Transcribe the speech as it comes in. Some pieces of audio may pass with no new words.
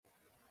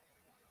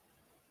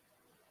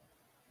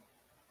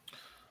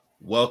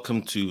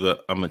Welcome to the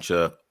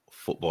Amateur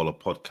Footballer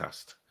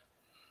Podcast.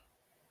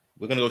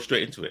 We're going to go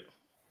straight into it.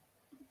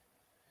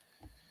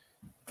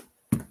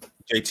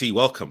 JT,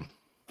 welcome.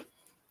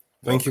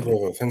 Thank you,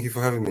 brother. Thank you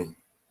for having me.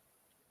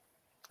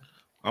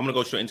 I'm going to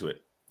go straight into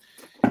it.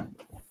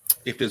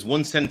 If there's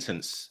one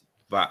sentence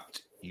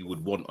that you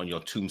would want on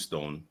your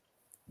tombstone,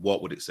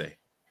 what would it say?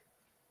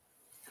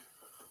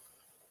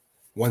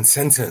 One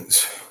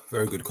sentence.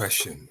 Very good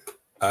question.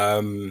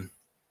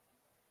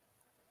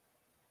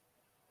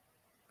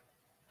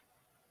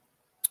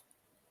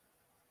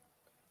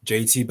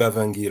 JT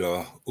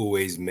Bavangila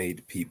always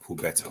made people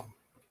better.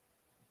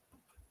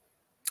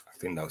 I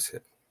think that was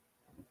it.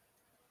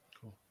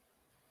 Cool.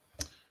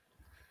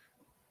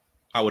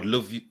 I would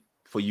love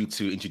for you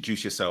to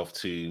introduce yourself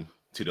to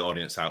the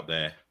audience out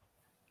there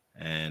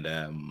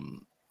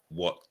and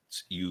what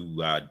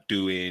you are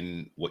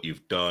doing, what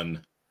you've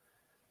done,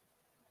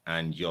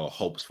 and your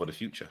hopes for the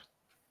future.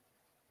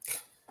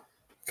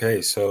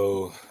 Okay,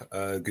 so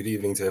good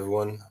evening to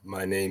everyone.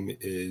 My name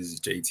is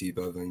JT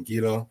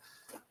Bavangila.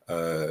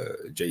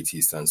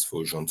 JT stands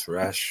for Jean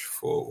Tourache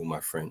for all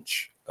my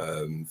French,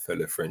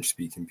 fellow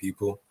French-speaking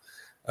people.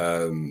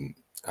 I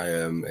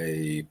am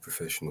a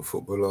professional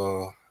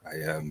footballer. I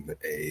am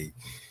a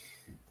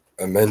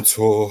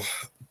mentor.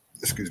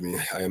 Excuse me.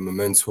 I am a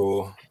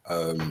mentor.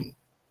 I'm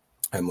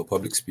a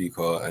public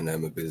speaker and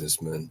I'm a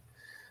businessman.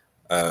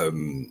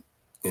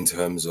 In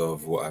terms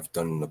of what I've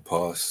done in the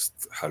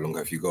past, how long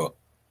have you got?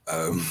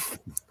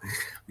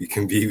 We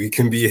can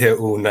be here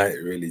all night,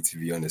 really, to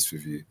be honest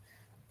with you.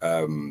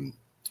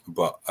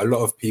 But a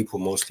lot of people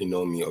mostly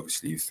know me,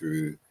 obviously,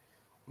 through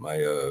my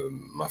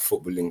my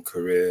footballing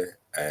career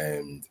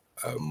and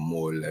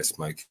more or less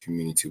my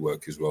community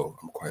work as well.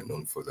 I'm quite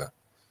known for that.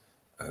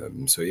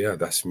 So yeah,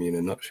 that's me in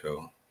a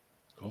nutshell.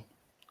 Cool.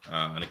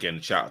 And again,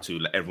 shout out to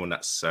everyone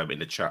that's in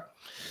the chat.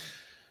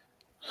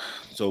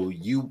 So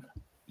you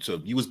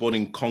was born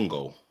in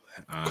Congo,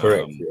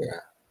 Correct. Yeah.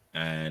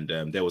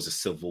 And there was a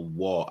civil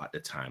war at the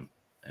time.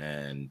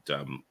 And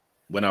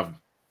when I've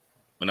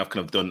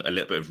kind of done a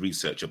little bit of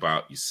research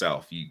about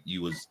yourself,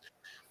 you was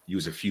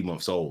a few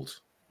months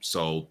old,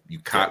 so you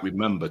can't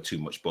remember too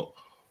much. But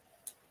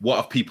what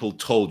have people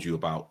told you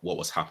about what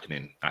was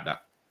happening at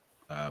that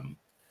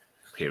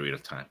period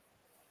of time?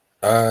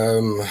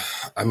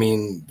 I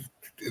mean,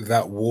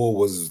 that war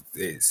was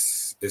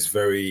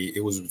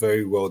it was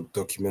very well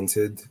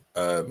documented.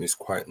 It's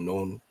quite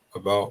known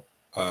about.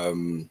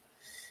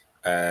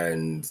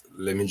 And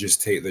let me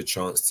just take the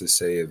chance to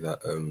say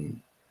that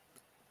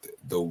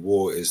the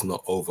war is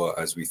not over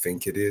as we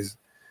think it is.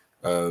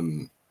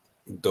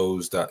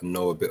 Those that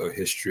know a bit of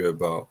history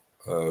about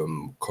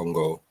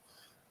Congo,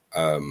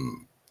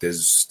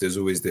 there's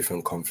always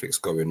different conflicts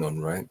going on,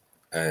 right?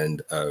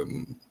 And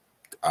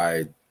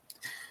I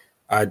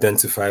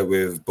identify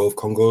with both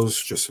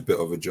Congos, just a bit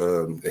of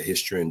a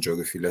history and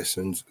geography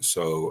lessons.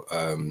 So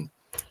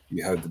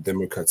you have the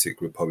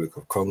Democratic Republic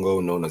of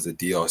Congo, known as the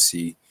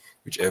DRC,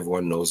 which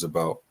everyone knows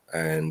about,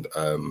 and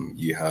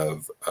you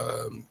have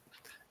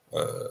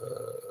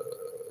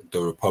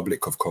the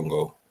Republic of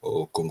Congo,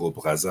 or Congo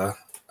Brazza,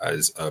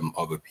 as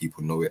other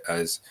people know it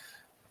as.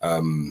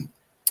 And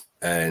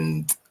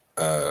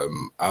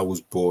I was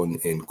born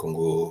in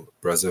Congo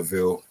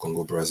Brazzaville,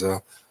 Congo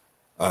Brazza.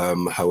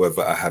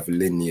 However, I have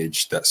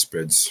lineage that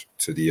spreads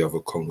to the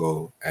other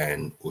Congo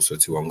and also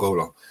to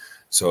Angola.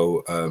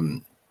 So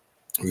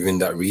within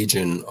that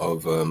region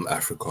of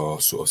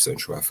Africa, sort of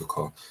Central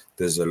Africa,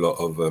 there's a lot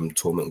of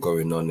torment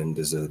going on, and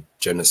there's a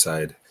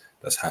genocide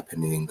that's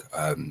happening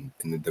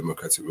in the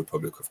Democratic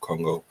Republic of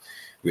Congo,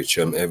 which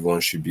everyone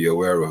should be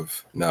aware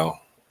of.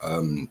 Now,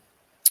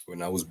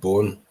 when I was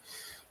born,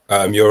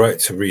 you're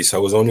right, Therese, I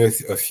was only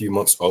a few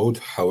months old.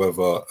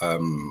 However,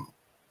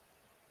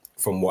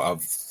 from what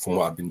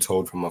I've been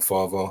told from my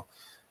father,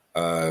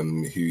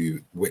 who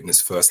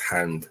witnessed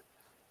firsthand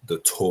the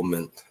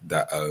torment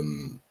that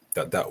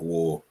that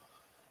war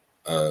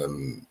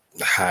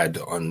had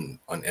on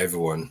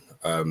everyone.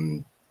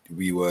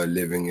 We were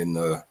living in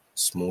a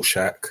small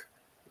shack,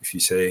 if you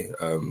say,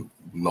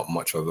 not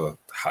much of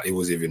it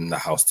was even in a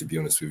house, to be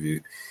honest with you.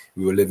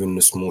 We were living in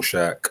a small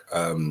shack,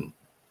 and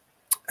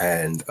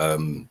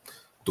the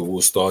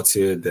war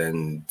started,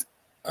 and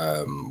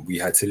we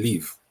had to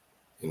leave.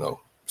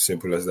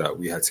 Simple as that.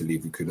 We had to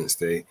leave. We couldn't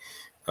stay.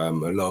 A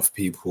lot of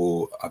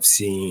people, I've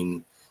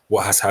seen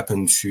what has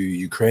happened to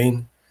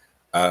Ukraine,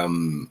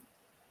 and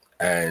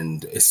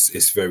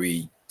it's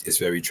very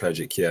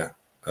tragic. Yeah,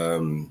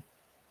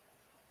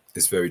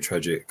 it's very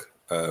tragic.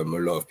 A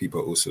lot of people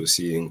are also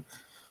seeing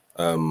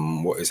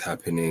what is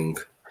happening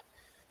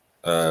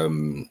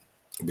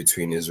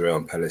between Israel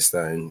and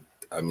Palestine.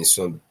 I mean,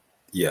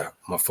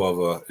 my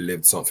father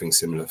lived something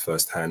similar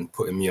firsthand,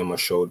 putting me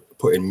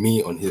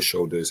on his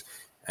shoulders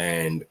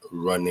and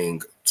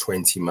running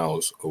 20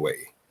 miles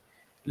away,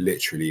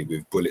 literally,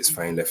 with bullets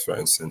flying left, right,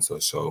 and center.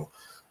 So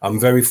I'm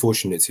very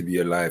fortunate to be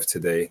alive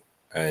today,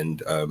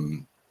 and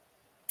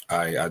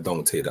I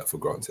don't take that for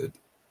granted.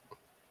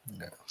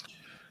 Yeah.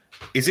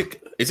 Is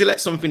it like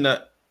something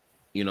that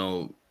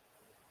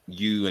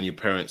you and your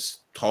parents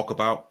talk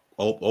about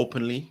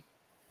openly?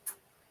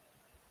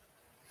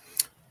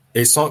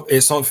 It's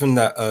something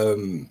that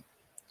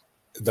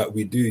that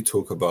we do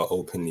talk about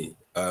openly,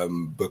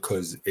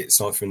 because it's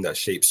something that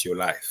shapes your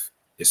life.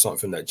 It's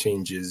something that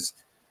changes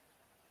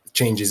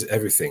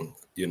everything.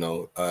 You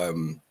know,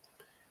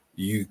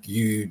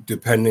 you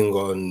depending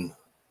on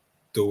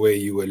the way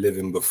you were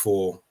living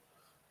before,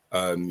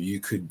 you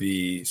could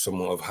be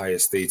someone of higher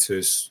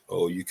status,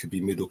 or you could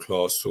be middle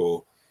class,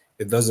 or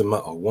it doesn't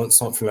matter. Once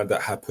something like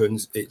that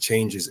happens, it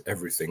changes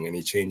everything, and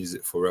it changes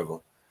it forever.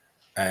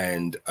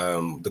 And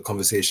the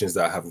conversations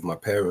that I have with my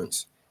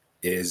parents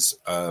is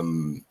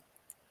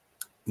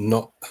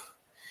not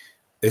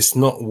it's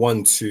not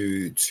one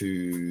to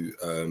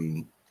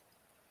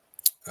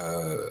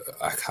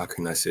how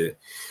can I say it?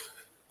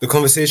 The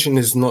conversation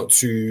is not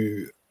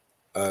to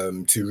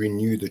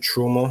renew the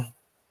trauma,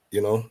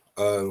 you know,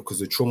 because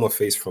the trauma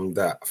faced from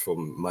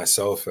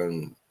myself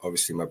and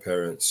obviously my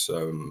parents,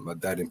 my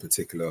dad in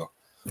particular,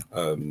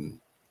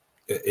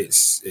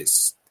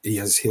 it's he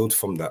has healed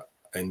from that,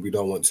 and we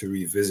don't want to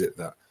revisit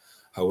that.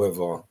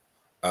 However,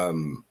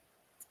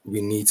 we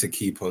need to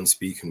keep on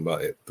speaking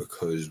about it,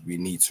 because we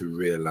need to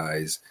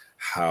realize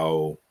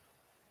how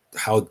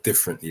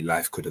differently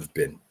life could have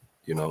been.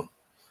 You know,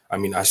 I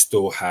mean, I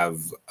still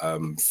have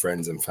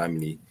friends and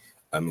family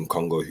in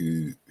Congo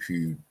who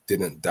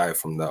didn't die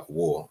from that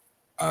war,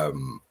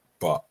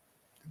 but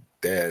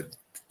their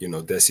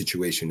their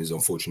situation is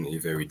unfortunately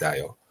very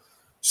dire.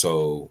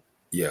 So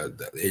yeah,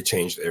 it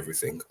changed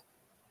everything.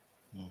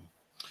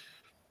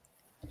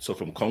 So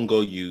from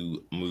Congo,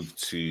 you moved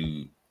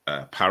to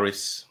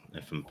Paris,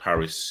 and from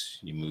Paris,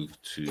 you moved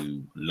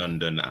to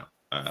London.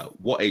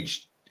 What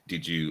age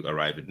did you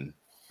arrive in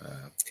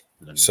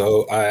London?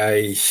 So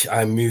I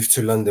moved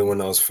to London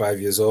when I was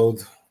 5 years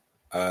old.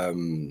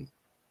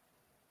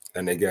 And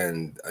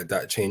again,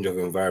 that change of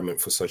environment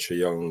for such a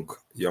young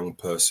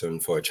person,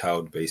 for a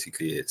child,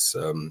 basically, it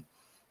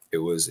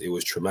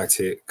was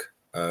traumatic.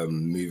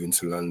 Moving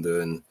to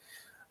London,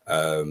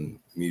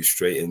 moved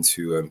straight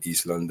into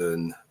East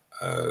London,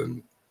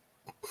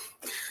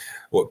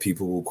 what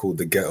people will call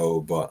the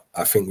ghetto. But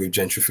I think with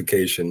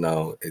gentrification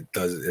now,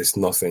 it's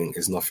nothing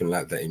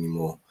like that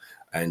anymore.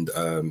 And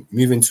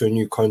moving to a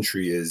new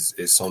country is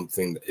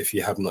something that, if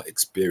you have not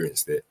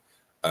experienced it,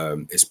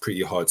 it's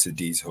pretty hard to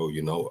detail.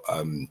 You know,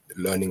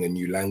 learning a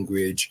new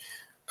language,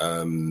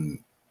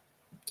 adapting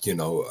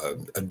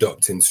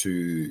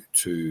to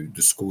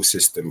the school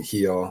system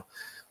here.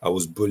 I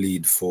was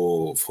bullied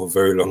for a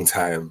very long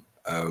time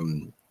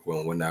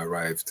when I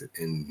arrived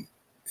in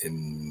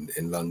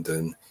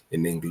London,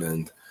 in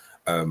England.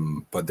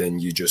 But then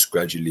you just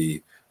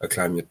gradually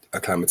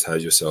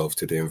acclimatize yourself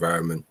to the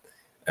environment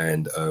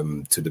and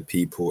to the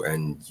people,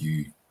 and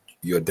you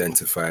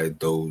identify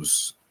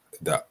those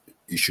that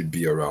you should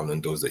be around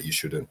and those that you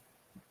shouldn't.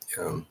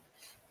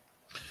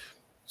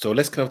 So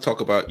let's kind of talk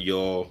about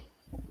your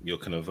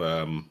kind of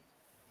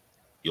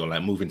your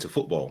like moving to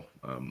football.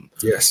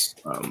 Yes.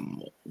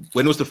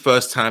 When was the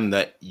first time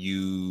that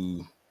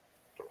either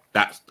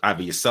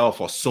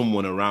yourself or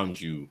someone around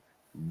you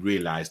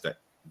realized that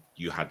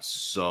you had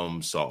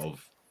some sort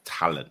of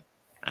talent,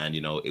 and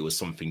it was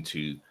something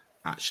to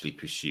actually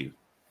pursue?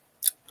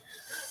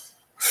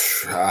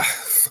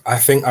 I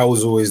think I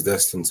was always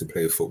destined to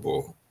play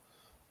football.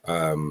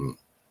 I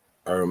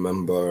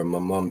remember my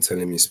mom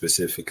telling me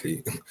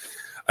specifically,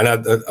 and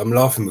I'm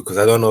laughing because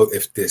I don't know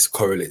if this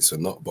correlates or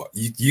not, but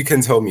you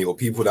can tell me, or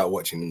people that are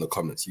watching in the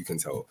comments, you can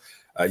tell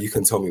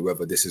me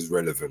whether this is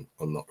relevant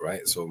or not,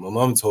 right? So my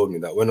mom told me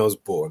that when I was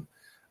born,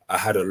 I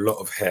had a lot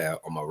of hair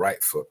on my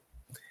right foot.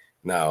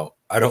 Now,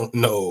 I don't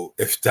know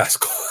if that's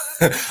common.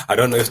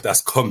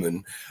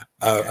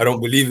 I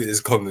don't believe it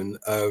is common.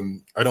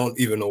 I don't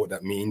even know what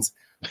that means,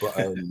 but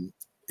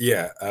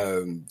yeah,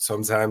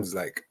 sometimes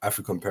like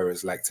African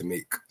parents like to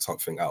make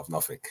something out of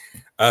nothing.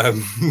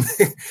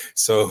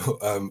 So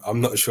I'm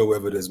not sure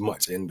whether there's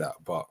much in that,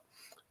 but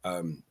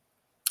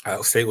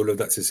I'll say all of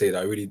that to say that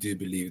I really do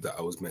believe that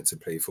I was meant to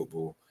play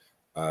football.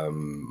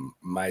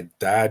 My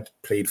dad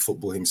played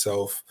football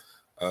himself.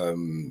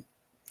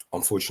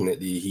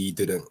 Unfortunately, he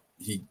didn't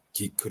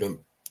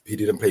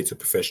play to a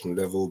professional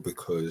level,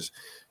 because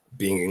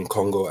being in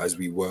Congo as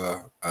we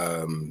were,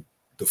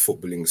 the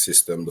footballing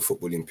system, the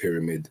footballing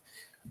pyramid,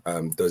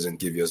 doesn't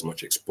give you as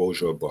much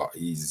exposure. But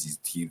he's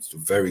a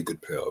very good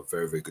player, a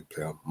very, very good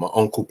player. My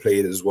uncle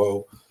played as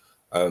well,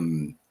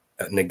 and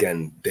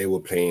again, they were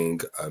playing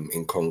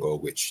in Congo,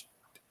 which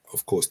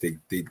of course they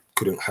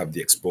couldn't have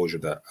the exposure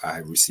that I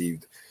had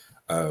received.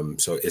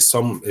 So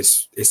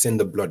it's in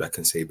the blood, I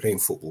can say. Playing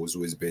football has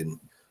always been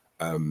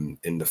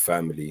in the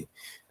family.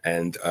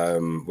 And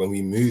when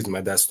we moved,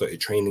 my dad started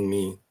training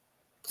me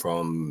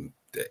from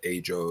the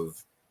age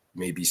of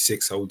maybe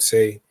 6, I would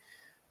say.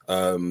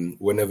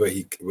 Whenever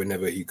he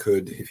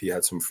could, if he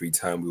had some free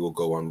time, we would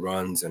go on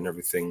runs and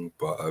everything.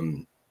 But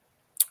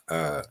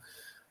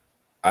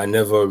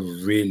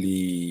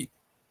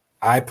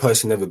I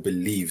personally never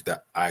believed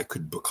that I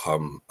could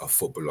become a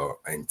footballer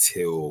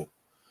until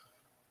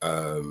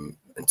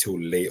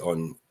late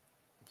on,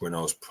 when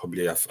I was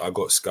probably, I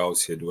got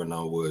scouted when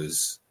I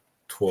was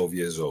 12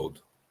 years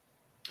old.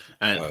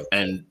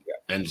 And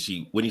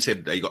when you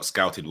said that you got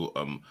scouted,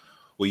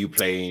 were you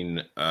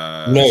playing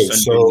No,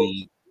 Sunday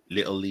League,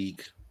 Little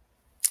League?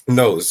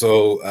 No,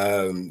 so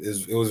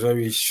it was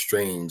very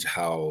strange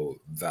how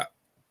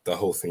the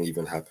whole thing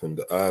even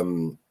happened.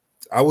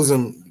 I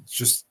wasn't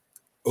just,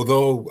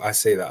 although I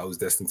say that I was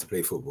destined to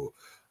play football,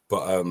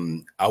 but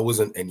I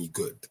wasn't any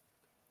good.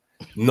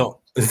 Not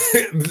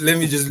let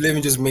me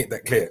just make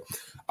that clear.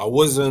 I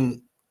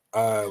wasn't.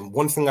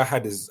 One thing I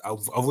had is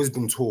I've always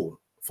been tall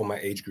for my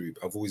age group.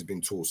 I've always been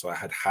tall, so I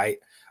had height,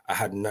 I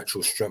had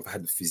natural strength, I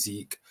had the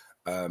physique,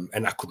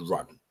 and I could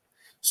run.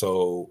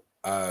 So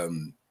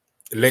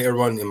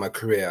later on in my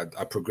career,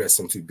 I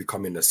progressed into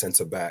becoming a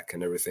centre back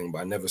and everything, but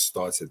I never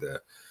started there.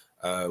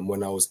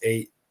 When I was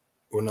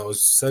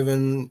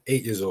 7,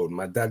 8 years old,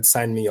 my dad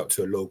signed me up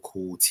to a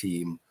local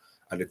team.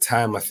 At the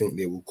time, I think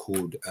they were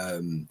called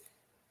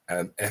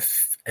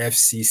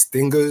FC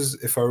Stingers,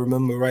 if I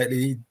remember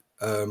rightly.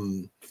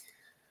 I'm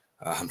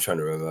trying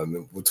to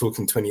remember. We're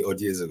talking 20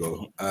 odd years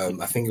ago.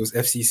 I think it was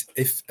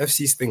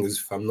FC Stingers,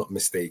 if I'm not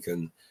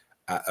mistaken,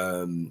 at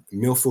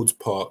Millfields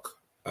Park,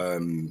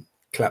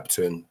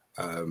 Clapton.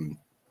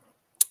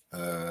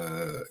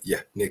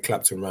 Near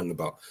Clapton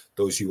Roundabout.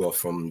 Those who are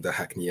from the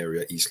Hackney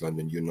area, East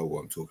London, you know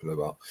what I'm talking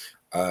about.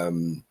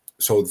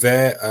 So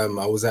there,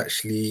 I was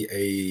actually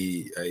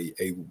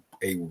a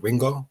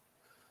winger.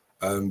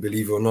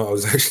 Believe it or not, I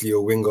was actually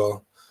a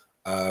winger.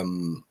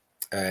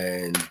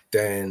 And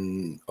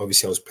then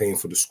obviously I was playing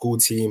for the school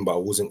team, but I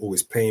wasn't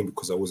always playing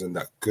because I wasn't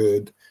that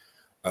good.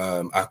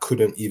 I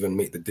couldn't even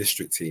make the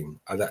district team.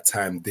 At that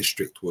time,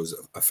 district was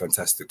a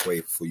fantastic way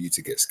for you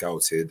to get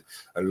scouted.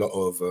 A lot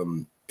of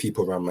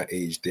people around my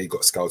age, they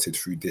got scouted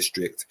through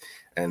district,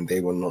 and they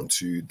went on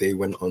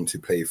to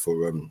play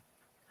for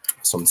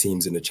some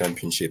teams in the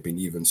championship and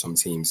even some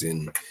teams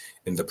in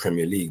the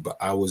Premier League. But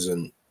I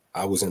wasn't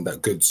that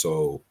good,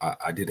 so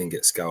I didn't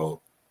get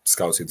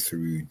scouted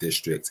through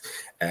district.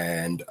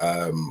 And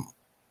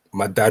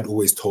my dad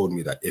always told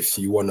me that if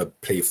you want to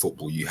play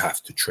football, you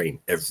have to train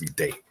every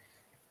day.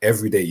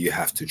 Every day you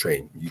have to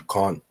train. You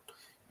can't,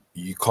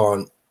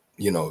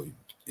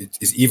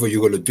 it's either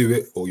you're going to do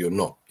it or you're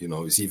not.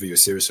 It's either you're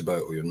serious about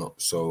it or you're not.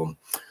 So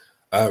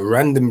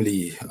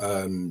randomly,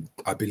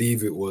 I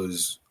believe it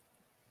was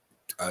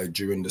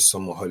during the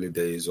summer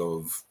holidays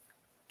of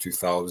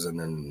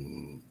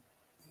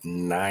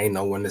 2009,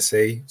 I want to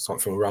say,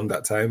 something around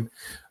that time.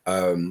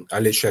 I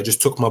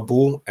just took my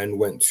ball and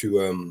went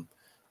to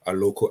a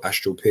local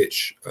Astro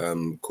pitch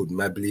called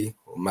Mabley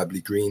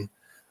Green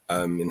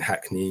in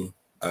Hackney,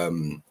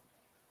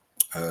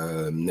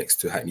 next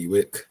to Hackney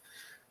Wick.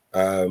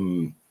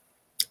 And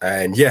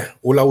yeah,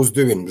 all I was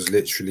doing was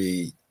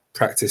literally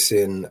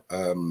practicing.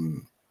 I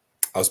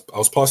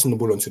was passing the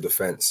ball onto the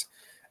fence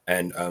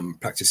and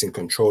practicing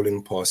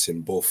controlling,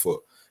 passing both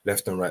foot,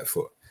 left and right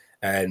foot.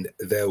 And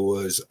there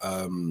was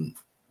a man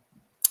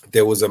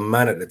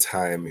at the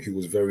time who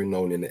was very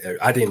known in the area.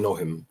 I didn't know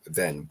him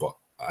then, but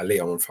I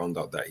later on found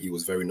out that he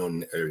was very known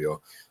in the area.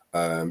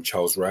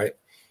 Charles Wright.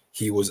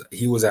 He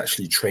was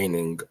actually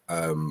training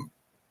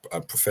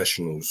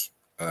professionals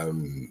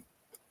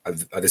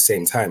at the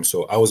same time.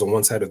 So I was on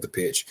one side of the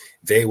pitch,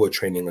 they were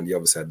training on the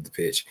other side of the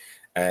pitch,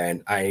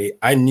 and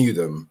I knew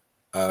them.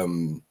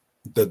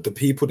 The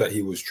people that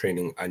he was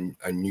training,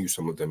 I knew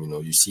some of them.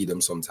 You see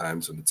them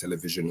sometimes on the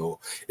television, or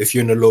if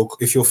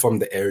you're from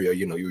the area,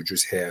 you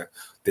just hear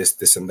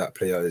this and that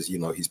player is,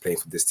 he's playing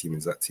for this team,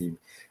 is that team.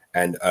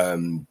 And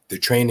the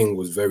training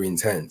was very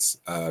intense.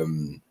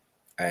 And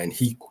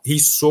he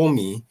saw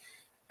me,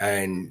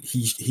 and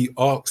he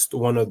asked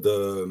one of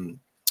the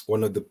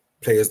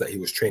players that he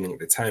was training at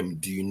the time,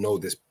 do you know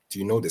this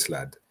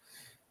lad?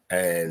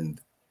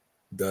 And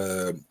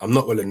I'm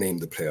not going to name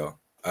the player.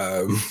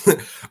 I'm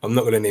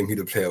not going to name who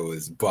the player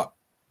was, but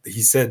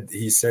he said to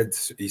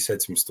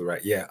Mr.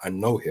 Wright, yeah, I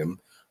know him,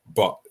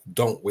 but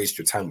don't waste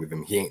your time with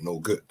him. He ain't no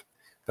good.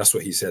 That's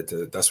what he said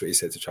to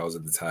Charles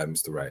at the time,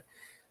 Mr. Wright.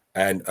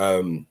 And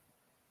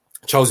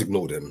Charles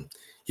ignored him.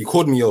 He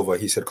called me over.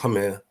 He said, come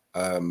here.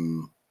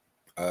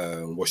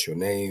 What's your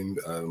name?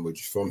 Where you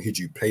from? Who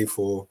do you play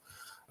for?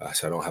 I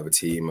said, I don't have a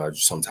team.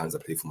 Sometimes I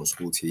play for my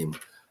school team.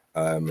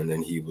 And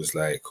then he was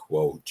like,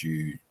 well,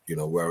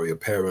 where are your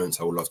parents?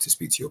 I would love to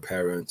speak to your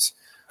parents.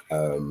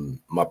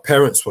 My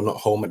parents were not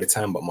home at the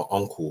time, but my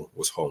uncle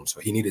was home. So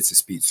he needed to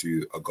speak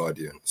to a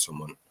guardian,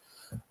 someone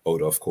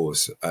older, of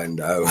course. And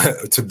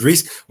to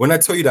Breeze, when I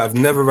tell you that I've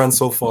never run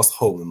so fast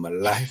home in my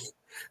life,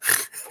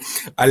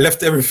 I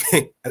left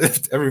everything.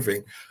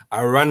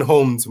 I ran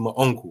home to my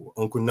uncle,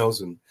 Uncle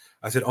Nelson.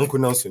 I said, Uncle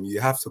Nelson,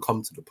 you have to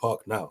come to the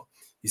park now.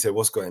 He said,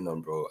 what's going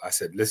on, bro? I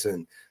said,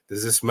 listen,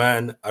 there's this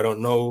man, I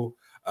don't know,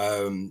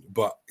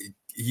 but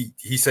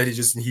he said he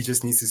just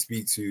needs to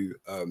speak to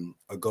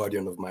a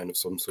guardian of mine of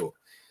some sort.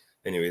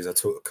 Anyways, I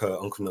took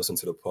Uncle Nelson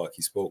to the park.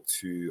 He spoke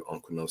to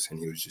Uncle Nelson.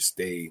 He was just,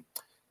 they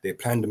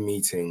planned a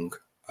meeting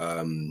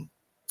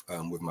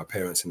with my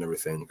parents and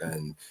everything.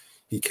 And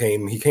He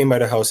came by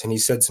the house and he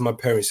said to my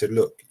parents, he said,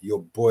 look,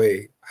 your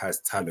boy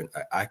has talent.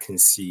 I can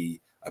see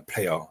a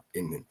player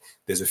in him.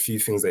 There's a few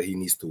things that he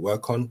needs to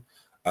work on,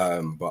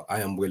 but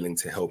I am willing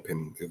to help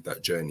him with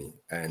that journey.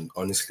 And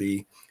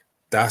honestly,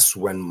 that's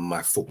when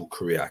my football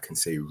career, I can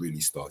say,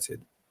 really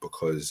started,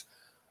 because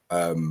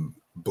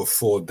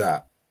before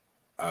that,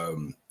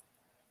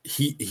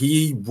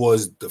 he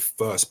was the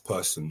first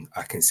person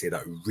I can say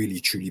that really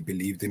truly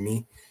believed in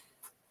me.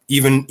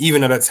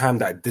 Even at a time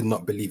that I did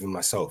not believe in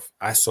myself,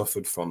 I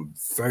suffered from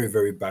very,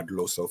 very bad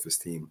low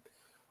self-esteem.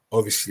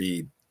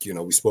 Obviously,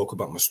 we spoke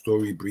about my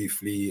story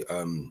briefly,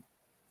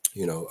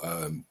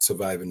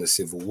 surviving the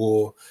Civil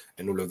War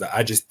and all of that.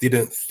 I just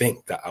didn't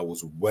think that I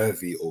was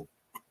worthy, or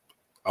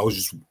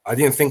I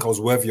didn't think I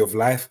was worthy of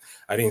life.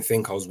 I didn't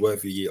think I was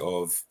worthy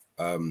of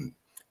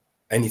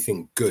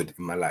anything good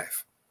in my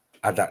life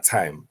at that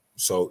time.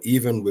 So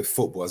even with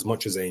football, as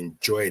much as I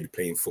enjoyed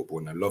playing football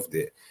and I loved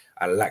it,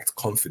 I lacked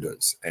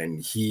confidence,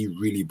 and he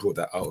really brought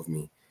that out of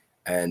me.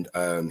 And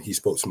he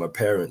spoke to my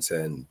parents,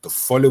 and the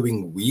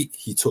following week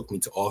he took me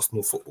to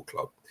Arsenal Football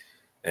Club.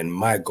 And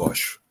my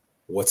gosh,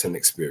 what an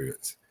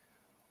experience.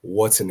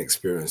 What an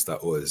experience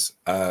that was.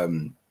 I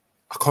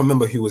can't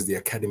remember who was the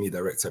academy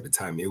director at the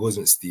time. It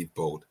wasn't Steve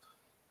Bold.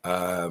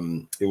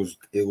 It was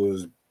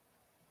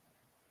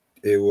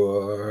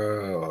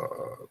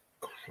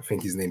I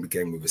think his name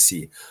began with a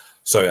C.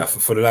 Sorry,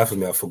 for the life of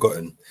me, I've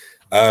forgotten.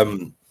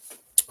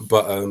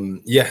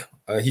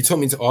 He took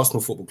me to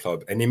Arsenal Football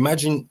Club. And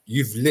imagine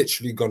you've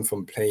literally gone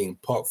from playing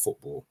park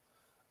football.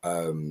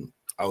 I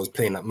was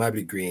playing at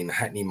Mabley Green,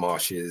 Hackney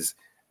Marshes,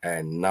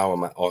 and now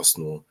I'm at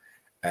Arsenal.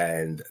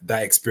 And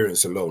that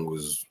experience alone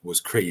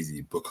was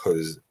crazy,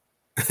 because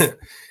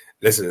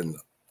listen,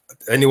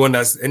 anyone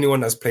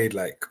that's played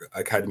like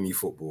academy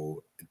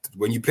football,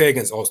 when you play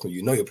against Arsenal,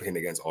 you're playing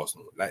against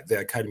Arsenal. Like, the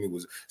academy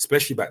was,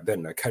 especially back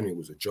then, the academy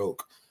was a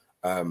joke.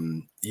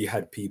 You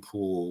had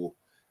people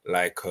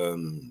like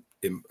in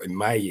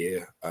my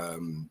year,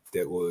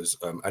 there was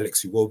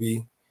Alex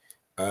Iwobi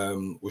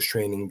was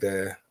training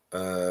there.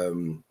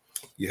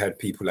 You had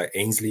people like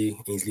Ainsley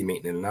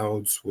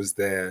Maitland-Niles was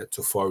there,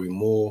 Tafari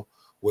Moore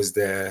was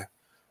there,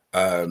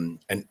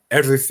 and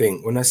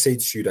everything. When I say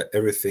to you that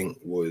everything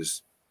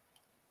was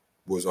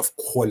of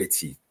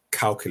quality,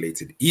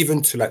 calculated,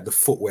 even to like the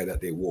footwear that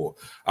they wore.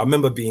 I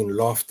remember being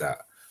laughed at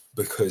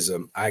because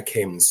I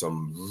came in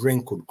some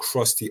wrinkled,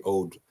 crusty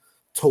old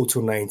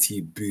Total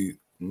 90 boot,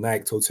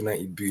 Nike Total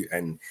 90 boot,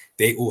 and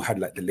they all had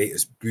like the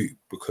latest boot,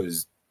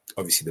 because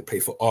obviously they play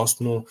for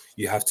Arsenal.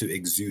 You have to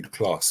exude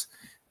class,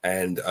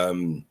 and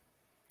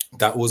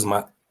that was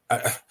my.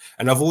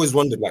 And I've always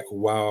wondered, like,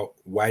 wow,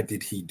 why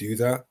did he do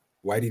that?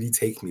 Why did he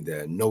take me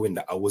there, knowing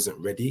that I wasn't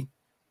ready?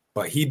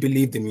 But he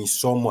believed in me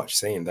so much,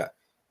 saying that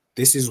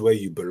this is where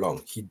you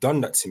belong. He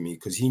done that to me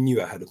because he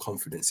knew I had a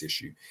confidence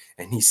issue.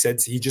 And he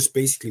just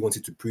basically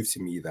wanted to prove to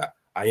me that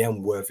I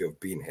am worthy of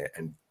being here.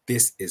 And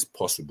this is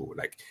possible.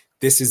 Like,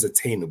 this is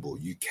attainable.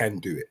 You can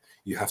do it.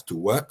 You have to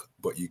work,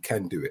 but you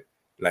can do it.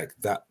 Like,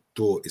 that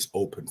door is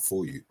open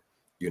for you,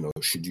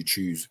 should you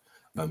choose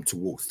to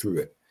walk through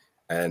it.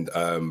 And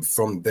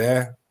from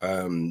there,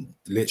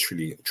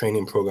 literally, a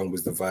training program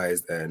was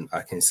devised. And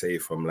I can say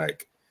from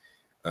like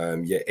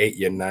year 8,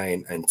 year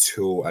 9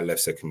 until I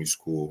left secondary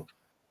school,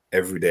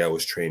 every day I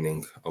was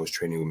training. I was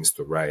training with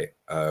Mr. Wright.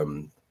 I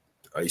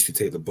used to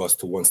take the bus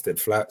to Wanstead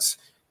Flats.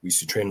 We used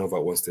to train over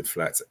at Wanstead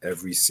Flats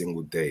every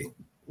single day,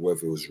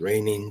 whether it was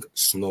raining,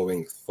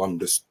 snowing,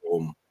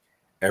 thunderstorm,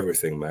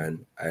 everything,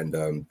 man.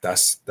 And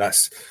that's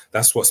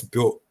what's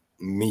built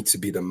me to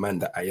be the man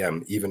that I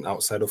am, even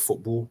outside of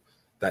football.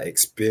 That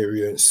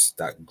experience,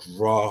 that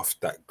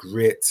graft, that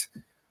grit,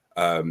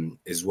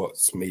 is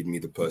what's made me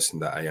the person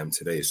that I am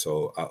today.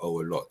 So I owe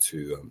a lot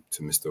to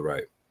Mr.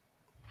 Wright.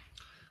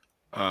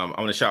 I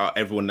want to shout out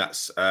everyone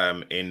that's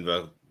in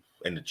the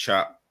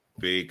chat.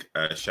 Big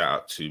shout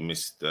out to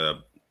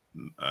Mr.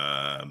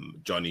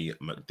 Johnny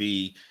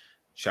McD.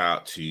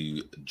 Shout out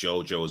to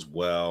Jojo as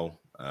well.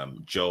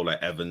 Joel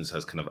Evans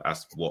has kind of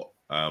asked what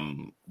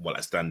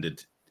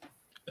standard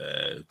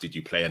did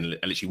you play, and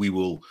literally we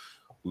will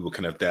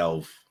kind of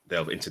delve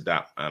into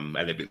that a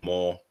little bit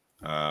more.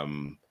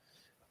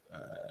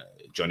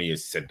 Johnny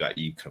has said that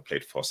you kind of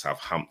played for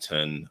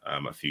Southampton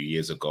a few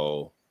years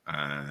ago,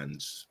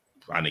 and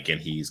again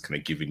he's kind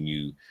of giving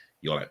you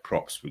your like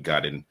props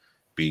regarding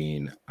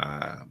being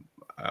a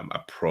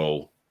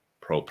pro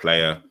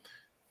player.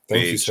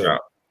 Thank you, sir.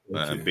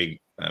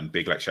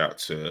 Big like shout out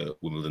to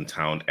Wimbledon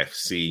Town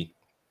FC,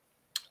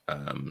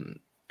 and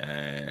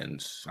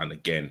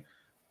again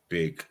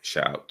big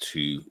shout out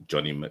to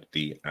Johnny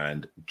McD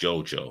and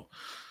Jojo.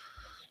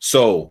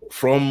 So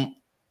from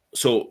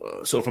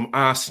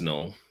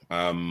Arsenal,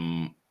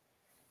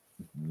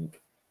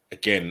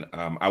 again,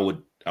 I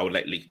would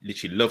like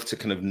literally love to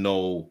kind of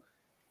know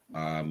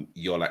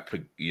your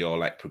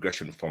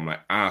progression from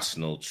like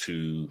Arsenal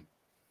to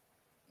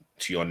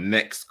your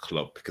next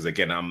club, because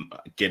again,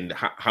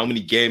 how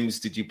many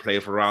games did you play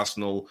for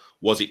Arsenal?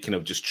 Was it kind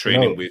of just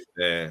training with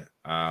the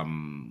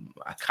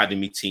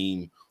academy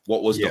team?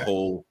 What was the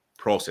whole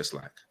process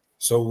like?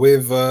 So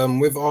with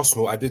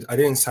Arsenal, I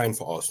didn't sign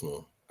for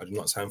Arsenal. I did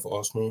not sign for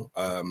Arsenal.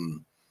 I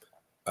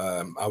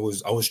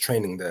was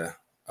training there.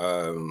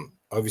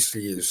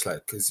 Obviously, it's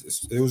like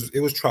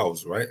it was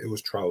trials, right? It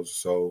was trials.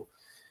 So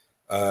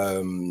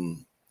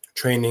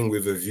training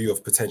with a view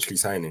of potentially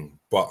signing,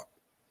 but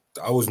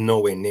I was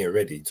nowhere near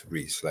ready to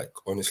Reese. Like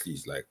honestly,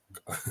 it's like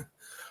I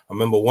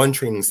remember one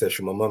training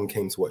session. My mum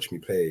came to watch me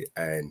play,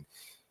 and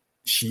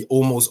she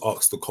almost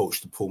asked the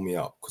coach to pull me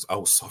out because I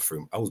was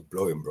suffering. I was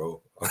blowing,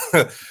 bro.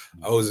 I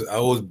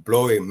was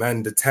blowing,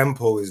 man. The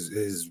tempo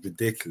is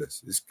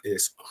ridiculous.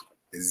 It's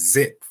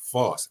zip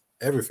fast,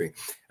 everything,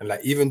 and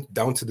like even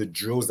down to the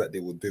drills that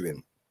they were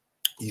doing,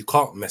 you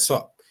can't mess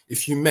up.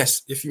 If you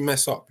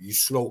mess up, you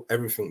slow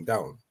everything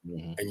down,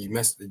 and you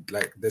mess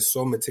like they're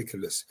so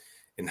meticulous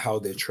in how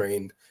they're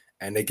trained.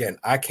 And again,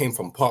 I came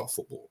from park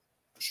football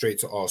straight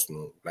to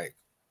Arsenal. Like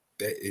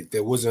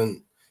there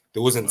wasn't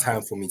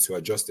time for me to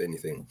adjust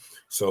anything.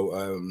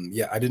 So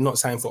yeah, I did not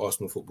sign for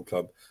Arsenal Football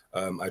Club.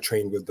 I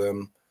trained with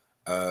them.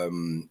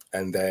 And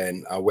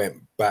then I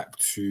went back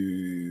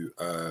to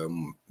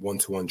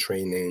one-to-one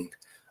training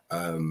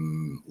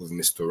with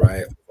Mr.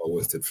 Wright,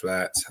 Winstead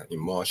Flats, in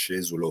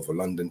Marshes, all over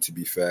London, to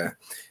be fair.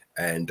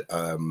 And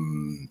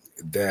from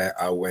there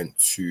I went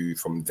to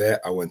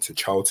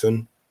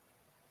Charlton.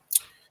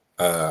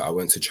 I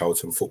went to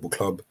Charlton Football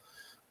Club.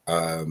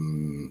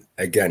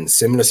 Again,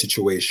 similar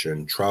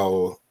situation,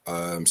 trial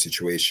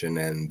situation,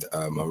 and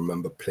I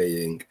remember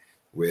playing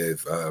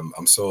with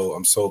I'm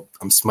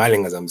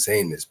smiling as I'm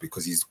saying this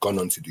because he's gone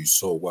on to do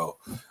so well.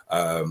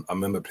 I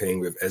remember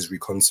playing with Ezri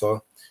Konsa,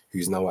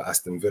 who's now at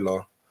Aston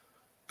Villa,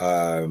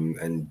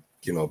 and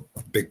you know,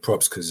 big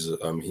props because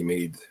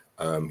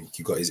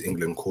he got his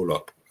England call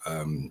up.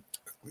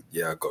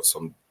 Yeah, I got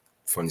some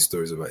funny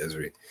stories about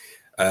Ezri.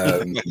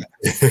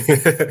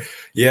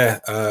 Yeah.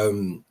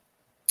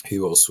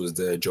 Who else was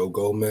there? Joe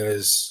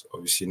Gomez,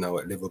 obviously now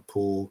at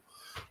Liverpool,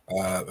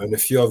 and a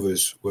few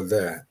others were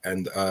there.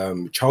 And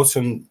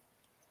Charlton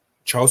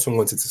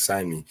wanted to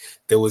sign me.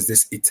 There was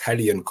this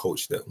Italian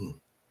coach that,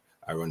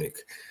 ironic.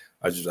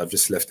 I've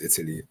just left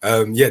Italy.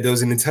 Yeah, there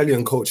was an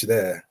Italian coach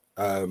there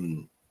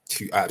who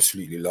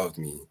absolutely loved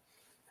me.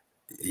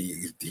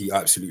 He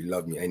absolutely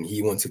loved me, and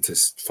he wanted to,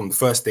 from the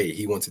first day,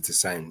 he wanted to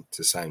sign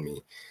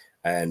me.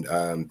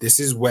 And this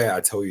is where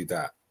I tell you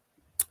that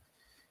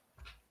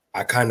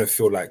I kind of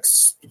feel like,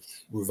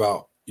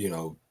 without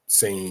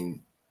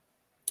saying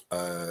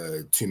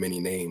too many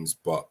names,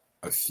 but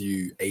a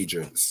few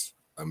agents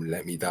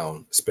let me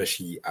down,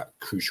 especially at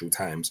crucial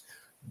times,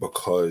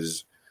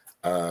 because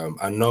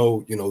I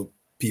know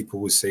people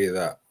will say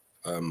that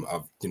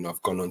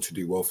I've gone on to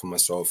do well for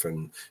myself,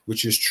 and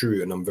which is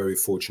true, and I'm very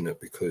fortunate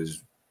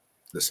because,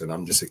 listen,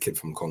 I'm just a kid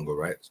from Congo,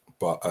 right?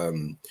 But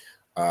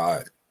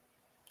I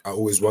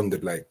always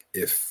wondered, like,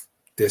 if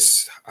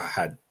this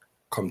had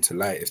come to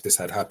light, if this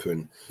had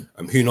happened,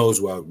 who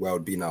knows where I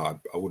would be now.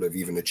 I would have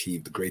even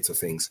achieved greater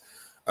things.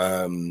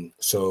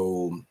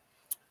 So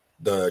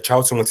the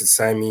Charlton wanted to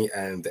sign me,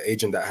 and the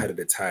agent that I had at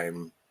the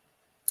time,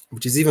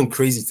 which is even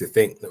crazy to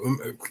think,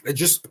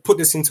 just put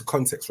this into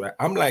context, right?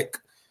 I'm like,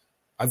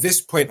 at this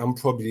point, I'm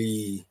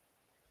probably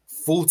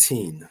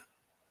 14.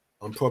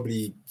 I'm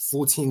probably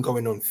 14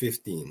 going on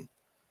 15.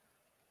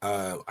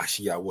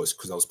 Actually, yeah, I was,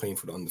 because I was playing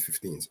for the under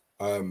 15s.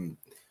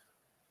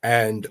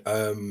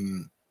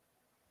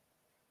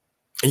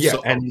 Yeah,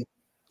 so, and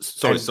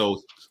sorry. and,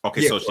 So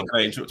okay. yeah, So she kind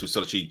of interrupted.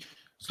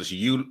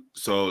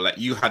 So like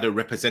you had a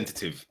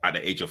representative at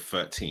the age of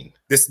 13.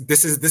 This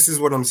is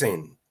what I'm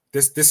saying.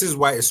 This is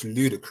why it's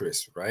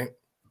ludicrous, right?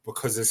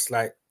 Because it's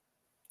like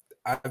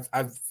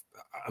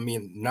I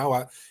mean,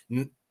 now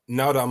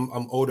that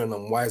I'm older and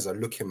I'm wiser,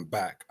 looking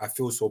back, I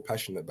feel so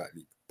passionate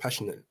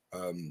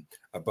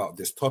about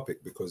this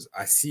topic, because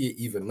I see it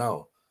even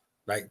now.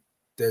 Like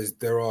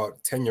there are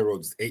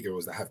 10-year-olds,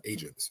 8-year-olds that have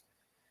agents,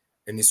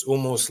 and it's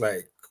almost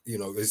like,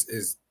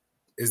 is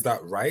that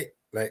right?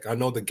 Like, I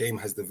know the game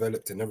has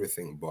developed and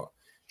everything, but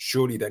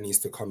surely that needs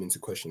to come into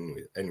question.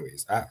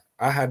 Anyways,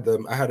 I had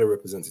a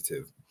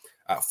representative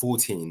at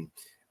 14,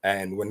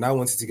 and when I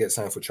wanted to get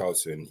signed for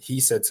Charlton, he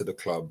said to the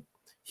club,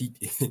 he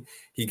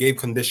he gave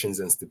conditions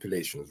and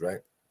stipulations,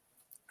 right?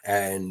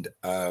 And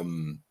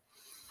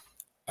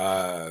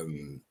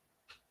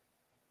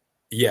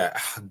yeah,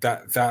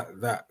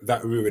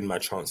 that ruined my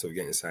chance of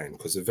getting signed,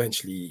 because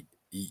eventually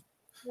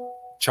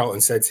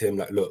Charlton said to him,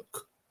 like,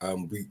 look,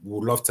 we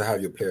would love to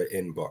have your player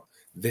in, but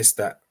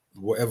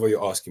whatever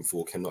you're asking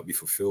for cannot be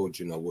fulfilled.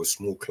 We're a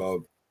small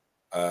club.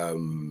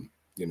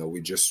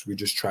 We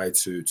just try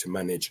to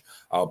manage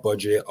our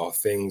budget, our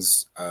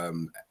things,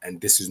 and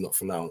this is not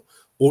for now.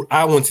 All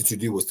I wanted to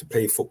do was to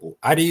play football.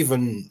 I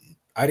didn't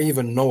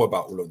even know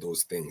about all of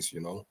those things,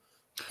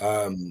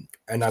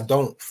 and I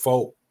don't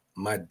fault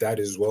my dad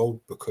as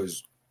well,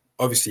 because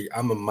obviously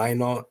I'm a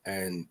minor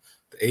and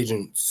the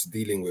agent's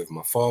dealing with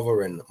my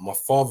father, and my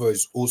father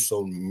is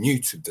also new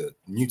to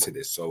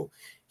this, so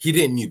he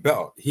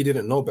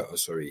didn't know better.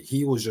 Sorry,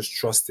 he was just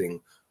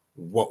trusting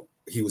what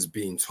he was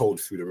being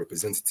told through the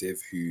representative,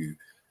 who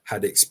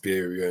had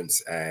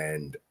experience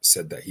and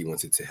said that he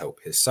wanted to help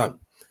his son.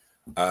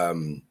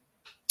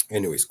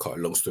 Anyways, cut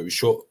a long story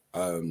short,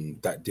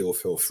 that deal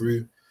fell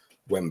through.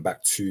 Went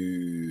back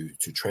to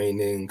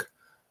training,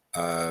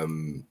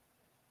 and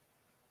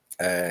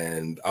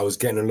I was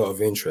getting a lot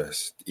of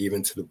interest,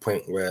 even to the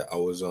point where I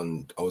was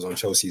on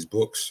Chelsea's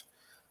books.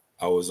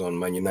 I was on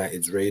Man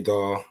United's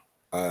radar.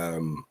 I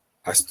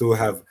still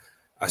have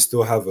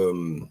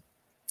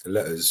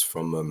letters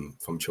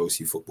from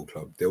Chelsea Football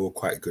Club. They were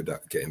quite good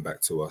at getting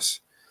back to us.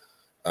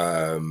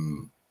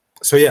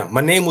 So yeah,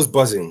 my name was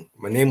buzzing.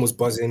 My name was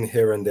buzzing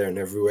here and there and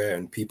everywhere,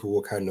 and people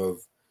were kind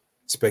of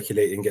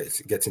speculating,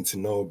 getting to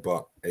know.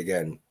 But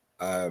again,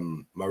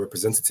 my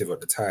representative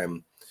at the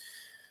time,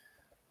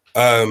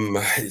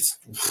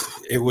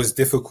 it was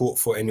difficult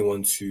for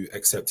anyone to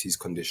accept his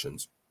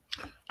conditions.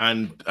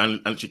 And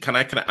can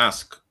I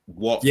ask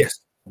what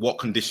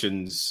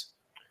conditions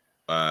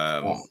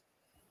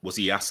was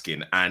he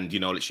asking? And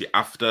literally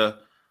after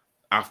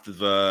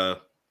the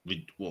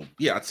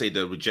I'd say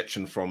the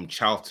rejection from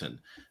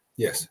Charlton.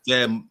 Yes.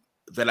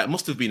 There like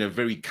must have been a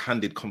very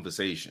candid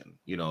conversation.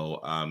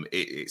 It's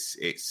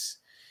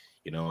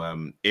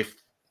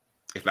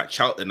if like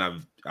Charlton are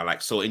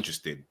like so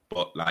interested,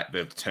 but like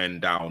they've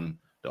turned down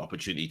the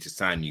opportunity to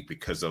sign you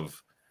because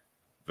of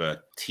the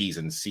T's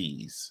and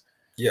C's.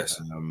 Yes.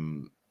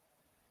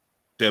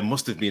 There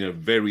must have been a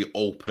very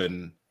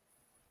open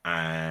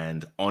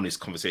and honest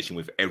conversation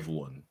with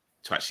everyone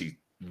to actually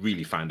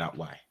really find out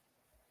why.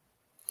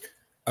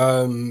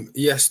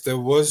 Yes, there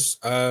was.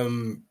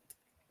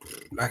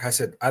 Like I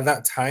said, at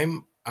that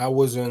time, I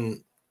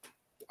wasn't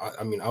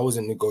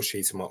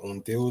negotiating my own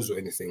deals or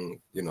anything.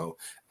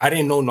 I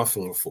didn't know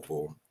nothing of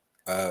football.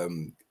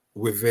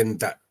 Within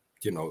that,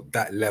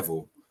 that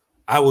level,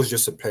 I was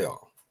just a player.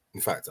 In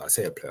fact, I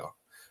say a player.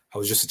 I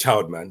was just a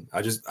child, man.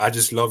 I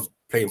just loved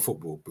playing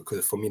football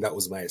because for me that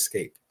was my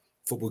escape.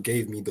 Football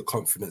gave me the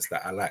confidence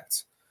that I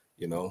lacked,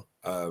 due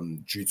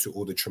to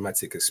all the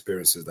traumatic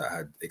experiences that I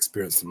had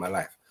experienced in my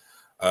life.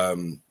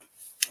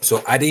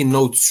 So I didn't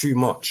know too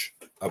much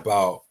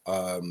about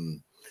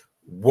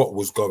what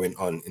was going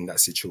on in that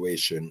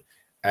situation.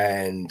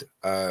 And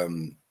I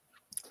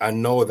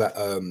know that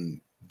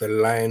the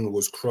line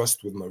was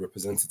crossed with my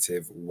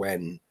representative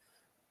when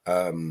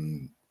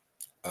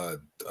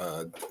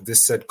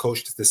this said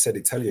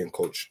Italian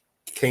coach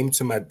came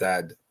to my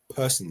dad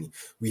personally.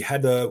 We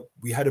had a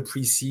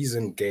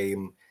preseason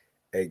game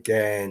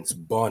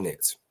against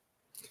Barnet.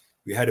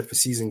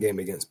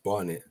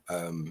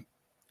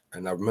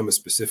 And I remember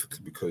specifically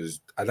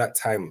because at that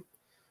time,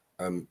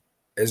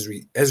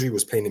 Ezri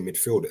was playing in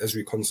midfield.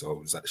 Ezri Konsa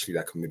was actually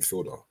like a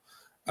midfielder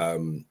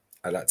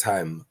at that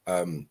time.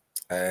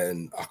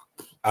 And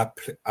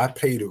I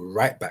played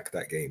right back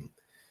that game.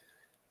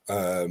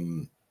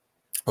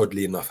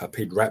 Oddly enough, I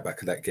played right back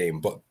at that game.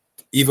 But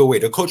either way,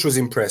 the coach was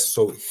impressed.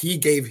 So he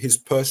gave his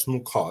personal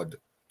card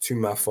to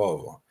my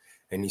father.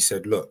 And he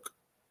said, look,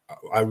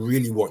 I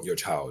really want your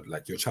child.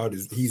 Like your child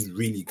he's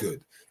really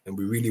good. And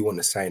we really want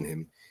to sign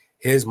him.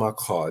 Here's my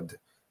card.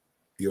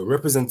 Your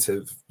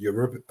representative,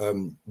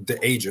 the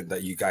agent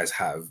that you guys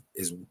have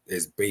is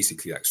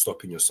basically like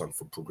stopping your son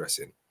from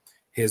progressing.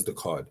 Here's the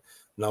card.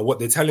 Now, what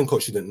the Italian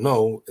coach didn't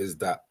know is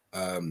that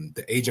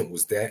the agent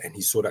was there and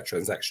he saw that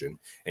transaction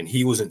and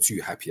he wasn't too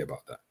happy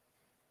about that.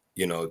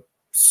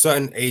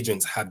 Certain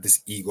agents had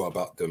this ego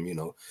about them.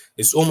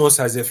 It's almost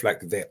as if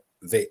like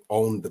they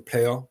own the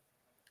player,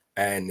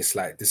 and it's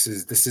like this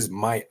is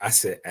my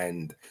asset,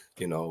 and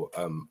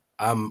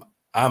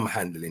I'm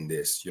handling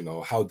this.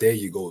 How dare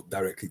you go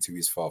directly to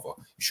his father?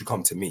 You should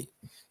come to me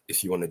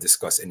if you want to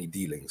discuss any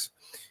dealings.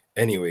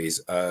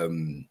 Anyways,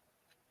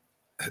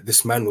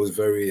 this man was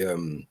very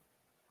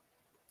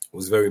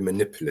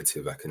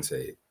manipulative, I can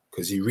say,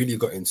 because he really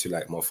got into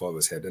like my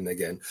father's head. And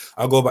again,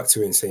 I'll go back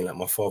to it and saying like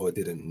my father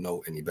didn't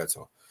know any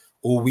better.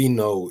 All we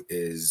know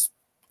is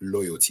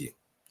loyalty.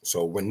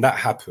 So when that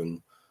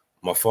happened,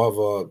 my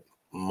father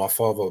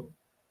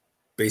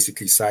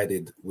basically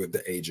sided with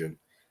the agent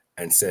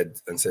and said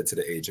to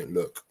the agent,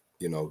 look,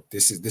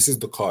 this is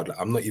the card. Like,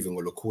 I'm not even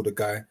going to call the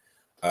guy.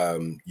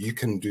 You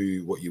can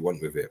do what you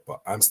want with it,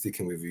 but I'm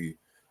sticking with you.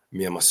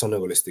 Me and my son are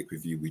going to stick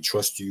with you. We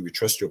trust you. We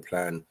trust your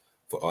plan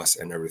for us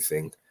and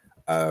everything.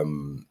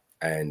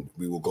 And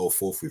we will go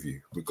forth with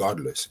you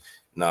regardless.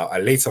 Now, I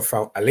later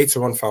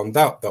on found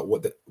out that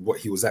what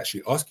he was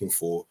actually asking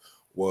for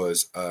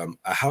was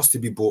a house to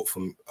be bought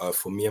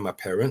for me and my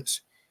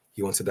parents.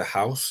 He wanted a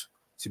house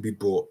to be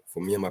bought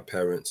for me and my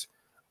parents.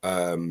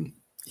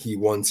 He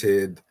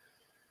wanted,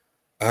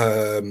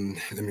 let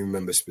me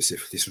remember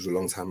specifically. This was a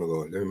long time ago.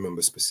 Let me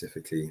remember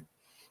specifically.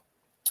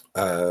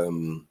 I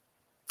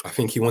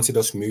think he wanted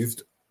us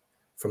moved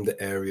from the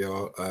area.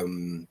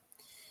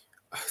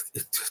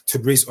 To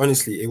Breeze,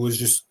 honestly, it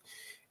was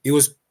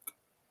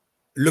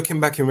looking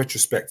back in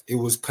retrospect, it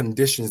was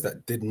conditions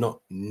that he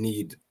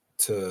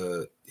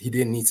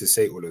didn't need to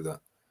say all of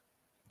that.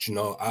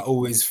 I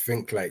always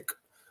think like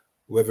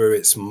whether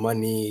it's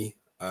money,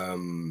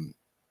 all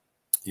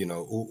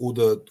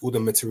the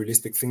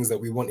materialistic things that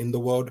we want in the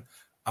world,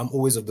 I'm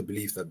always of the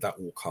belief that that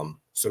will come.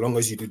 So long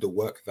as you do the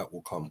work, that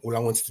will come. All I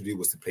wanted to do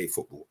was to play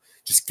football.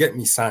 Just get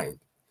me signed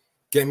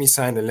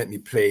and let me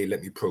play,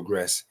 let me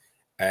progress.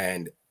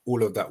 And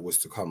all of that was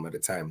to come at the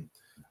time.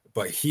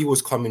 But he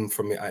was coming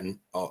from it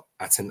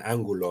at an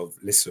angle of,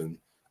 listen,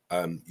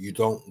 you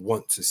don't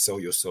want to sell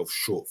yourself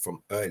short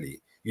from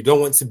early. You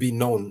don't want to be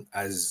known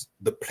as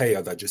the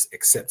player that just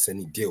accepts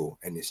any deal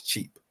and is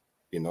cheap,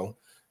 you know?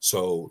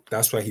 So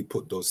that's why he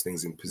put those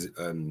things in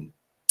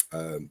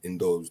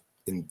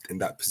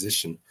that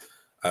position.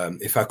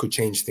 If I could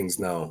change things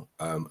now,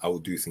 I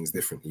would do things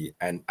differently.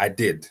 And I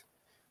did.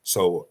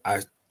 So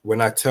when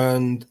I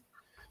turned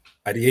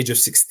at the age of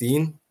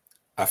 16,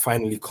 I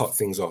finally cut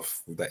things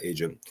off with that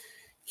agent.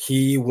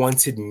 He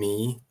wanted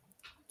me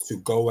to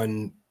go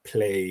and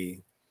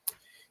play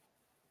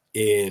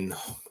in,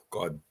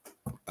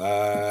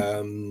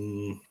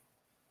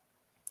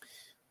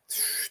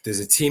 there's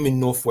a team in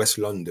Northwest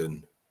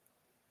London.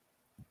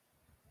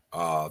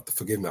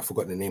 Forgive me, I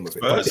forgot the name of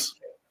it. Spurs.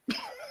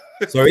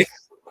 Sorry?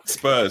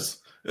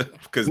 Spurs.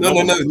 Because no.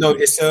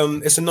 It's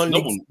a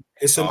non-league.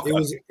 It's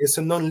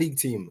a non-league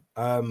team.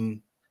 Are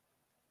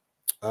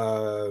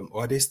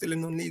they still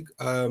in non-league?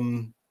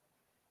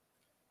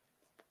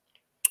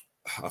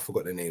 I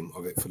forgot the name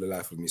of it for the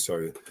life of me.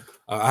 Sorry,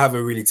 I have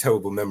a really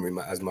terrible memory,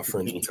 as my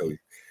friends will tell you.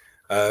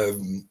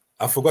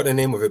 I forgot the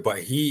name of it, but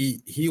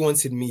he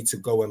wanted me to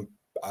go and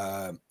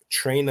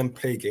train and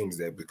play games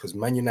there because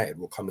Man United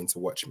will come in to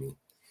watch me.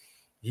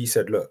 He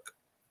said, "Look,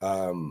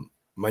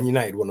 Man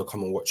United want to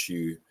come and watch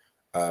you,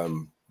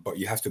 but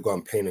you have to go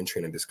and play and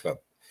train at this club."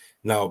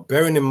 Now,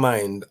 bearing in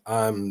mind,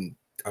 I'm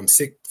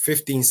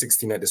 15,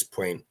 16 at this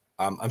point.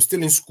 I'm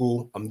still in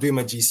school. I'm doing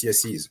my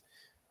GCSEs.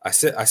 I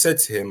said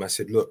to him, I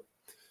said, look,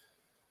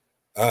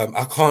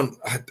 I can't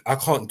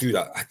do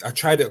that. I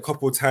tried it a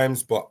couple of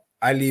times, but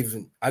I live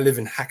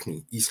in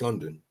Hackney, East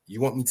London.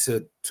 You want me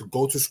to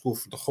go to school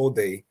for the whole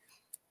day,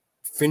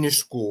 finish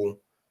school.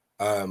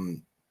 I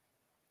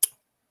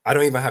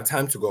don't even have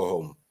time to go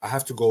home. I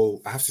have to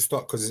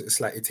start because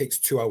it's like it takes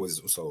 2 hours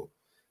or so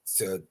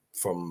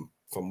from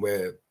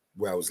where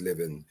I was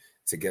living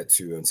to get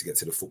to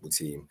the football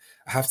team.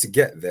 I have to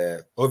get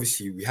there.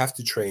 Obviously, we have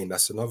to train.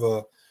 That's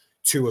another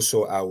 2 or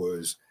so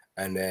hours.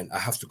 And then I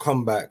have to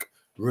come back,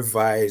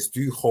 revise,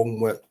 do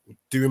homework,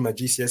 doing my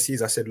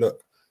GCSEs. I said,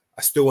 look,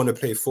 I still want to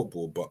play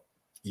football, but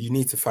you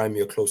need to find me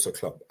a closer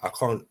club. I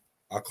can't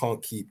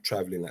keep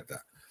traveling like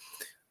that.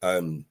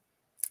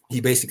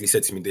 He basically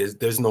said to me,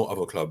 there's no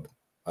other club.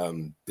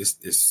 This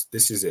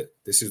is it.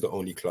 This is the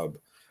only club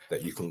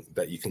that you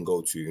can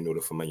go to in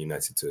order for Man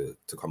United to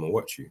come and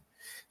watch you.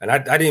 And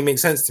that didn't make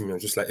sense to me. I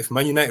was just like, if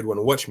Man United want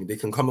to watch me, they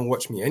can come and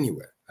watch me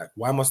anywhere. Like,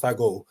 why must I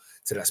go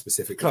to that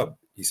specific club?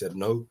 He said,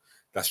 no,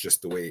 that's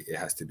just the way it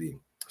has to be.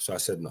 So I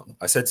said, no.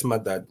 I said to my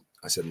dad,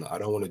 I said, no, I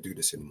don't want to do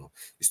this anymore.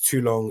 It's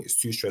too long. It's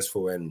too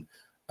stressful. And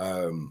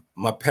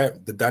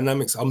the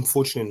dynamics, I'm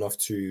fortunate enough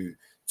to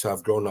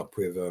have grown up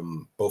with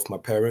both my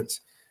parents,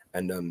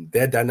 and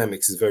their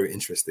dynamics is very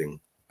interesting.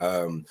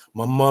 My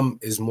mum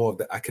is more of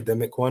the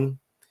academic one.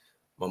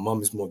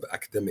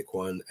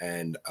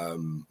 And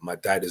my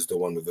dad is the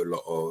one with a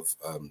lot of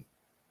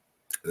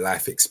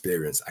life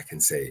experience, I can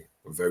say.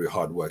 A very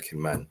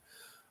hardworking man.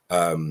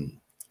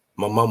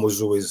 My mum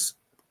was always,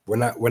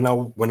 when I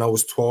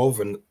was 12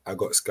 and I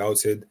got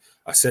scouted,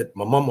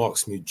 my mum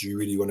asked me, do you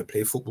really want to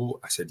play football?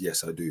 I said,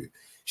 yes, I do.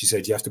 She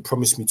said, you have to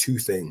promise me 2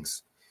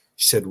 things.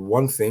 She said,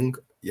 one thing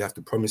you have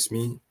to promise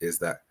me is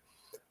that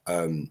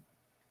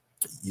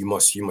you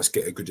must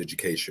get a good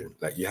education.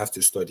 Like, you have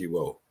to study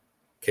well,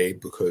 okay?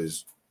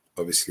 Because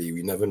obviously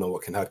we never know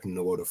what can happen in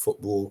the world of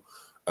football,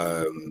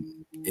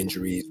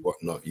 injuries,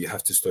 whatnot. You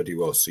have to study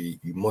well. So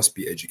you must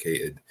be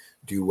educated,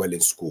 do well in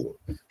school.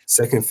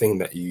 Second thing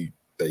that you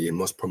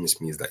must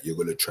promise me is that you're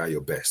going to try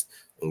your best.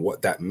 And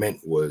what that meant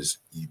was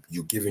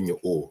you're giving your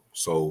all.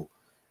 So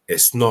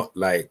it's not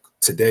like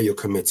today you're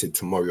committed,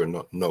 tomorrow you're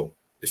not. No,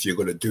 if you're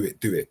going to do it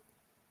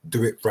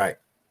right.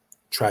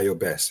 Try your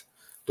best.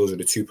 Those are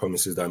the 2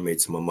 promises that I made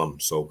to my mum.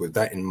 So with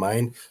that in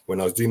mind, when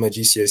I was doing my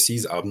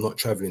GCSEs, I'm not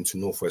traveling to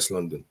Northwest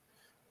London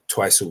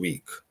twice a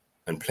week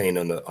and playing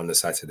on a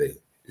Saturday.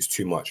 It's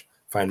too much.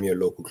 Find me a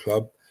local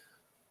club.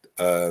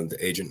 The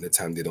agent at the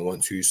time didn't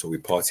want to, so we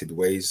parted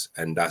ways.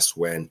 And that's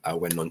when I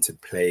went on to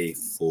play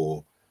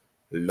for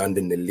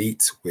London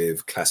Elite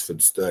with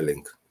Clasford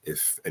Sterling.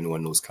 If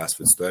anyone knows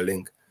Clasford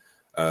Sterling,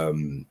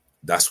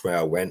 that's where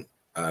I went.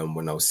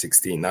 When I was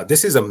 16. Now,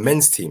 this is a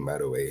men's team, by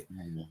the way.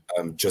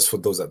 Just for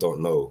those that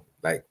don't know,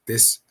 like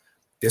this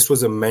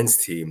was a men's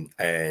team,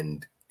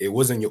 and it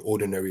wasn't your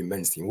ordinary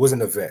men's team. It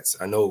wasn't a vets.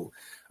 I know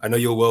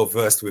you're well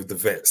versed with the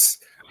vets,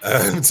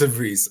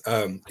 Tabriz.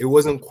 It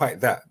wasn't quite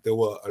that. There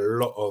were a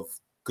lot of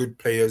good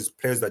players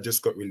that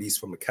just got released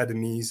from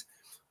academies,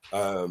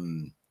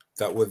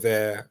 that were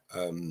there,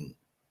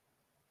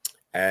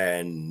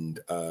 and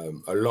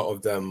a lot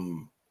of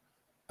them.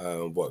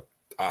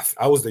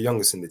 I was the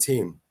youngest in the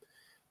team.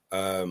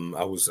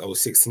 I was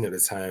 16 at the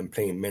time,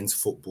 playing men's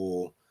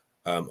football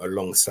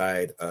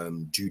alongside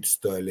Jude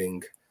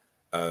Sterling.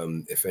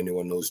 If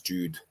anyone knows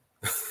Jude,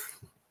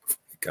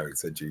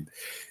 character, Jude.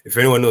 If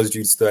anyone knows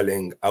Jude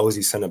Sterling, I was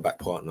his centre back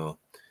partner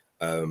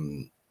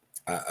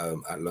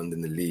at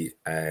London Elite,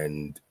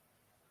 and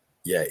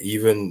yeah,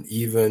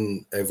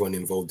 even everyone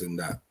involved in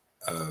that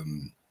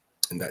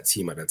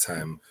team at that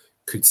time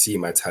could see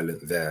my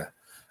talent there.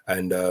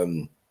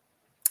 And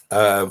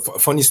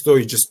funny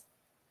story, just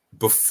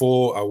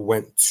before I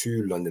went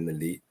to London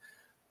Elite,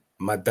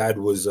 my dad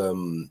was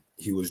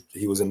he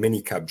was a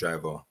minicab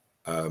driver.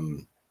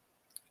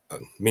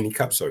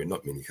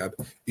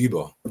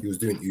 Uber. He was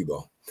doing Uber.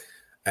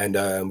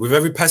 And with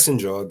every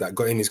passenger that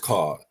got in his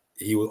car,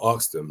 he would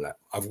ask them, like,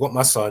 I've got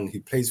my son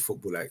who plays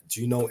football. Like,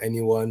 do you know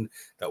anyone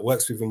that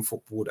works within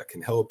football that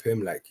can help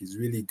him? Like, he's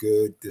really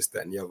good, this,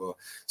 that, and the other.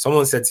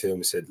 Someone said to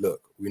him, said,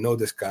 look, we know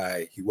this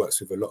guy. He works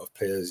with a lot of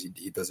players.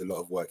 He does a lot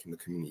of work in the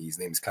community. His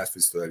name is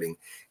Clasford Sterling.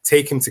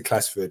 Take him to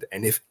Clasford.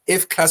 And if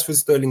Clasford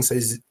Sterling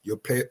says your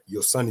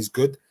son is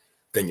good,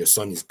 then your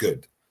son is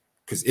good.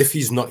 Because if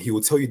he's not, he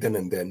will tell you then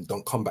and then,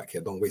 don't come back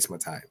here. Don't waste my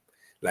time.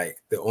 Like,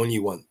 they only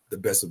want the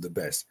best of the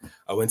best.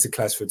 I went to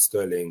Clasford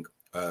Sterling.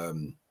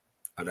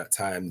 At that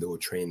time, they were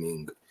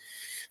training, I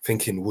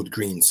think in Wood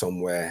Green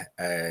somewhere.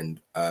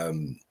 And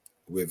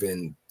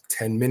within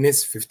 10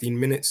 minutes, 15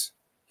 minutes,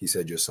 he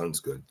said, your son's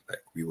good.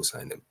 Like, we will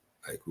sign him.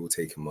 Like, we will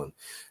take him on.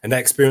 And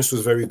that experience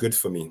was very good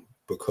for me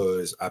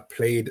because I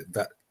played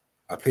that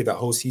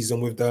whole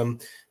season with them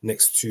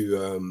next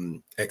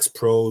to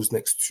ex-pros,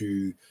 next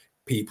to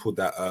people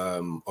that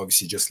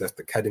obviously just left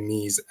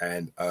academies,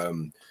 and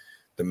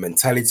the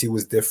mentality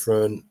was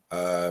different.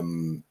 I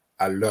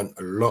learned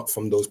a lot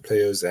from those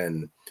players,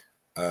 and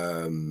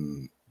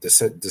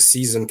the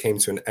season came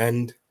to an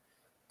end.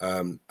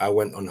 I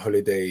went on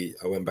holiday.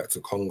 I went back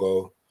to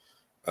Congo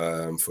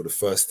for the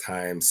first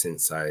time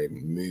since I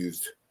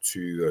moved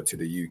to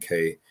the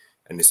UK,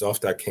 and it's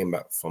after I came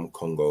back from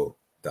Congo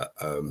that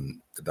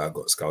I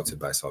got scouted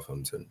by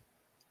Southampton.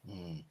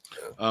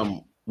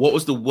 What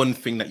was the one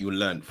thing that you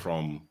learned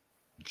from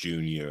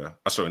London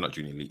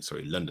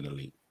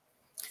Elite?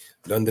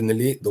 London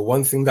Elite. The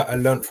one thing that I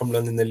learned from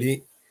London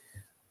Elite,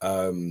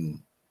 I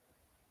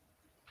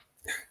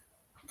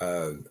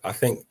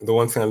think the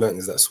one thing I learned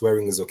is that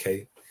swearing is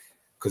okay,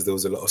 because there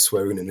was a lot of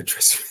swearing in the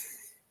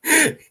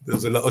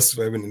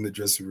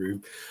dressing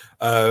room.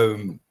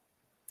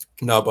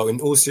 No, but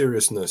in all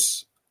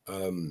seriousness,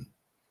 the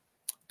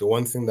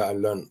one thing that I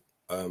learned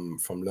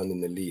from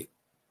London Elite,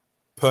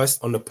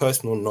 on a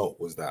personal note,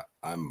 was that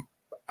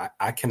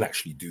I can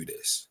actually do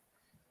this.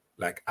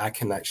 Like, I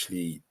can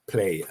actually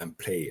play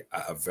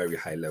at a very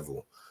high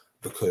level,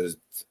 because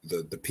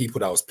the people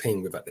that I was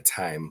playing with at the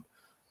time,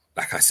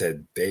 like I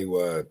said, they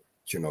were,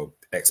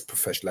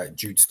 ex-professional. Like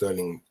Jude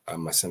Sterling,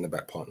 my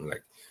centre-back partner,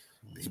 like,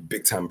 he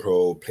big time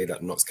pro, played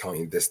at Notts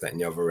County, this, that,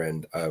 and the other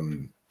end.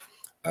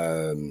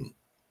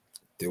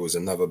 There was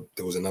another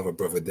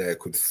brother there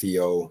called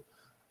Theo.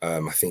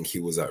 I think he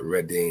was at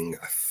Reading,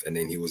 and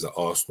then he was at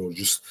Arsenal.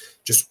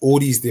 Just all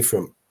these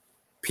different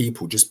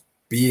people, just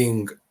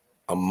being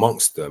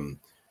amongst them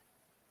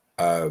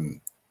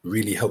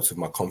really helped with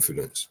my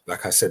confidence.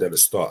 Like I said at the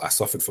start, I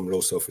suffered from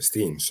low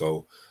self-esteem.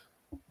 So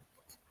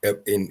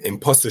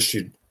imposter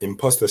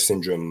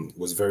syndrome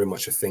was very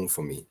much a thing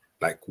for me.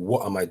 Like,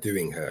 what am I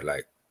doing here?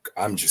 Like,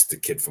 I'm just a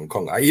kid from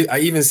Congo. I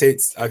even say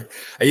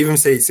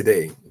it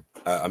today.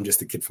 I'm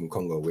just a kid from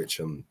Congo,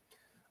 which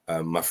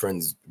my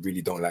friends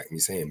really don't like me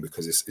saying,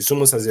 because it's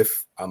almost as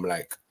if I'm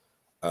like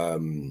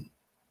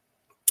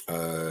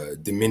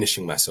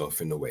diminishing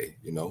myself in a way,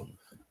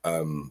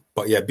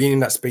 But yeah, being in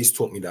that space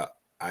taught me that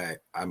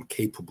I'm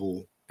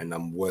capable and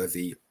I'm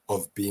worthy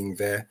of being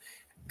there,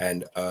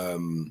 and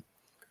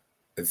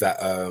that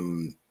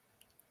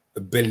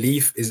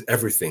belief is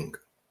everything.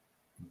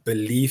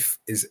 Belief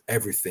is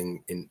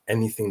everything in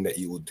anything that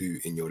you will do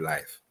in your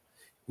life.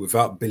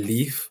 Without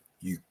belief,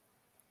 you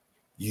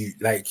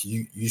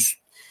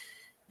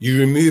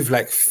remove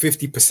like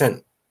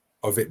 50%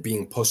 of it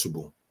being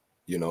possible,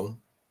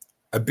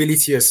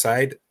 Ability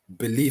aside,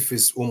 belief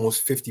is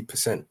almost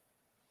 50%,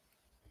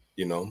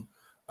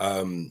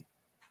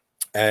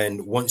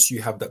 and once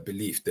you have that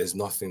belief, there's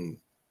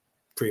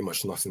pretty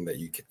much nothing that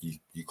you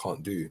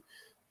can't do.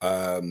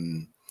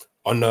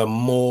 On a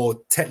more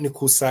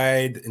technical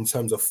side, in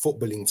terms of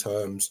footballing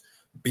terms,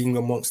 being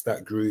amongst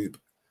that group,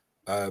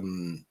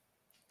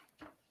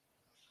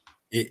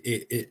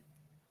 it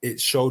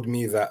showed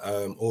me that,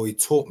 or it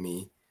taught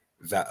me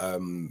that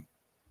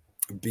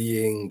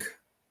being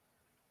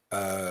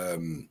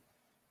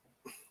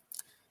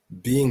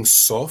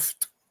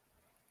soft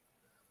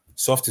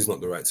is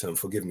not the right term.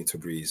 Forgive me,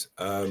 Tabriz.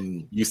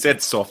 You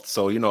said soft,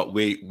 so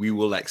we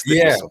will like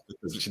stick with soft,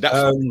 because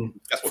that's what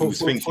he was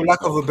thinking. For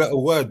lack of a better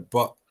word,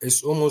 but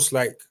it's almost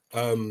like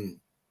I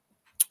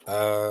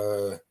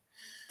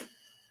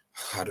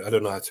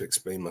don't know how to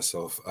explain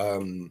myself.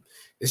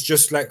 It's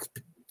just like,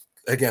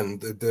 again,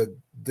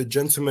 the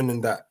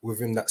gentlemen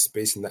within that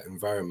space, in that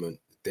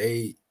environment,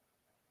 they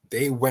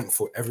went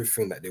for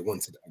everything that they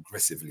wanted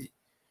aggressively.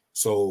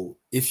 So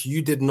if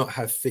you did not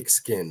have thick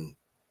skin,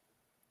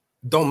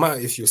 don't matter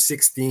if you're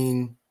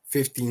 16,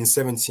 15,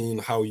 17,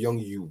 how young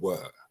you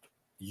were,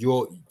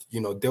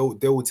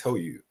 they will tell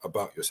you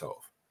about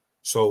yourself.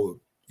 So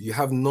you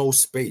have no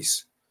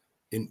space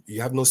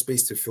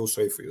to feel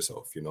sorry for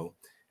yourself,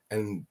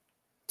 And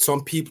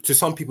some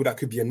people that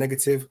could be a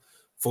negative.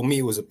 For me,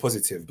 it was a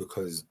positive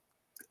because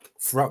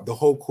throughout the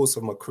whole course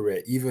of my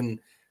career,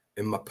 even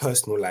in my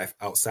personal life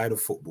outside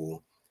of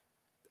football,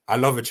 I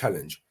love a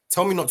challenge.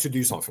 Tell me not to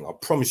do something. I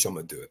promise you I'm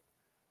gonna do it.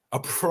 I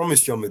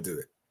promise you I'm gonna do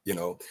it.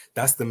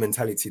 That's the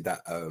mentality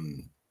that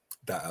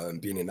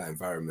being in that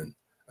environment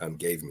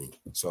gave me.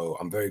 So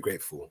I'm very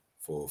grateful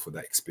for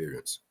that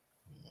experience.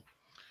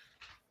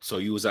 So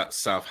you was at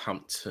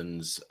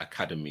Southampton's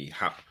academy.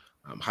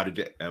 How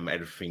did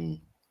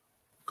everything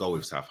go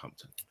with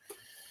Southampton?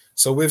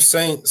 So with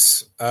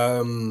Saints,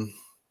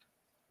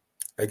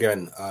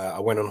 again, I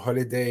went on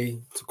holiday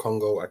to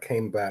Congo. I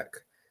came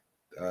back.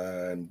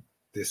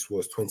 This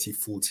was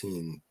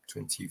 2014,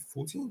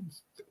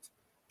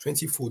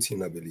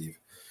 I believe,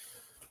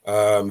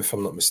 if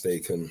I'm not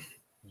mistaken.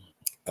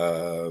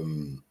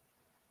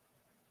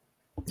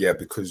 Yeah,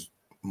 because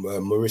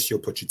Mauricio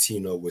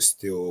Pochettino was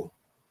still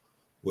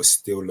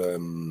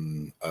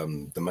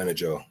the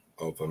manager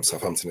of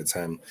Southampton at the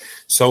time.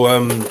 So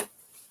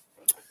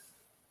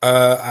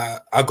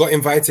I got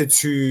invited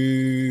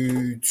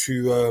to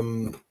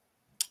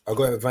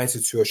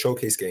a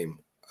showcase game,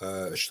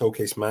 a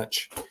showcase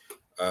match.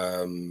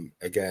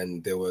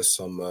 Again, there were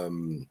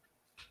some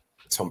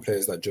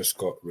players that just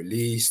got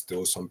released. There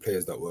were some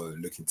players that were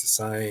looking to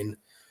sign.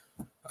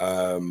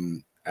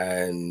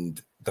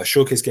 And the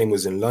showcase game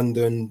was in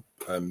London.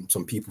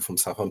 Some people from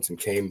Southampton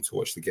came to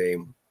watch the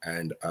game,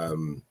 and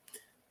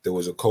there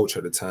was a coach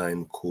at the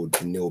time called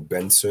Neil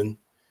Benson.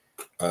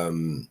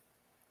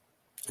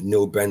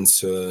 Neil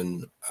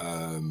Benson,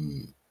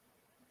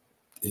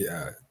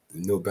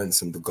 Neil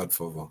Benson, the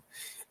Godfather.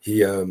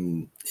 He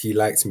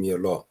liked me a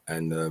lot,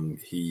 and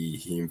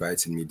he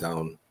invited me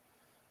down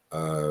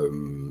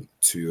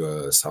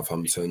to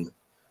Southampton,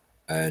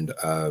 and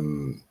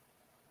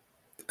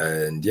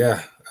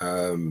yeah,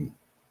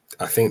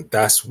 I think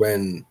that's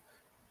when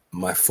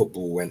my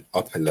football went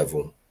up a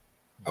level,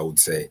 I would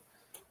say,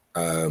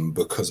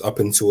 because up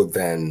until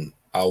then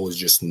I was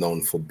just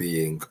known for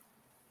being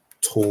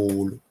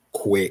tall,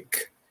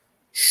 quick,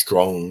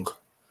 strong,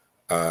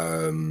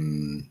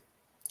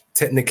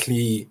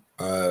 technically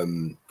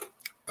not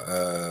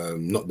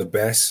the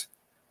best,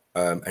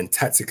 and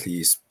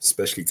tactically,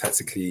 especially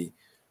tactically,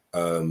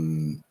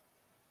 not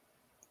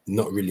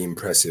really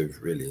impressive,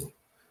 really.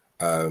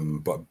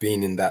 But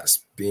being in that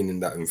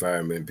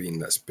environment, being in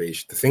that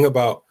space, the thing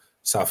about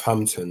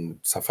Southampton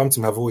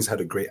have always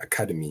had a great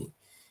academy,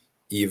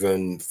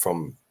 even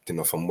from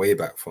way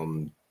back,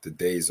 from the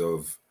days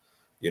of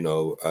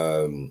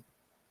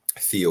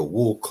Theo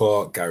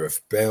Walcott,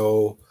 Gareth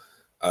Bale,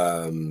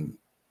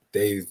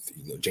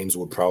 James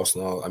Ward-Prowse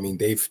now. I mean,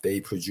 they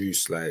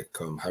produce like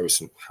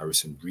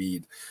Harrison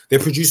Reed. They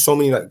produce so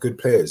many like good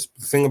players.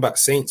 The thing about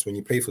Saints, when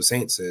you play for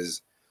Saints,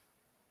 is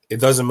it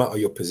doesn't matter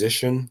your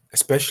position,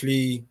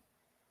 especially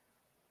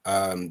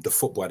the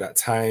football at that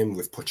time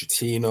with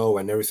Pochettino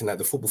and everything. Like,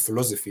 the football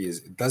philosophy is,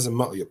 it doesn't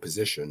matter your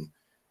position.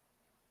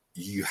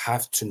 You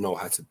have to know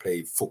how to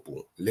play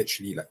football.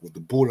 Literally, like with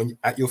the ball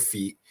at your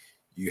feet,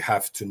 you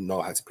have to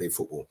know how to play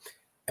football.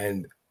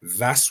 And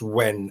that's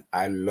when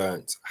I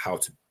learned how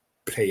to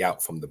play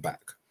out from the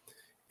back.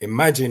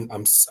 Imagine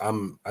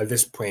I'm at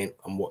this point,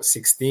 I'm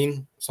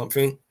 16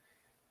 something,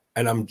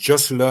 and I'm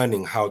just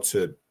learning how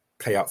to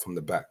play out from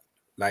the back.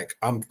 Like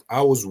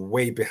I was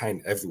way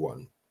behind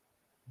everyone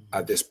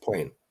at this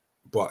point.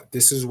 But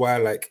this is why,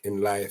 like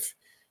in life,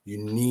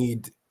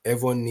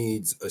 everyone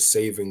needs a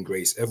saving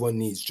grace. Everyone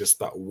needs just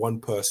that one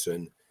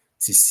person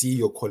to see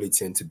your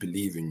quality and to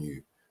believe in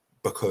you.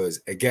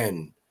 Because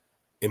again,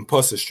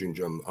 imposter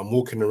syndrome. I'm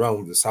walking around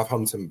with the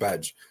Southampton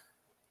badge.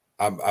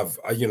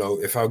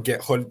 If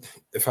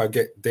I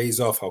get days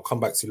off, I'll come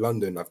back to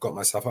London. I've got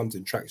my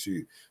Southampton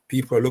tracksuit.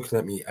 People are looking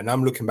at me, and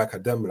I'm looking back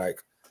at them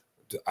like,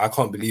 I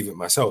can't believe it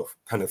myself,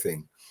 kind of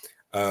thing.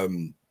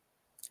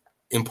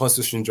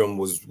 Imposter syndrome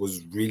was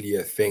really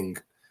a thing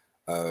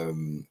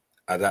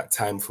at that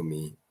time for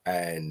me,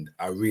 and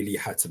I really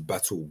had to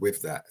battle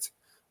with that,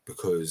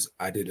 because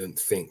I didn't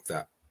think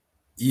that,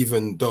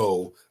 even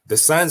though the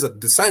signs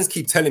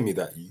keep telling me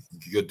that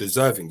you're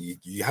deserving,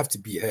 you have to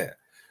be here,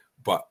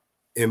 but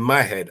in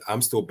my head,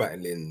 I'm still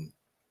battling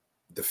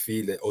the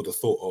feeling or the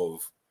thought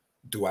of,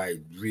 do I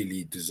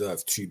really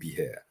deserve to be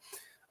here?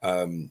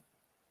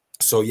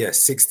 So yeah,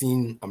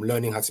 16, I'm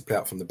learning how to play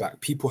out from the back.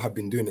 People have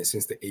been doing it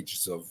since the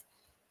ages of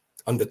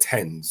under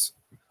 10s,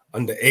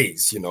 under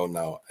 8s,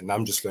 now, and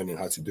I'm just learning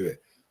how to do it.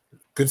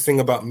 Good thing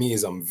about me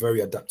is I'm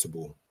very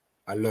adaptable.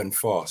 I learn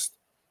fast.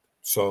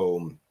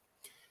 So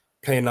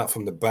playing out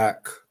from the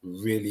back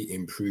really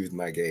improved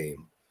my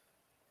game.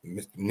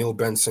 Neil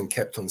Benson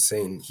kept on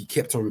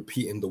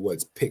repeating the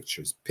words,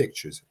 pictures.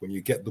 When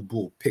you get the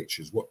ball,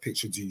 pictures. What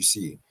picture do you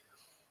see?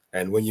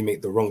 And when you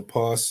make the wrong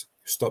pass,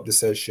 stop the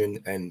session.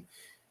 And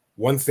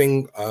one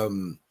thing,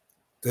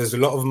 there's a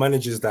lot of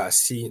managers that I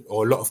see,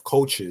 or a lot of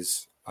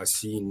coaches I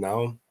see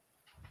now,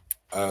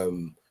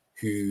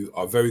 who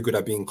are very good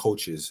at being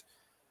coaches,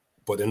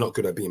 but they're not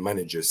good at being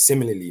managers.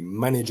 Similarly,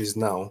 managers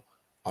now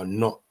are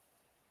not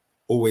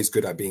always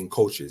good at being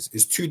coaches.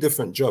 It's two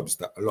different jobs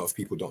that a lot of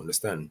people don't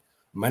understand.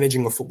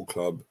 Managing a football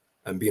club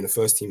and being a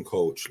first team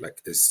coach,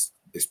 like is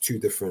two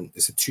different.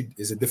 It's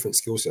a different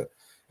skill set,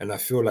 and I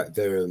feel like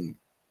there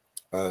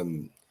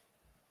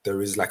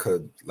is like a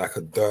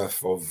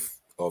dearth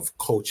of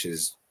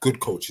coaches, good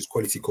coaches,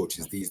 quality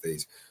coaches these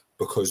days,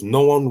 because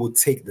no one will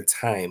take the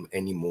time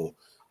anymore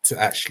to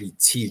actually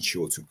teach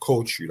you or to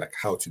coach you like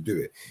how to do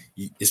it.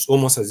 It's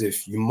almost as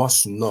if you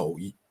must know.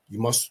 You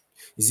must.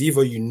 It's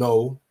either you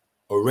know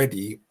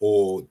already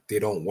or they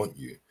don't want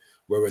you.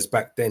 Whereas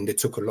back then they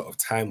took a lot of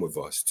time with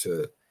us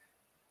to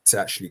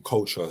actually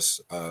coach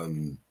us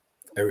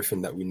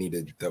everything that we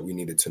needed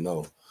to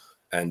know.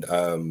 And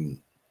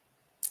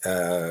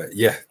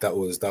yeah, that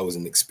was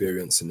an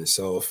experience in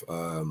itself.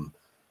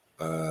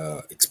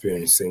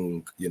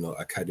 Experiencing,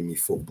 academy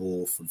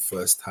football for the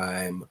first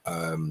time,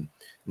 and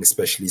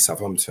especially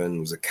Southampton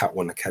was a Cat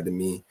One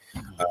academy.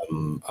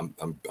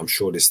 I'm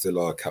sure they still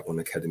are a Cat One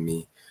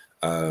academy.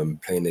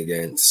 Playing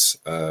against,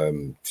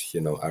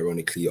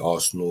 ironically,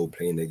 Arsenal,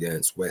 playing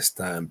against West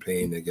Ham,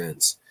 playing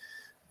against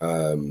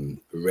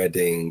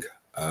Reading,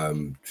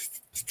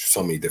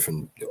 so many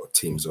different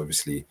teams,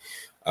 obviously,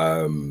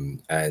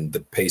 and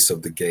the pace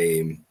of the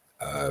game.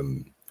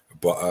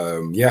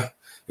 Yeah,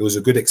 it was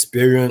a good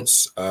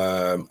experience.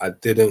 I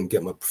didn't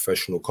get my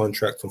professional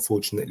contract,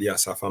 unfortunately, at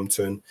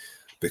Southampton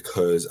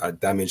because I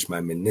damaged my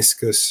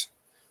meniscus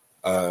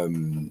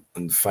in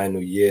the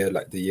final year,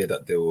 like the year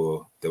that they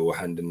were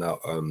handing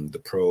out the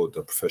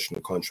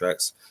professional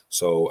contracts.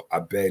 So I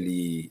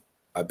barely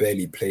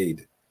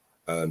played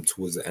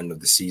towards the end of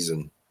the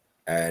season,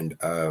 and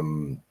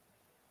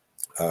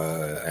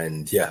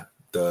yeah,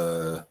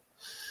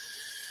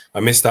 I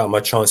missed out on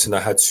my chance, and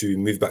I had to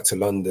move back to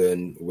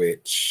London,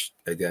 which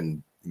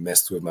again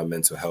messed with my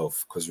mental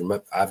health. Because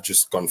remember, I've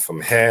just gone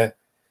from here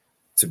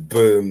to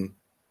boom,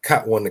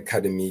 Cat One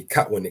Academy,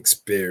 Cat One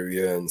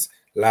experience,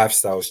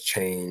 lifestyles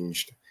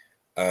changed.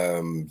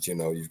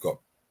 You've got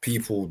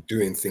people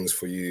doing things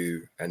for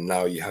you, and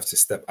now you have to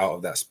step out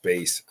of that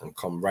space and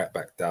come right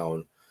back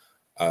down,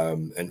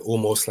 and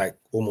almost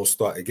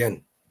start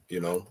again.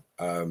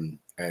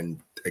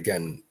 And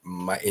again,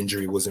 my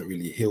injury wasn't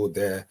really healed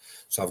there,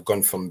 so I've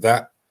gone from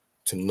that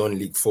to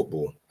non-league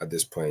football at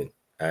this point,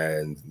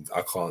 and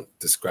I can't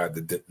describe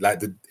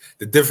the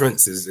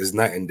difference is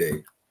night and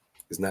day.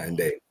 It's night and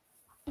day.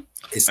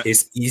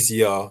 It's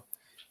easier.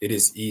 It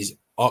is easy.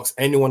 Ask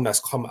anyone that's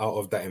come out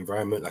of that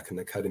environment, like an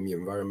academy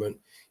environment.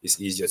 It's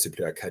easier to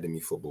play academy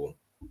football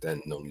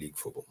than non-league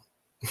football.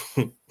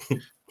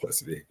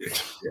 Possibly,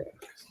 yeah.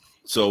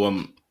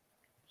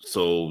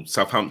 So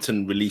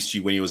Southampton released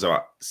you when you was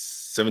about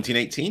 17,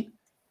 18?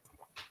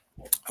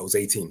 I was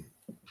 18.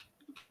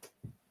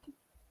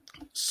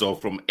 So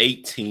from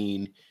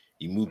 18,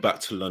 you moved back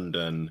to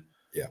London.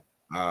 Yeah.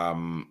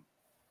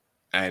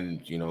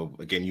 And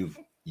again,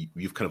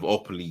 you've kind of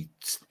openly,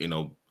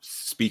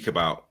 speak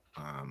about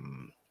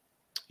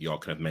your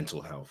kind of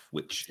mental health,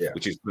 which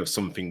is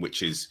something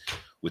which is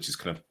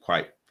kind of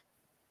quite,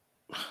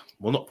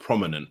 well, not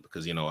prominent,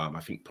 because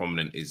I think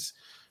prominent is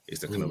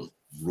the kind of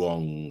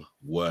wrong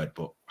word,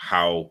 but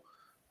how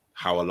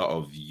a lot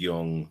of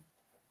young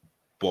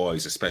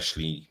boys,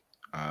 especially,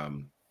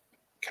 kind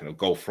of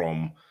go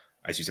from,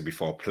 as you said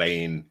before,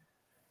 playing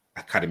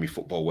academy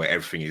football where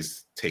everything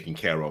is taken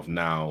care of,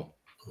 now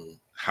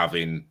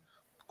having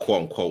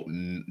quote unquote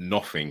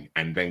nothing,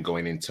 and then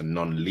going into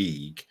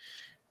non-league.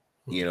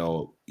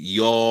 Your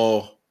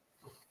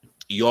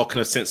kind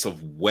of sense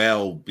of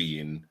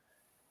well-being,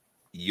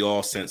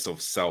 your sense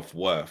of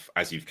self-worth,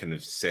 as you've kind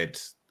of said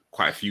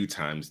quite a few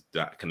times,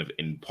 that kind of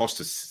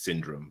imposter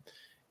syndrome,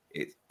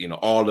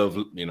 all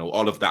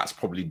of that's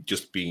probably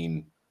just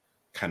been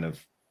kind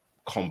of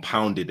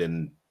compounded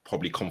and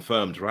probably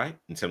confirmed, right,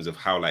 in terms of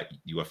how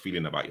you are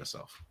feeling about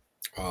yourself.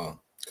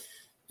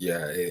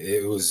 Yeah,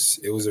 it was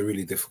a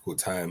really difficult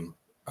time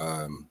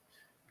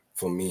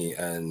for me,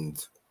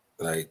 and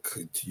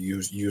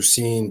you've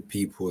seen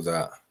people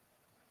that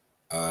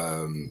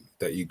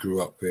you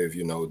grew up with,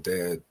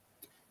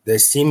 they're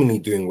seemingly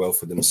doing well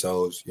for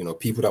themselves,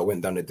 people that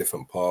went down a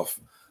different path.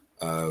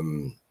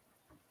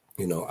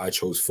 I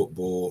chose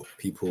football.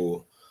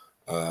 People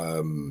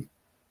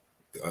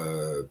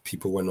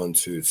went on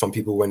to, some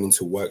people went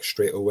into work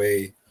straight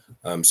away.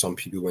 Some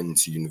people went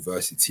into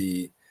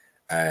university,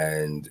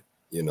 and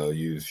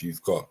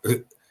you've got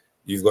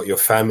your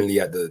family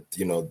at the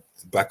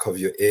back of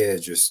your ear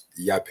just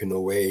yapping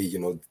away,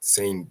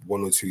 saying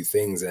one or two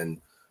things, and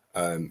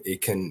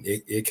it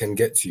can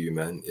get to you,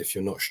 man. If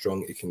you're not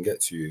strong, it can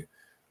get to you.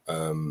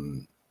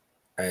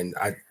 And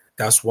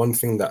that's one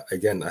thing that,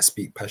 again, I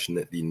speak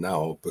passionately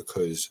now,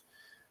 because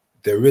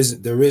there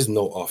is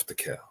no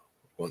aftercare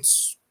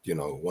once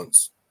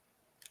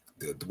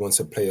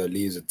a player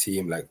leaves a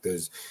team. Like,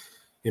 there's,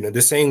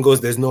 the saying goes,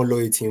 there's no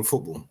loyalty in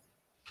football.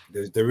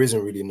 There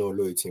isn't really no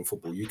loyalty in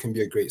football. You can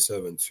be a great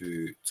servant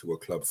to a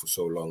club for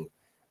so long,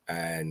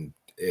 and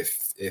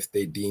if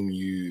they deem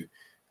you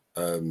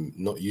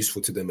not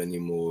useful to them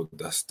anymore,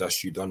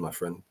 that's you done, my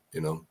friend.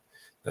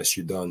 That's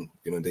you done.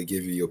 They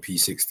give you your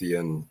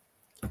P60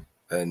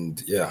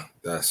 and yeah,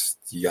 that's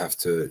you have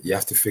to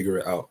figure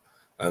it out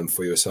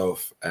for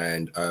yourself.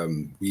 And I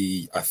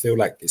feel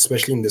like,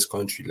 especially in this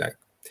country, like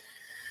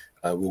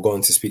we'll go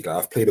on to speak. Like,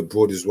 I've played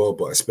abroad as well,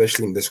 but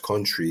especially in this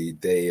country,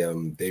 they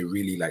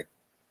really like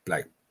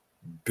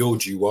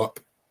build you up.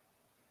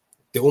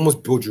 They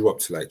almost build you up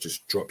to like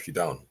just drop you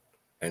down,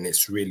 and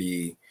it's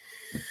really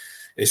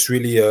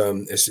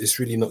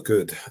not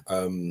good.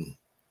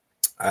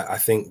 I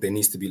think there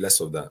needs to be less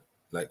of that.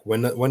 Like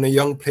when a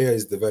young player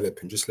is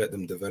developing, just let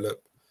them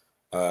develop,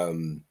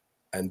 and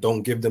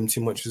don't give them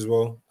too much as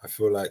well. I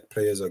feel like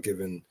players are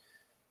given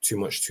too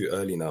much too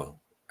early now.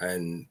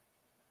 And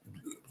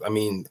I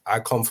mean,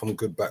 I come from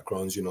good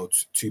backgrounds,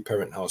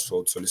 two-parent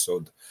household, so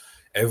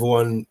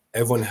everyone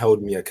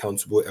held me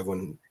accountable.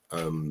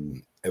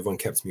 Everyone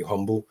kept me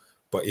humble.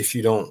 But if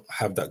you don't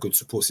have that good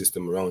support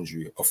system around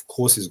you, of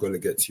course it's going to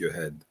get to your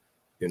head.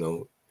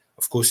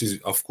 Of course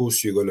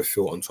you're going to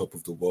feel on top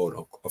of the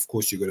world. Of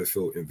course you're going to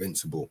feel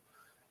invincible.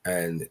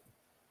 And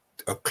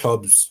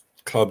clubs,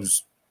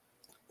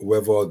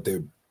 whether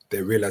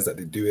they realize that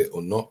they do it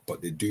or not,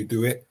 but they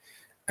do it.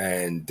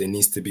 And there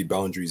needs to be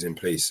boundaries in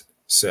place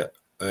set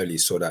early,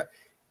 so that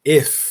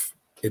if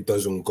it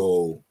doesn't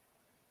go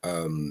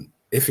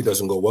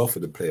well for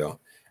the player,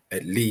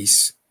 at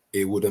least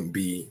it wouldn't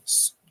be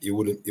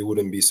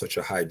such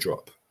a high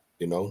drop.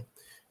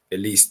 At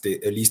least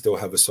they'll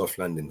have a soft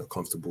landing, a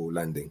comfortable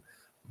landing.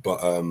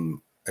 But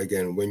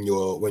again, when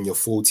you're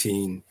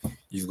 14,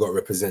 you've got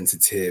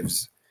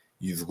representatives,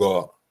 you've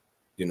got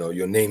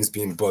your name's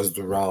being buzzed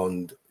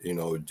around.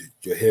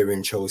 You're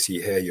hearing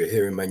Chelsea here, you're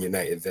hearing Man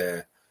United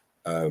there.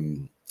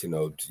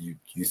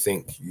 You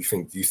think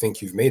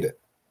you've made it,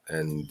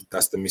 and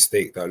that's the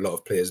mistake that a lot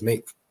of players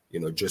make.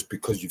 Just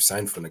because you've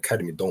signed for an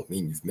academy don't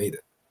mean you've made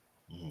it.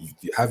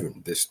 You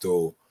haven't. There's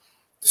still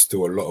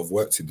a lot of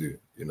work to do.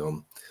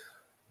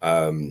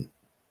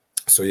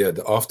 So yeah,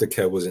 the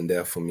aftercare wasn't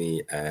there for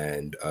me,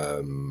 and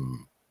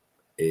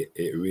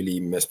it really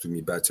messed with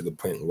me bad to the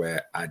point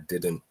where I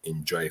didn't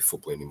enjoy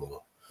football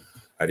anymore.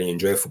 I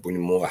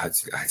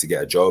had to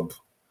get a job.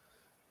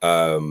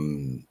 But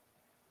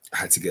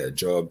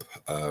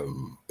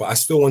I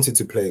still wanted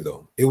to play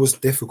though. It was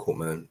difficult,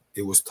 man.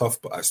 It was tough,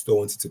 but I still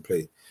wanted to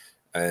play.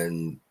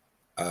 And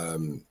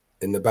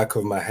in the back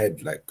of my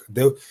head, like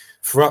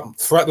throughout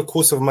the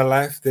course of my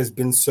life, there's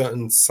been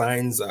certain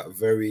signs at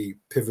very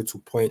pivotal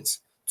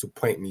points to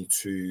point me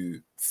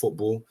to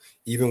football.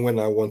 Even when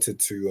I wanted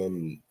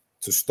to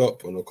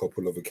stop on a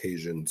couple of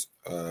occasions,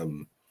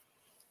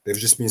 there's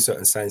just been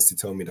certain signs to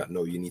tell me that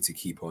no, you need to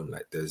keep on.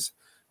 Like there's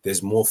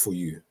more for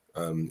you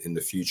in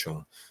the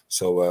future.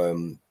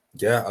 So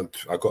yeah,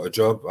 I got a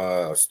job.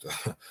 I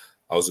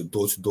was a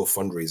door-to-door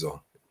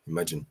fundraiser.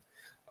 Imagine,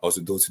 I was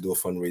a door-to-door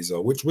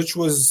fundraiser, which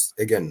was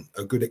again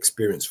a good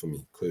experience for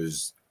me,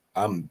 because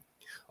I'm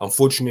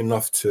fortunate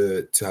enough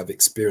to have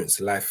experienced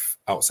life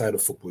outside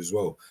of football as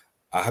well.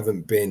 I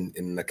haven't been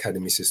in an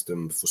academy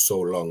system for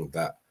so long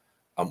that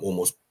I'm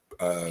almost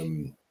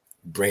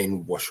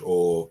brainwashed,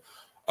 or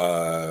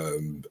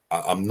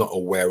I'm not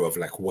aware of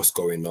like what's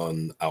going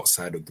on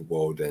outside of the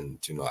world. And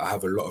I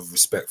have a lot of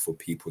respect for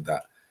people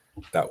that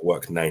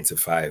work 9 to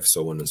 5,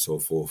 so on and so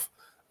forth.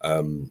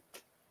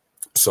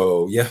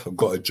 So yeah, I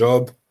got a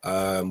job,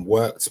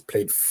 worked,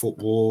 played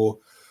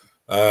football.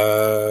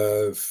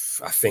 I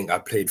think I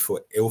played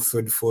for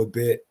Ilford for a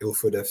bit,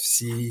 Ilford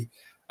FC.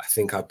 I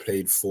think I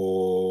played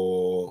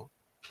for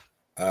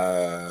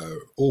not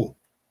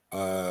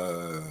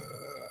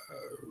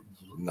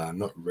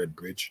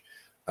Redbridge.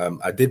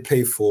 I did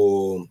play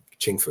for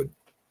Chingford.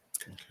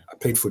 Okay. I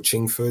played for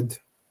Chingford,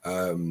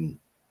 and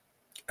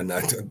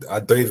I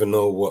don't even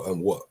know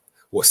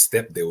what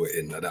step they were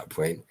in at that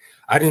point.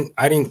 I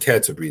didn't care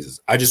to breeze.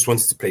 I just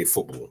wanted to play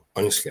football.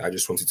 Honestly, I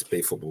just wanted to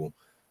play football.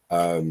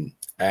 And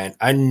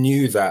I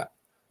knew that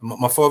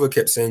my father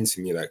kept saying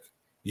to me, like,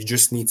 you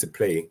just need to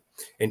play.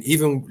 And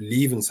even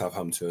leaving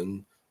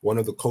Southampton, one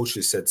of the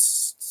coaches said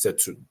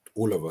to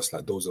all of us,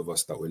 like those of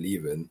us that were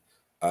leaving,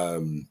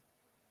 the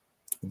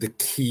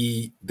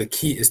key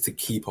is to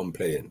keep on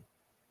playing.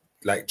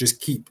 Like,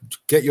 just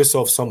get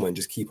yourself somewhere and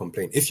just keep on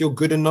playing. If you're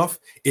good enough,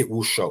 it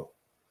will show.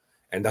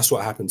 And that's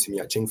what happened to me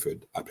at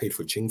Chingford. I played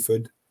for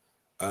Chingford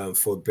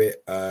for a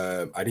bit.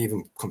 I didn't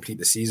even complete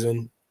the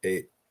season.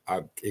 It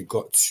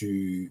got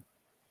to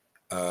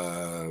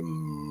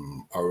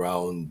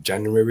around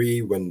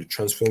January when the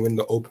transfer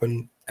window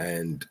opened,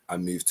 and I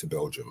moved to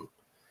Belgium.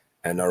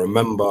 And I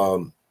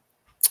remember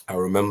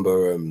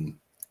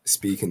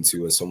speaking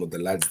to some of the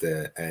lads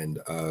there, and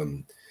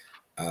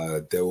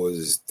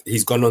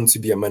he's gone on to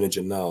be a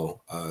manager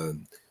now.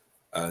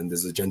 And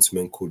there's a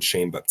gentleman called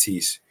Shane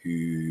Baptiste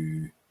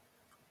who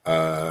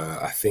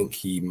I think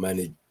he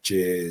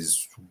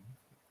manages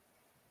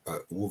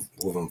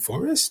Woodham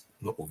Forest,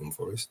 not Woodham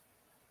Forest.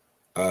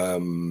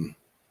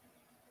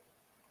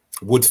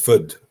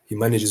 Woodford. He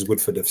manages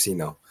Woodford FC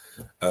now.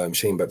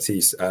 Shane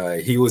Baptiste.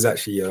 He was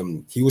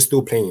actually he was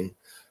still playing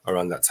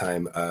around that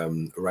time,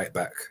 right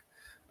back.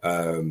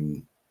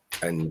 And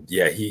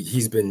yeah, he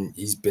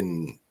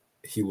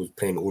was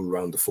playing all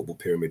around the football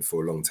pyramid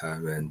for a long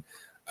time, and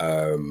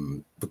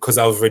because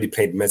I was already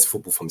playing men's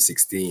football from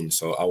 16,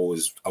 so I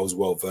was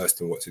well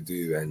versed in what to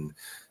do, and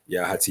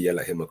yeah, I had to yell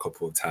at him a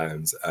couple of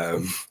times.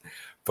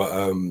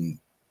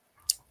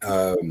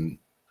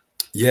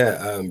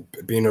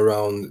 Being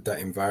around that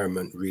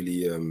environment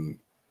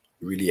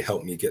really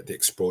helped me get the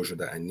exposure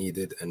that I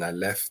needed, and I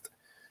left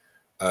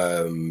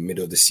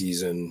middle of the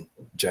season,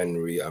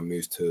 January. I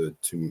moved to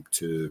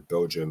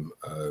Belgium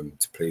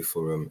to play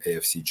for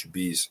AFC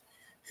Tubize,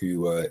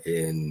 who were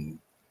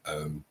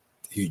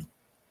who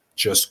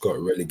just got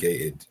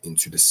relegated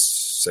into the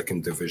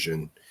second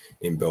division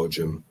in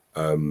Belgium,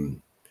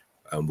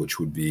 which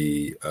would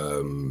be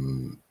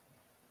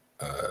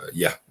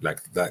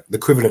like the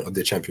equivalent of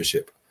the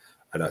championship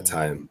at that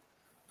time.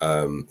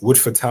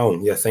 Woodford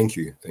Town, yeah, thank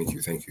you.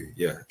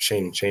 Yeah,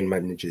 Shane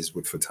manages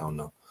Woodford Town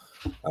now.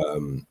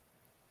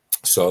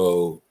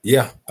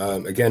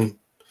 Again,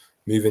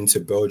 moving to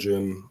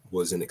Belgium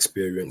was an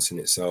experience in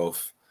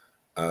itself.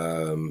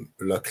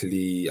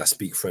 Luckily, I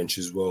speak French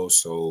as well,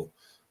 so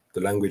the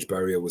language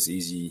barrier was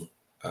easy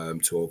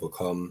to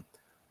overcome.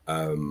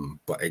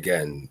 But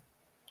again,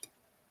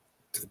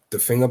 the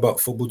thing about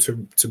football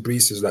to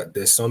Brees is that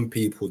there's some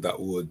people that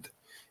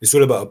it's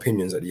all about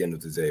opinions at the end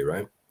of the day,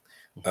 right?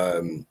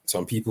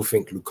 Some people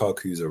think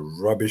Lukaku is a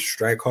rubbish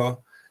striker.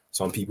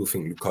 Some people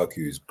think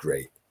Lukaku is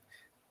great.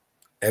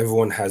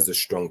 Everyone has the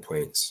strong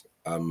points.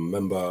 I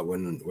remember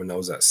when I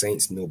was at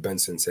Saints, Neil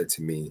Benson said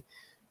to me,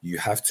 you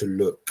have to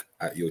look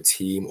at your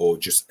team or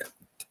just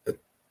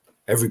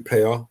every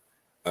player,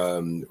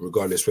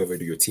 regardless whether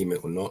you're your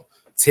teammate or not,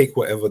 take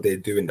whatever they're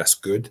doing that's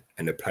good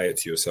and apply it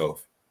to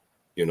yourself.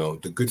 You know,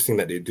 the good thing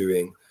that they're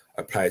doing,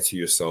 apply it to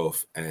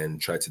yourself and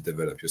try to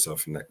develop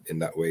yourself in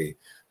that way.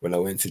 When I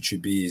went to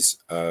Tubize,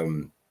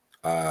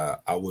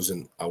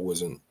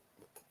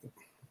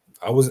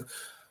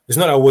 it's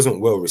not that I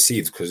wasn't well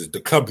received, because the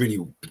club really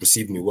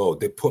received me well.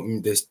 They put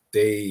me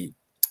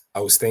I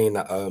was staying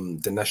at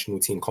the national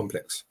team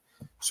complex.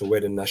 So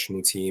where the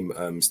national team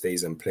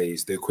stays and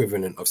plays, the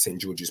equivalent of St.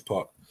 George's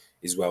Park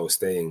is where I was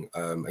staying.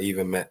 I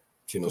even met,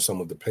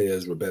 some of the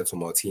players. Roberto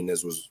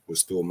Martinez was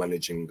still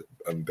managing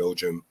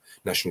Belgium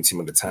national team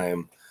at the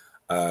time.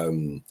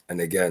 And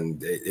again,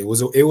 it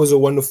was a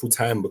wonderful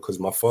time, because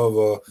my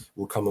father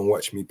would come and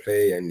watch me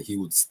play, and he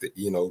would,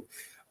 he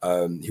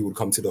would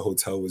come to the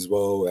hotel as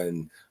well.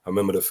 And I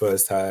remember the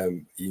first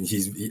time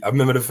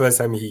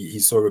he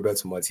saw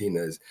Roberto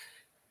Martinez.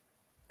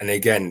 And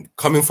again,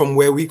 coming from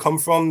where we come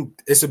from,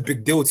 it's a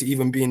big deal to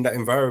even be in that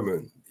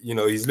environment.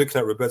 He's looking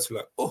at Roberto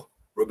like, "Oh,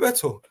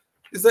 Roberto,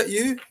 is that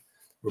you?"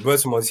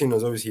 Roberto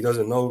Martinez, obviously, he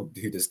doesn't know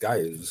who this guy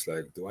is. Just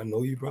like, "Do I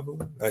know you, brother?"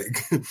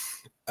 Like,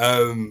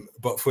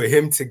 but for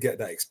him to get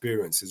that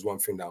experience is one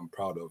thing that I'm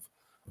proud of,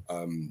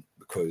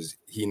 because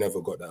he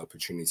never got that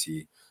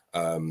opportunity.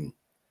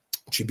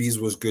 Tubize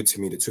was good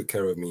to me. They took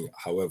care of me.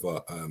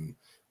 However,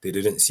 they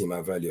didn't see my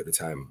value at the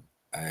time.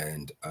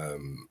 And I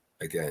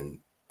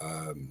didn't.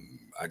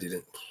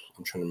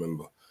 I'm trying to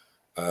remember.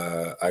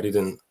 I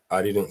didn't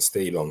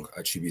stay long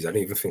at Tubize. I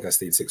don't even think I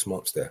stayed 6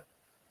 months there.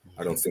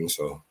 I don't think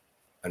so.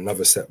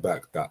 Another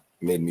setback that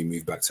made me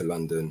move back to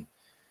London.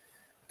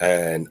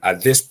 And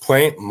at this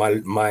point,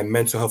 my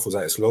mental health was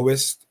at its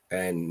lowest.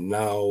 And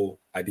now,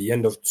 at the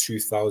end of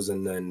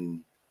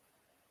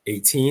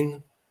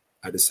 2018,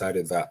 I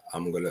decided that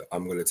I'm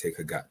gonna take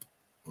a gap.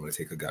 I'm gonna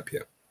take a gap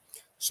here.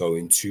 So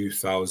in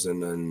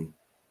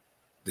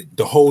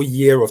the whole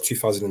year of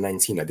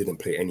 2019, I didn't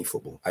play any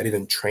football. I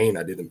didn't train.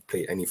 I didn't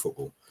play any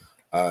football.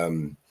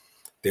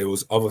 There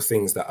was other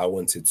things that I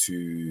wanted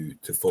to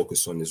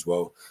focus on as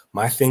well.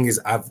 My thing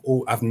is,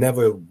 I've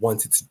never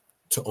wanted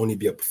to only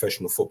be a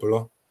professional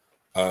footballer.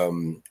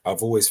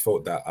 I've always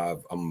felt that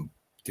I'm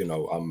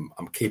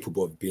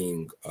capable of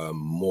being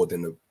more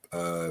than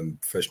a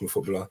professional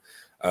footballer.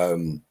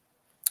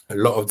 A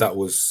lot of that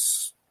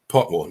was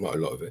not a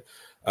lot of it.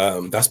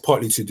 That's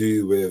partly to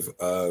do with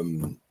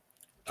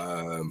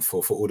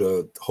for all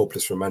the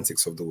hopeless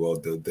romantics of the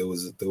world. There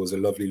was a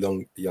lovely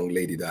young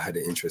lady that I had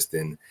an interest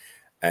in,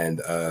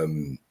 and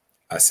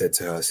I said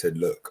to her,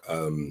 "Look,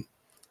 I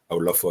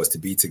would love for us to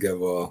be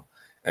together."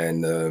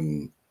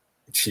 And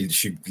she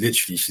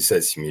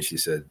said to me, she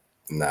said,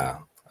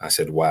 "Nah." I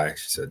said, "Why?"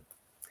 She said,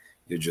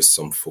 "You're just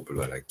some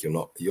footballer. Like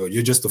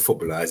you're just a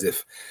footballer, as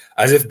if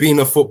being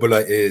a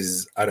footballer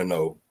is, I don't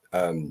know."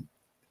 I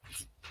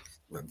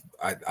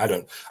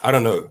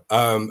don't know.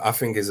 I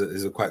think is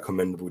a quite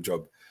commendable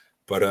job,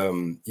 but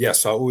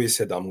so I always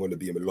said that I'm going to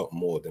be a lot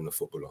more than a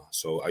footballer.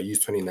 So I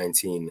used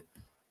 2019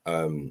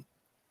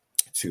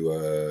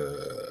 to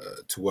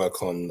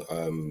work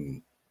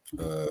on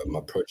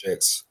my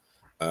projects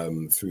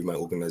through my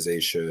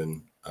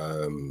organization.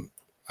 I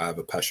have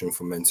a passion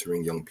for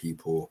mentoring young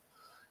people,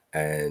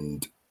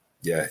 and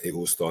it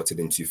all started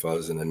in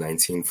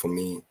 2019 for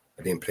me.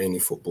 I didn't play any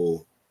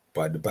football.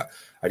 I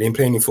didn't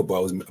play any football.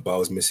 I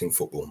was missing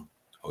football.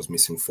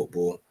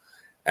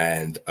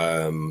 And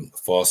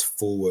fast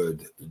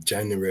forward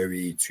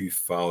January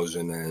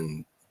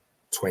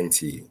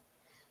 2020.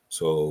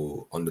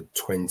 So on the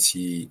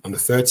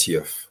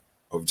 30th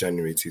of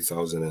January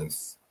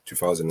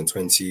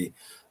 2020,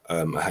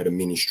 I had a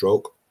mini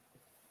stroke,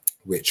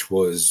 which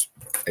was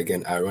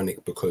again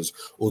ironic because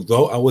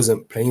although I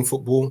wasn't playing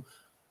football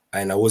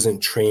and I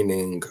wasn't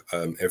training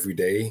every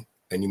day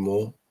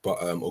anymore, but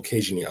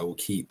occasionally I will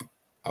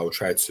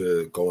try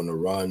to go on a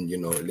run, you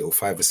know, a little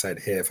 5-a-side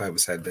here,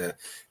 5-a-side there,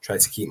 try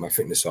to keep my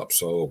fitness up.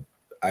 So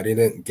I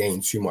didn't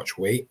gain too much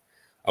weight.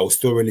 I was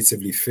still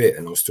relatively fit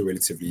and I was still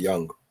relatively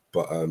young,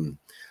 but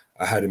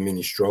I had a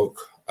mini stroke,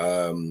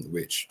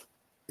 which,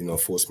 you know,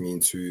 forced me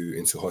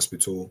into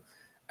hospital.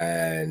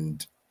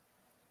 And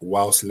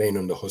whilst laying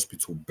on the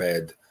hospital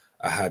bed,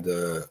 I had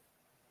a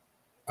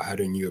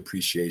new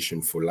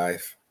appreciation for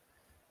life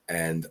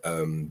and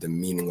the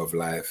meaning of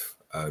life.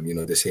 You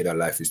know, they say that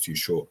life is too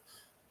short.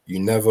 You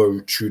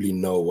never truly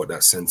know what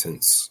that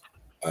sentence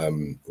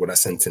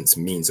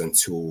means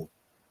until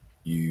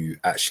you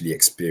actually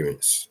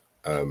experience.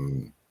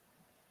 You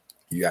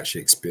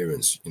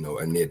know,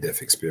 a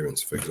near-death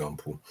experience, for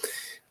example.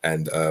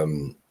 And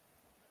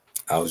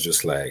I was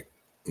just like,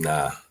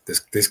 nah,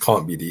 this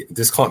can't be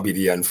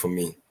the end for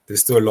me.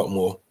 There's still a lot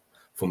more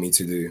for me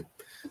to do.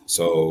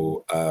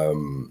 So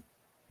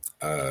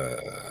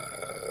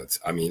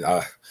I mean,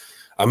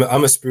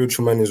 I'm a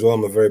spiritual man as well.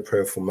 I'm a very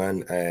prayerful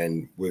man,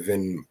 and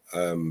within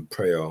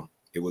prayer,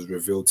 it was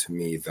revealed to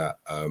me that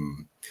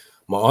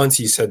my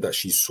auntie said that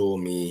she saw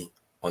me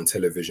on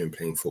television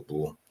playing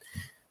football,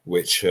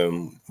 which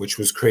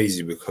was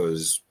crazy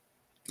because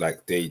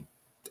like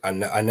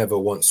I never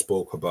once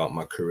spoke about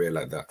my career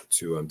like that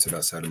to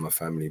that side of my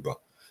family, but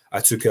I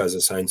took it as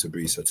a sign to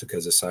Breeze. I took it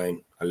as a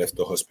sign. I left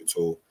the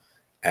hospital,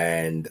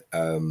 and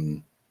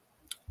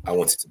I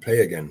wanted to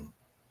play again.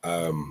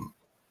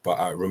 But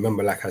I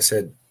remember, like I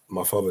said,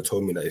 my father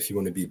told me that if you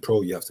want to be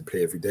pro, you have to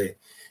play every day.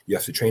 You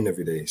have to train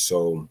every day.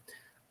 So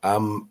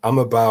I'm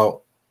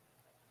about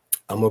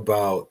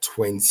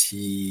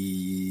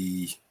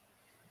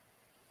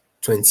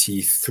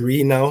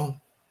 23 now,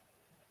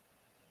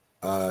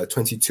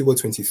 22 or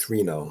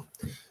 23 now.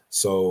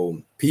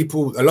 So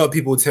a lot of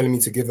people telling me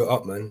to give it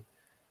up, man.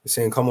 They're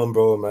saying, come on,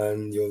 bro,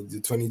 man, you're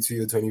 22,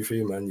 you're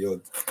 23, man,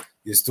 you're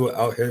still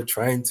out here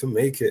trying to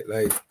make it.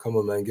 Like, come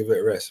on, man, give it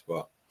a rest.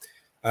 But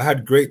I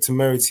had great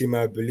temerity in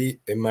my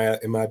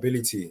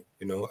ability.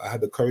 You know, I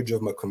had the courage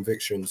of my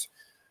convictions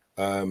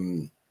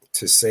to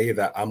say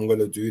that I'm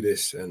gonna do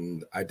this,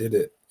 and I did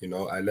it. You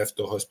know, I left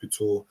the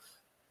hospital.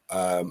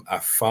 I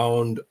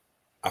found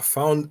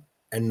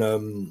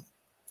an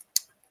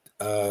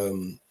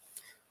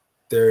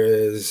there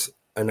is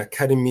an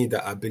academy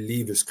that I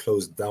believe is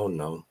closed down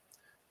now.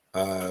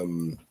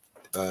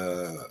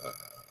 There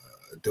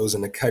was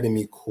an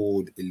academy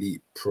called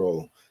Elite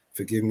Pro.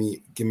 Give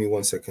me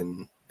 1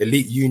 second.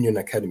 Elite Union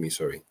Academy,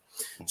 sorry.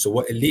 So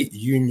what Elite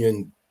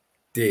Union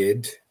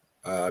did,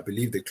 I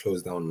believe they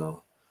closed down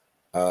now.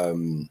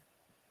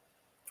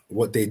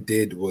 What they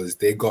did was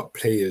they got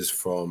players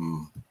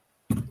from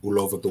all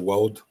over the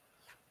world.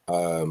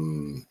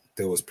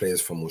 There was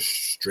players from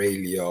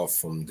Australia,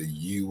 from the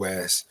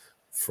US,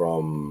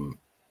 from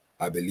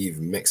I believe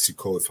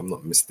Mexico, if I'm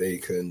not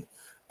mistaken.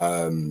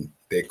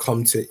 They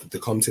come to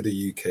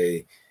the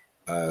UK.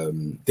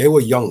 They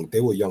were young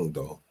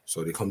though,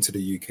 so they come to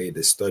the UK.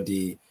 They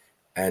study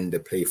and they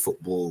play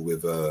football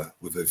with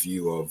a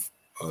view of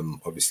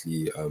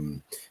obviously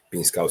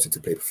being scouted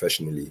to play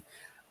professionally.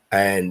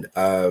 And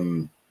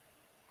I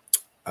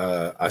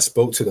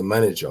spoke to the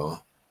manager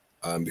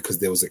because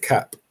there was a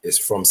cap. It's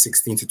from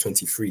 16 to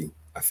 23,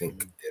 I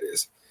think it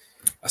is.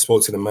 I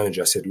spoke to the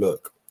manager. I said,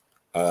 "Look,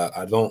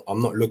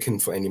 I'm not looking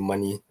for any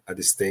money at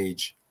this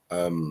stage.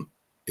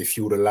 If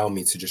you would allow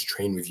me to just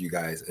train with you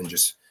guys and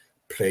just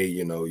play,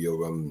 you know,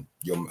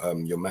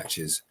 your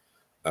matches,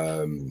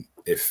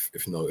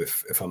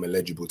 if I'm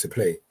eligible to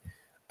play."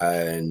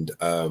 And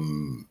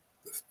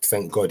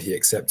thank God he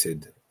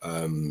accepted.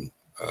 I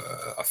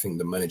think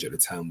the manager at the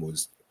time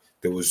was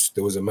there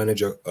was a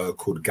manager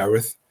called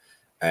Gareth,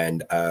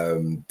 and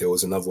there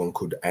was another one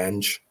called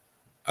Ange.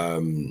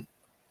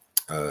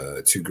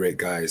 Two great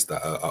guys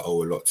that I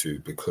owe a lot to,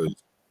 because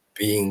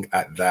being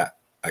at that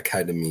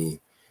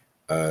academy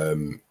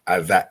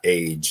at that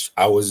age,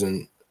 I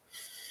wasn't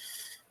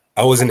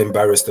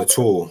embarrassed at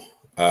all.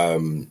 I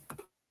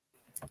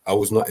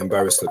was not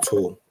embarrassed at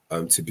all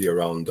to be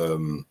around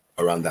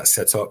that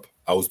setup.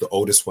 I was the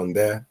oldest one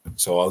there,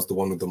 so I was the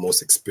one with the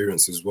most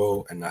experience as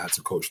well, and I had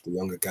to coach the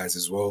younger guys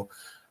as well.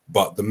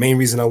 But the main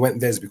reason I went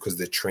there is because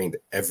they trained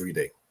every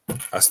day.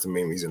 That's the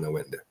main reason I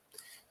went there.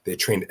 They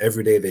trained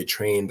every day. They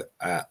trained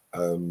at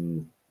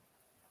oh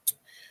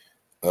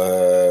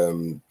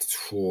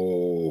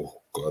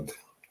God,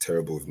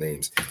 terrible with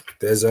names.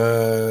 There's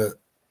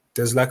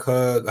like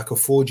a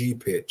 4G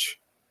pitch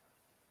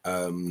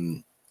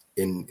in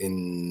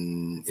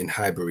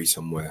Highbury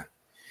somewhere.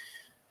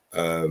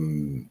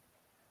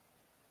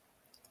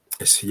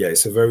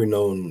 It's a very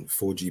known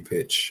 4G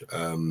pitch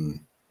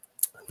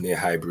near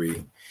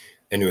Highbury.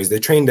 Anyways, they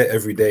trained there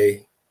every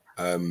day.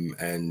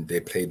 and they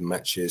played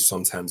matches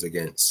sometimes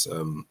against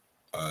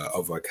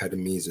other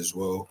academies as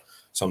well.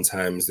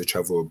 Sometimes they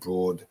travel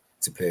abroad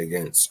to play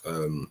against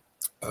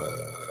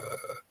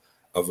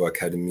other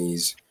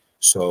academies.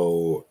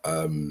 So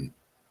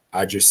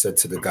I just said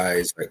to the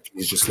guys, like,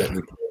 please just let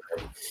me play,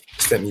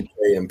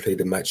 and play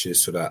the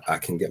matches so that I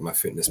can get my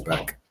fitness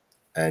back.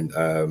 And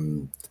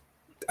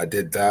I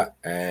did that,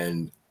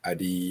 and at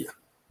the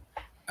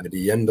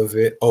end of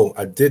it,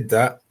 I did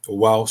that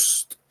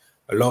whilst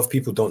a lot of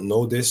people don't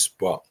know this,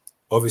 but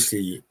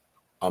obviously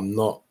I'm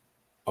not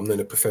in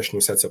a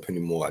professional setup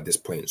anymore at this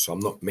point, so I'm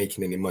not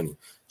making any money.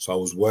 So I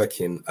was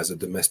working as a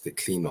domestic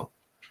cleaner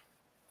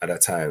at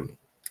that time.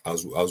 I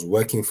was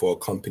working for a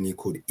company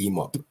called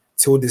EMOP.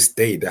 Till this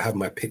day, they have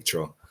my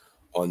picture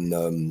on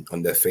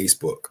their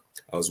Facebook.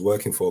 I was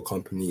working for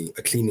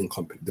a cleaning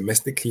company,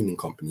 domestic cleaning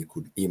company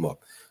called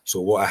EMOP.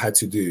 So what I had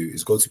to do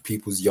is go to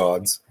people's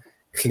yards,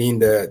 clean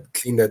their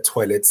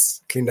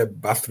toilets, clean their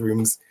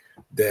bathrooms,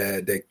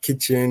 their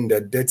kitchen,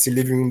 their dirty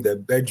living room, their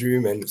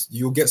bedroom, and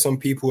you'll get some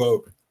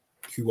people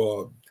who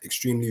are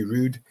extremely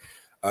rude.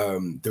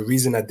 The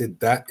reason I did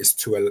that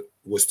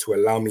was to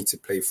allow me to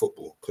play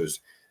football, because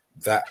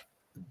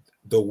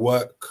the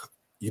work,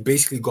 you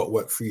basically got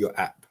work through your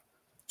app.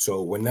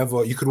 So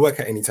whenever you could work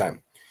at any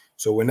time.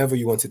 So whenever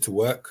you wanted to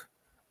work,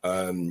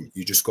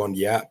 you just go on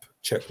the app,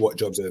 check what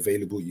jobs are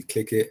available, you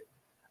click it,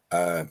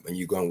 and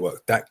you go and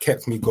work. That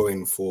kept me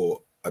going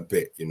for a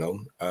bit,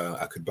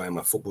 I could buy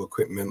my football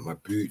equipment, my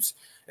boots,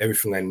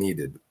 everything I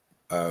needed.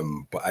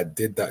 But I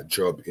did that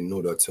job in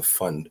order to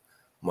fund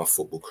my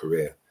football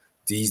career.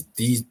 This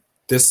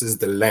is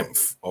the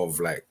length of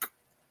like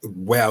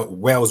where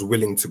I was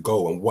willing to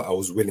go and what I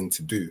was willing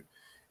to do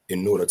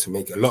in order to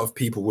make it. A lot of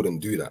people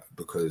wouldn't do that,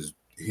 because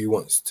who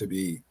wants to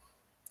be,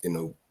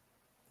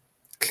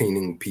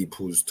 cleaning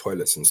people's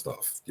toilets and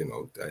stuff,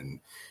 and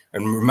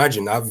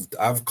imagine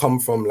I've come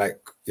from like,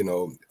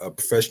 a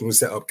professional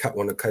setup, Cat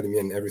One Academy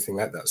and everything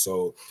like that.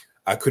 So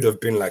I could have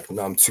been like,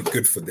 no, I'm too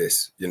good for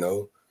this,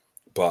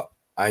 but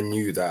I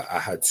knew that I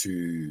had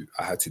to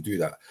do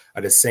that.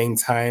 At the same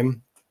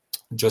time,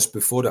 just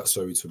before that,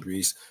 sorry,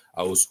 Tabriz,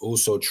 I was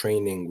also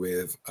training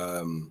with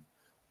a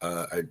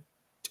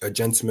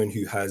gentleman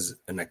who has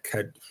an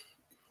academy,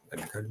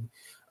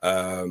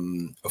 a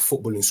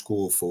footballing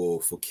school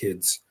for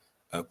kids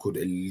called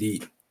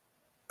Elite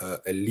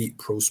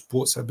Pro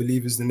Sports, I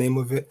believe is the name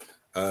of it.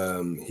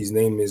 His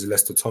name is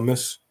Lester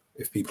Thomas,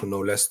 if people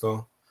know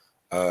Lester.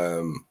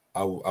 I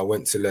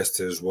went to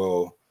Leicester as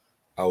well.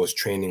 I was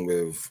training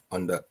with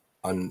under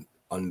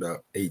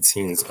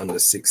 18s, under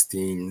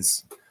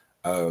 16s.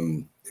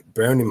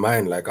 Bearing in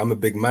mind, like, I'm a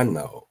big man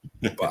now,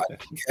 but I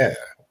didn't care,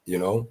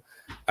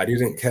 I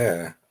didn't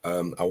care.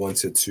 I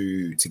wanted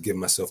to give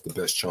myself the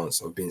best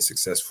chance of being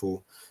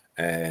successful.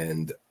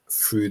 And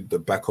through the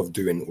back of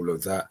doing all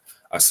of that,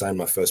 I signed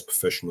my first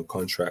professional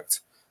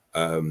contract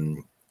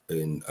with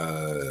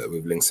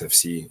Lynx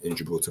FC in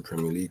Gibraltar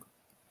Premier League.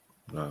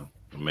 Wow,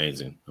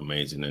 amazing.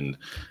 And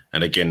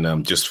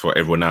again, just for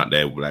everyone out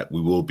there, like,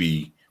 we will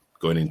be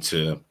going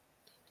into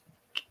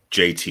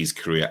JT's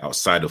career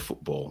outside of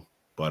football,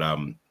 but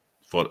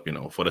for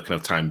the kind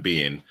of time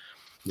being,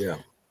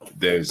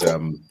 there's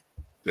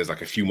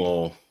like a few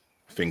more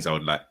things I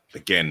would like,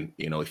 again,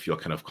 if you're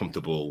kind of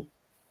comfortable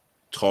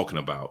talking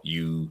about,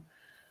 you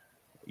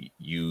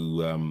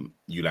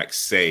like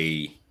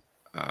say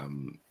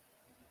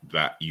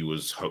that you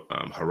was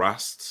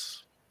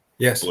harassed,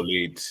 yes,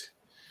 bullied,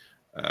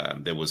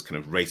 there was kind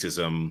of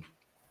racism,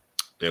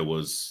 there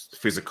was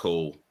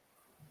physical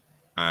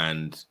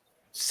and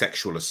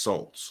sexual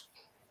assault.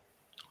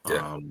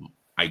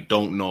 I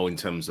don't know in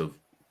terms of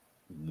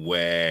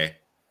where,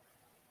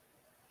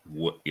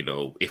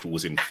 if it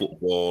was in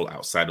football,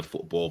 outside of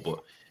football,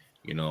 but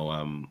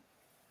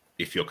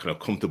if you're kind of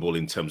comfortable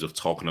in terms of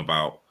talking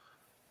about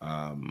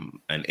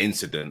an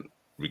incident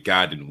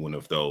regarding one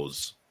of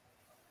those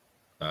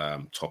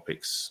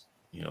topics,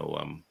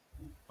 I'd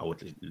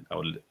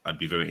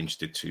be very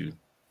interested to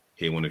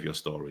hear one of your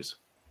stories.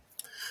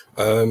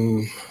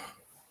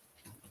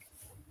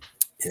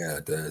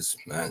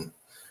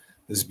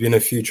 There's been a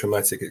few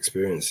traumatic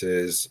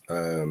experiences.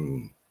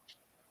 I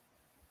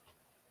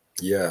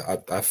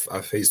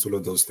faced all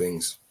of those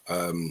things.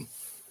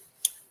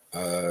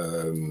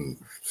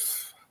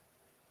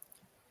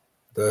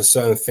 There are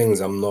certain things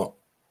I'm not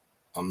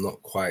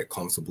quite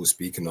comfortable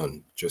speaking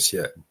on just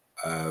yet.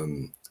 I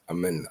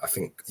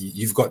think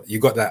you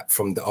got that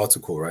from the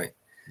article, right?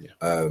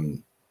 Yeah.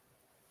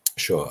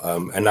 Sure.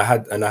 And I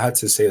had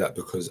to say that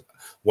because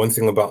one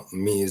thing about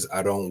me is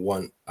I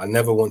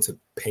never want to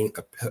paint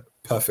a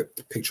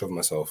perfect picture of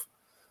myself.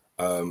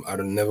 I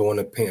don't never want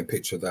to paint a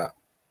picture that,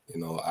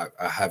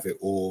 I have it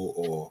all,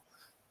 or,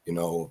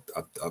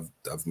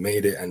 I've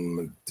made it,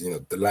 and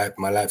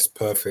my life's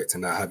perfect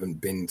and I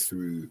haven't been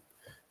through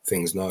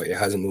things. No, it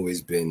hasn't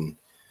always been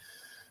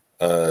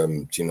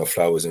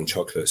flowers and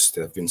chocolates.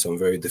 There have been some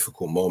very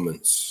difficult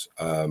moments.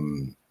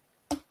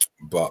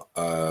 But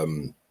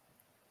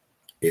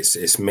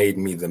it's made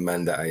me the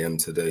man that I am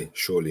today,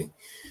 surely.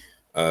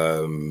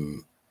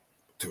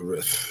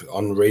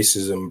 on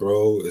racism,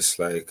 bro, it's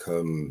like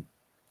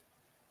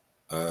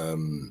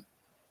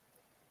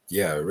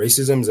yeah,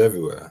 racism's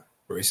everywhere.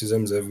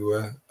 Racism's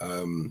everywhere.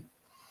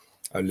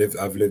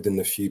 I've lived in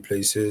a few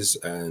places,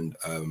 and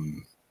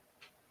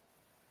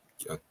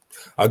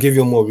I'll give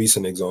you a more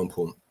recent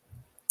example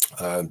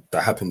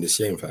that happened this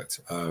year. In fact,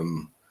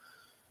 I'm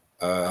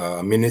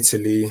in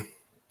Italy.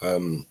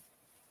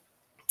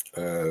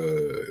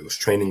 It was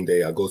training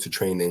day. I go to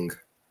training,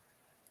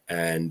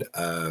 and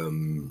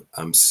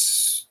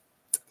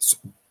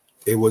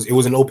it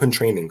was an open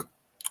training,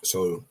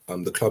 so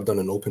the club done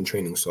an open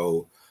training,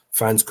 so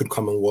fans could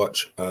come and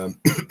watch.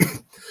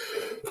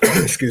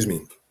 Excuse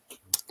me.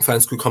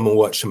 Fans could come and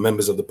watch, and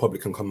members of the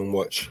public can come and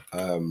watch.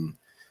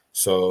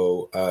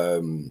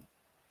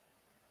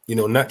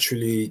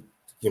 Naturally,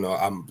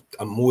 I'm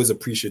always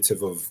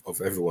appreciative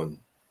of everyone,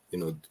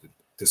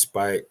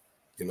 despite,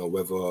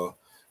 whether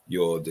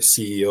you're the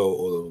CEO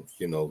or,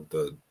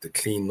 the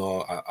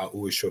cleaner, I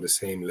always show the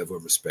same level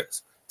of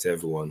respect to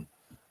everyone.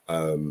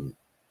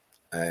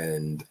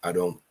 And I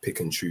don't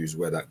pick and choose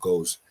where that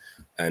goes.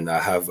 And I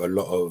have a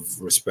lot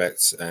of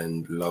respect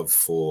and love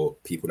for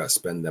people that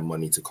spend their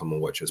money to come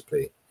and watch us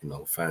play,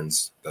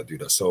 fans that do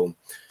that. So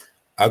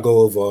I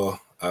go over,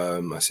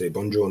 I say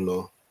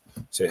buongiorno,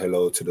 say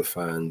hello to the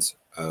fans.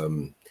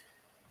 And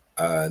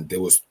it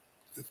was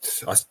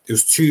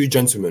two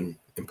gentlemen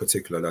in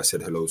particular that I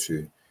said hello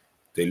to.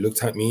 They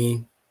looked at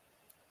me.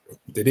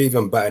 They didn't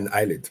even bat an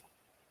eyelid.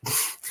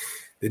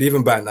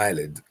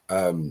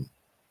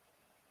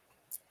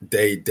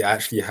 They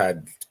actually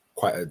had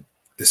quite a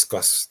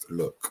disgust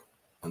look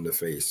on the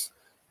face,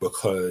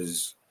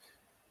 because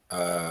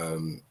I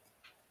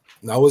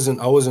wasn't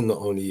the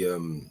only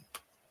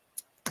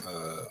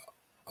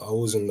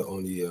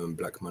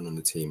black man on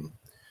the team.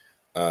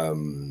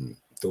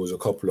 There was a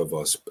couple of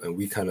us, and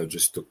we kind of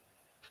just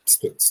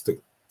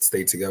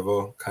stayed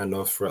together kind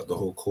of throughout the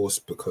whole course,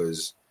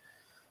 because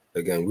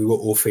again, we were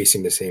all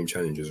facing the same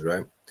challenges,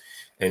 right?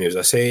 Anyways,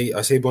 I say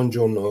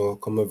buongiorno,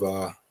 come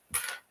over.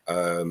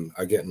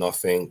 I get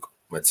nothing.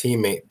 My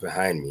teammate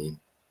behind me,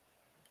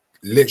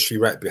 literally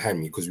right behind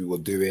me, because we were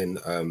doing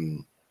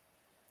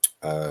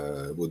a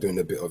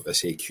bit of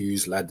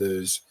SAQs,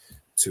 ladders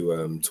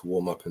to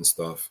warm up and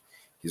stuff.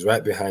 He's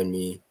right behind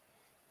me,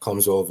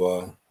 comes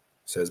over,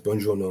 says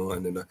buongiorno,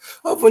 and then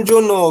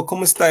buongiorno,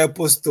 come stai, a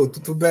posto,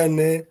 tutto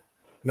bene?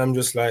 And I'm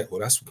just like,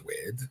 well, that's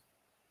weird.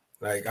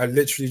 Like, I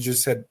literally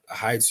just said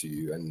hi to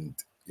you, and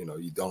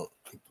you don't.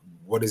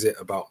 What is it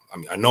about? I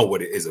mean, I know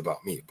what it is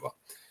about me, but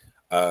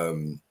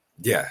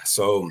yeah.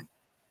 So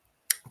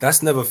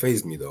that's never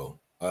fazed me though.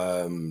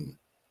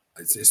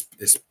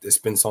 It's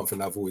been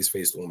something I've always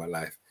faced all my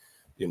life.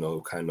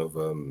 Kind of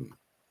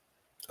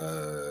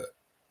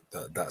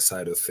that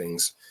side of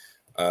things.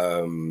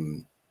 Yeah,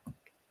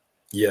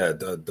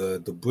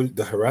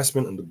 the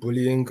harassment and the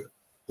bullying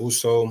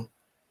also.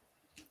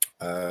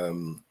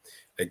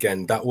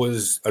 Again, that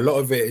was a lot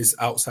of it is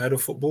outside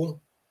of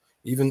football.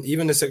 Even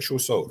the sexual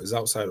assault is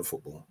outside of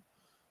football.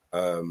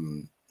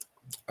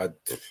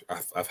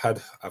 I've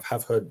heard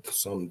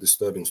some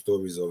disturbing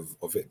stories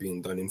of it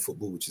being done in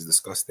football, which is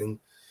disgusting,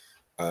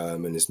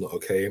 and it's not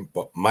okay.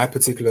 But my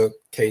particular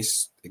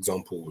case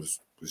example was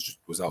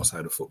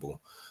outside of football,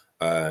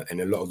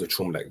 and a lot of the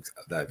trauma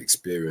that I've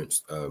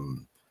experienced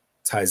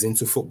ties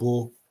into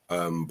football,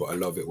 but a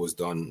lot of it was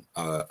done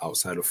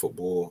outside of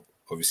football.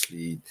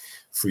 Obviously,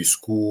 through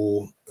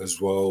school as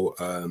well,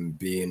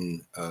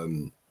 being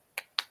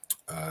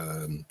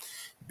an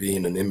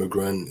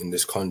immigrant in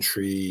this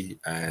country,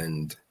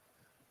 and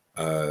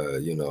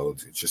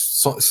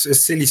just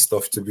silly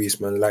stuff, to be,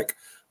 man. Like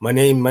my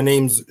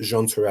name's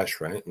Jean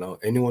Tourache, right? Now,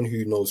 anyone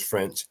who knows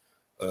French,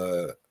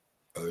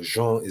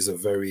 Jean is a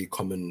very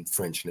common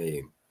French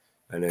name.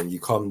 And then you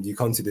come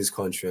to this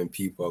country and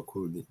people are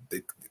calling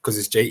it, because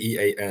it's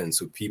Jean,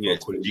 so people are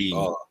calling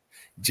it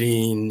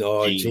Jean,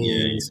 Jeans.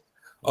 Yeah.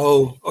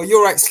 Oh,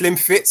 you're right, Slim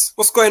Fits.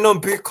 What's going on,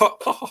 big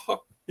cut?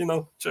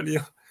 Jolly.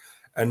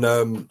 And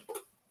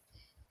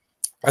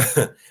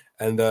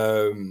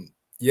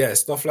yeah,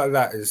 stuff like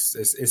that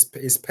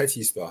is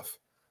petty stuff,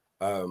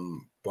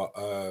 but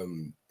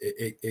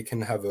it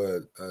can have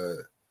a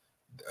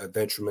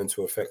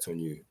detrimental effect on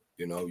you.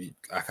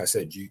 Like I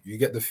said, you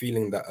get the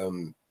feeling that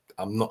I'm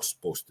not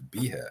supposed to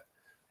be here,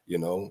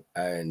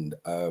 and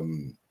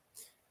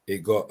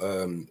it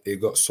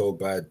got so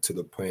bad to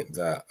the point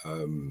that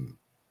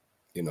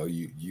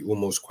you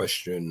almost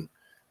question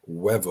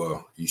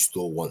whether you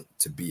still want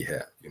to be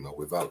here,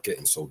 without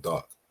getting so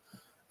dark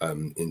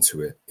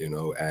into it,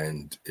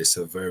 and it's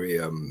a very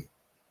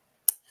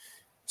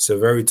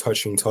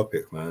touching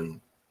topic, man.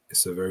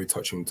 It's a very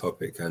touching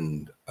topic,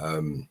 and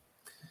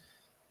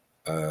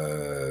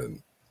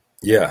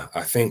yeah,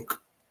 I think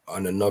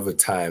on another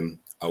time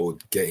I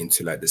would get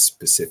into like the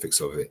specifics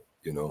of it,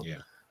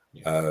 yeah,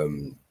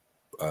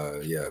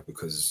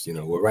 because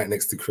we're right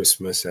next to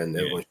Christmas and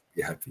everyone should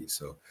be happy.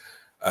 So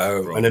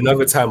and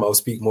another time I'll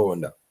speak more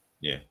on that.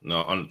 Yeah,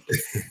 no,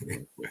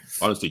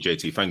 honestly,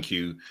 JT, thank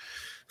you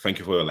for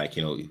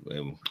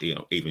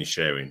even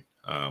sharing.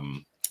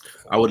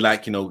 I would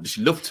like, just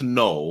love to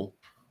know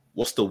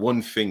what's the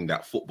one thing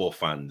that football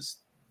fans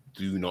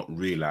do not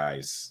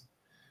realize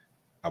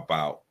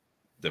about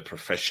the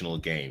professional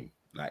game.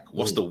 Like,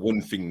 what's the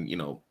one thing,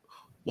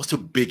 what's the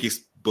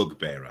biggest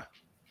bugbearer?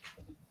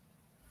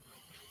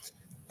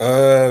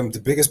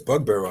 The biggest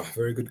bugbearer,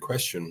 very good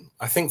question.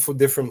 I think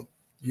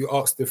you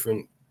ask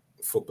different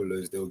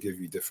footballers, they'll give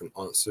you different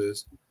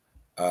answers.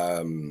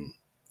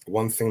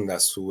 One thing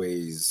that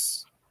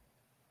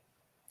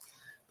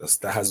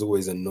has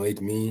always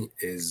annoyed me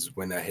is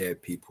when I hear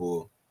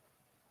people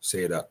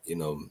say that,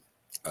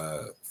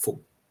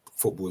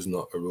 football is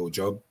not a real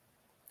job.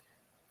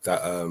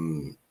 That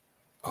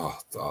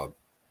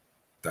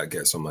that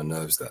gets on my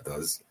nerves, that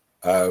does.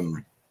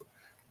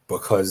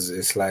 Because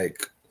it's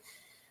like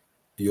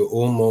you're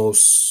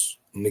almost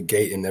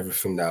negating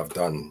everything that I've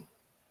done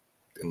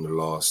in the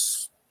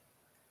last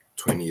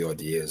 20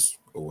 odd years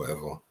or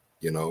whatever,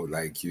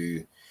 like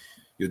you're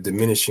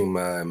diminishing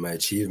my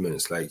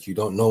achievements. Like,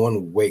 no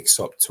one wakes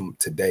up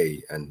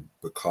today and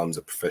becomes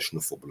a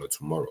professional footballer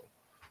tomorrow.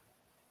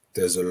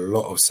 There's a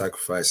lot of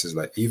sacrifices,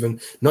 like, even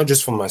not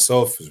just for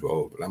myself as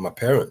well, but like my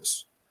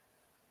parents,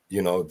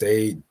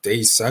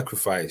 they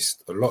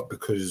sacrificed a lot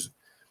because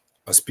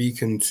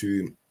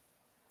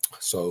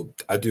so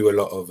I do a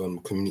lot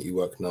of community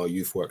work now,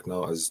 youth work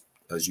now, as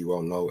you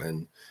well know,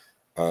 and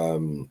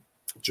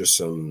just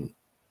a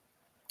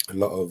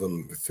lot of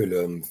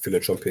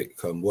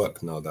philanthropic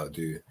work now that I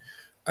do.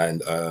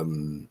 And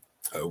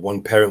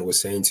one parent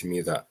was saying to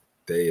me that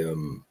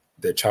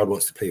their child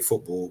wants to play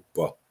football,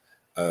 but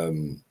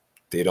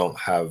they don't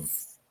have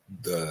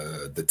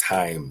the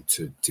time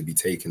to be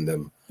taking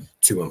them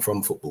to and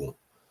from football.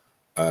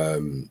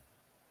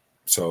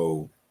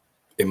 So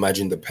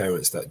imagine the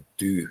parents that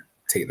do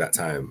take that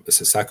time. It's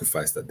a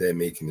sacrifice that they're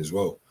making as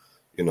well,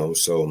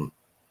 so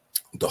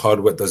the hard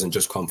work doesn't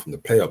just come from the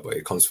player, but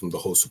it comes from the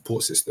whole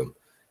support system,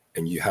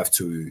 and you have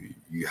to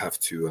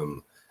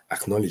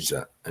acknowledge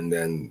that. And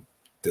then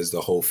there's the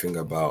whole thing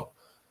about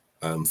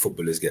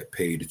footballers get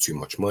paid too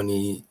much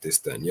money, this,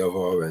 that, and the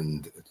other.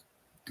 And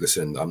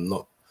listen, I'm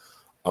not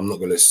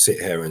going to sit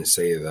here and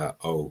say that,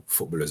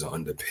 footballers are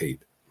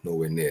underpaid.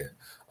 Nowhere near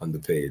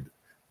underpaid.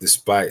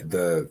 Despite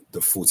the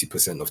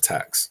 40% of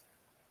tax,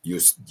 they're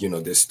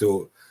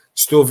still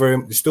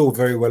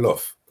very well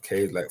off.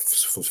 Okay, like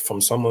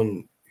from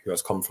someone who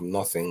has come from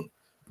nothing,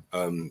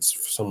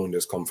 someone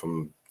that's come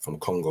from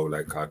Congo,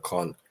 like I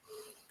can't,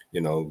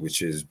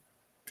 which is,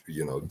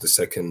 the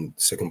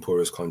second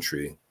poorest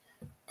country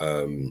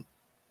in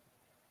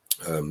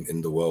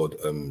the world,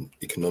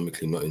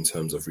 economically, not in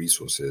terms of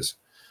resources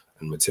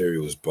and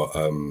materials, but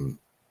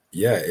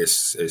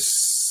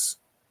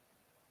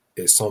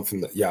it's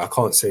something that, I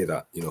can't say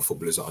that,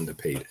 footballers are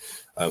underpaid.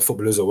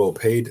 Footballers are well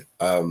paid,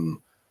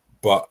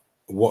 but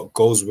what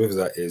goes with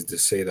that is to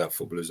say that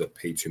footballers are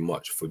paid too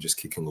much for just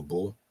kicking a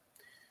ball.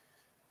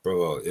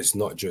 Bro, it's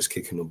not just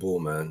kicking a ball,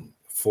 man.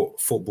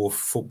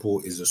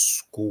 Football is a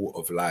school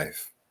of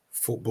life.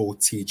 Football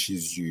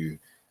teaches you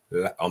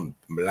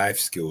life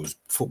skills.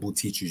 Football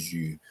teaches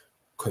you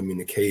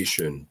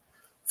communication.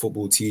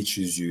 Football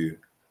teaches you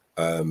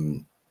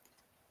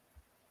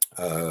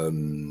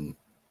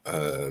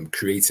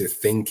creative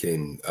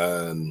thinking.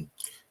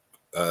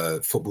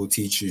 Football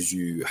teaches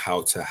you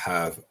how to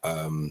have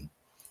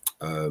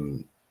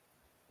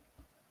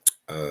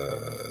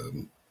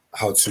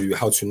how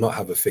to not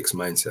have a fixed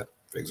mindset,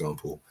 for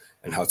example,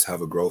 and how to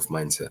have a growth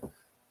mindset.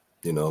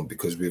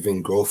 Because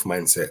within growth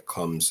mindset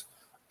comes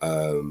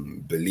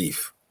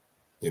belief.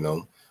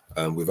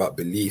 Without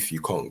belief,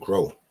 you can't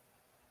grow.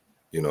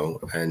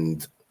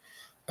 And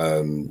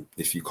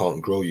if you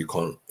can't grow, you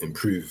can't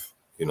improve.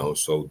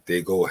 So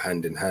they go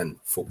hand in hand.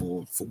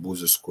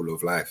 Football's a school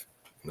of life.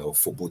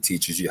 Football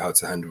teaches you how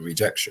to handle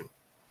rejection,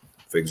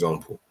 for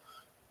example.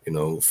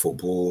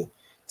 Football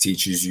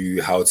teaches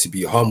you how to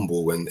be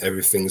humble when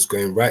everything's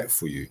going right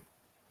for you.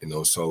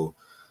 So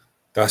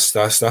that's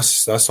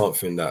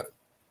something that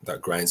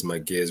grinds my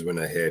gears when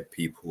I hear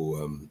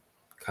people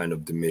kind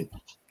of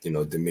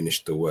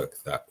diminish the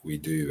work that we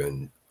do,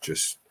 and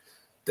just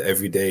the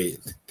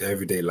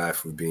everyday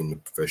life of being a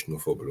professional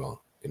footballer.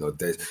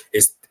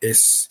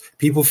 It's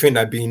people think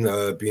that being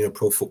a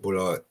pro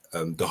footballer,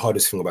 the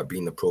hardest thing about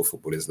being a pro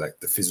footballer is like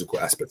the physical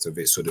aspects of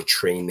it. So the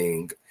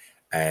training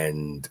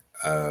and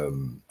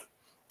all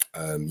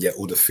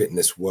the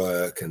fitness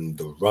work and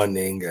the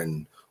running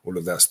and all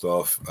of that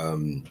stuff.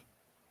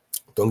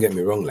 Don't get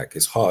me wrong, like,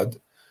 it's hard,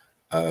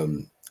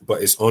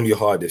 but it's only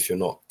hard if you're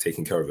not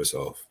taking care of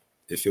yourself.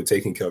 If you're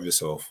taking care of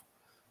yourself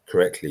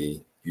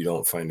correctly, you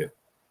don't find it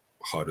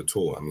hard at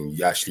all. I mean,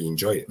 you actually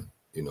enjoy it.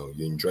 You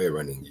enjoy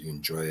running, you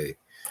enjoy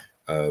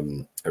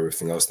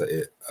everything else that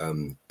it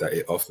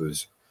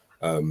offers.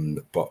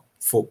 But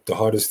the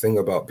hardest thing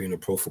about being a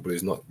pro footballer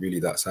is not really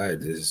that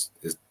side, is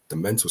the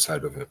mental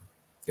side of it.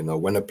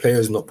 When a player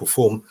is not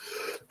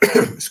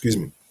excuse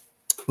me,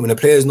 when a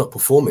player is not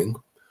performing,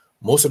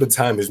 most of the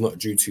time is not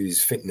due to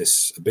his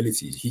fitness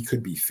abilities. He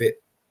could be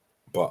fit,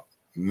 but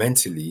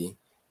mentally,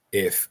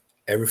 if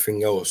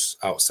everything else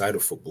outside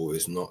of football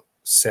is not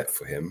set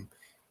for him,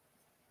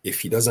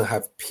 if he doesn't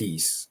have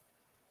peace,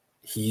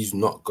 he's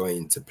not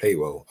going to play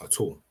well at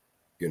all.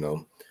 You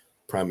know,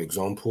 prime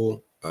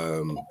example,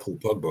 Paul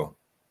Pogba.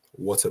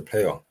 What a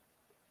player!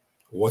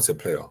 What a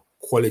player!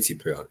 Quality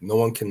player. No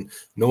one can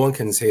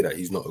say that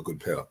he's not a good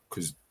player,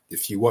 because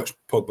if you watch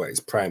Pogba at his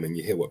prime and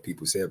you hear what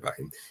people say about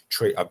him,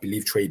 I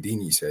believe Trey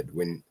Deeney said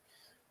when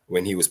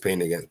he was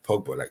playing against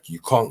Pogba, like, you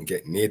can't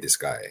get near this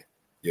guy,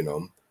 you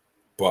know.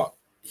 But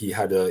he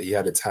had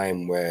a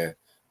time where,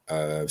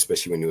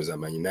 especially when he was at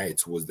Man United,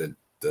 towards the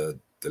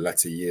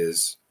latter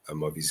years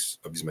of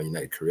his Man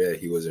United career,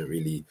 he wasn't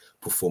really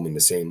performing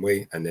the same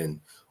way. And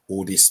then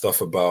all this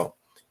stuff about,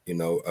 you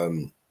know,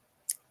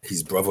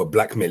 his brother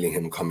blackmailing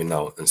him coming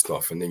out and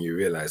stuff, and then you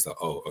realize that,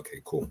 oh, okay,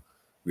 cool,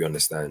 we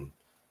understand.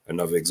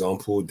 Another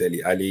example,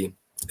 Dele Alli.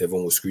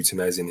 Everyone was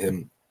scrutinizing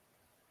him.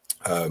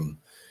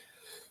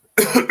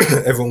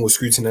 Everyone was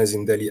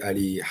scrutinizing Dele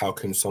Alli. How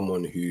can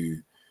someone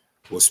who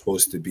was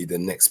supposed to be the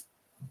next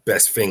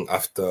best thing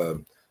after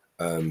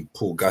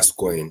Paul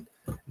Gascoigne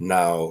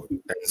now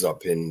ends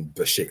up in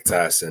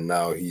Besiktas, and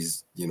now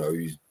he's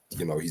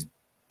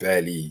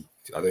barely,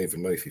 I don't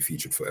even know if he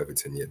featured for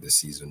Everton yet this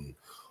season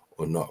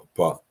or not.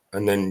 But,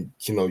 and then,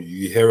 you know,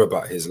 you hear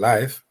about his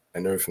life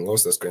and everything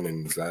else that's going on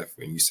in his life,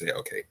 and you say,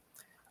 okay,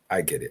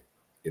 I get it.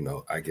 You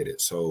know, I get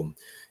it. So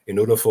in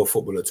order for a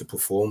footballer to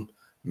perform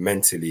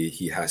mentally,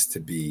 he has to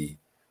be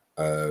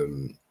at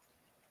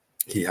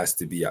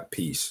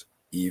peace,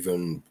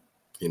 even,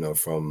 you know,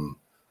 from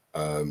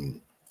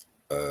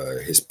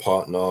his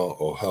partner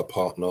or her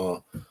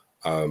partner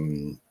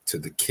to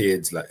the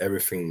kids. Like,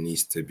 everything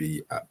needs to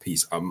be at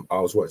peace. I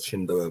was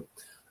watching the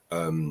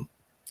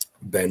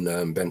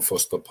Ben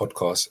Foster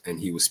podcast, and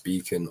he was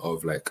speaking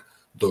of like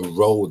the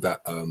role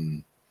that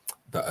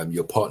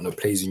your partner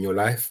plays in your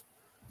life,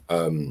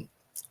 and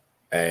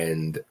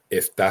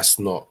if that's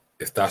not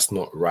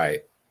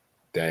right,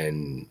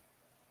 then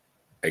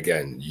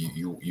again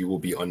you will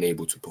be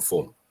unable to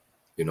perform.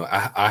 You know,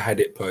 I had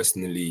it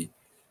personally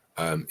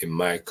in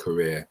my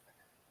career.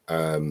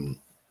 I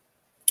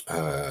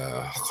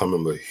can't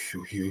remember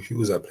who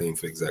was I playing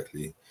for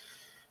exactly.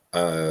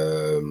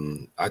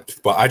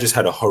 But I just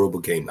had a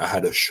horrible game. I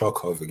had a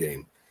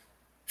shocking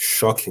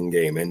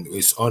game, and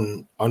it's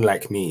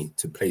unlike me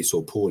to play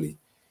so poorly.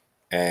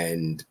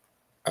 And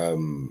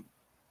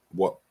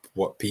what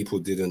people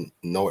didn't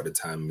know at the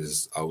time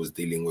is I was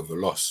dealing with a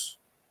loss.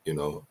 You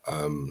know,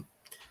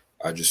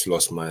 I just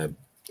lost my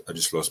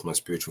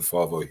spiritual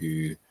father,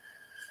 who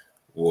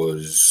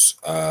was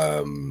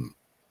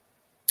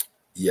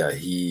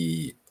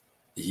he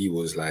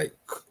was like,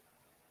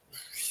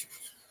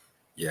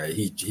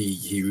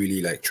 he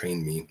really like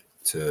trained me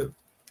to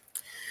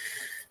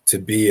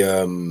be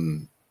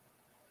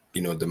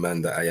you know, the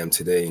man that I am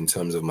today in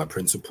terms of my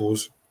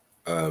principles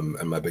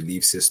and my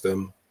belief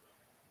system.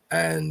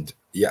 And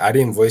yeah, I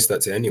didn't voice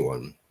that to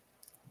anyone,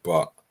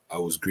 but I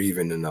was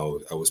grieving, and I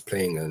was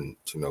playing, and,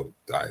 you know,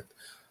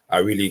 I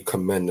really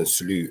commend and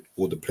salute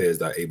all the players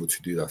that are able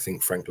to do that. I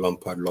think Frank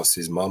Lampard lost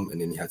his mum,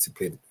 and then he had to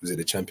play, was it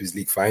the Champions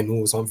League final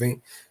or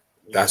something?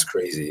 Yeah. That's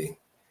crazy.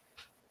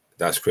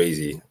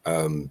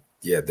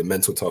 Yeah, the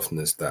mental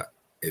toughness that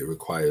it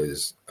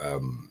requires, I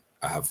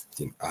have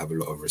a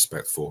lot of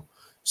respect for.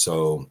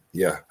 So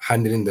yeah,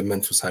 handling the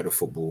mental side of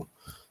football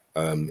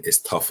is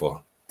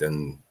tougher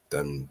than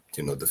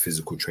you know, the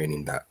physical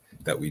training that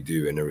we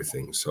do and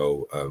everything.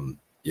 So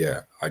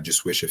yeah, I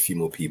just wish a few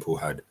more people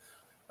had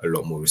a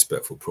lot more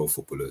respect for pro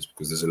footballers,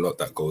 because there's a lot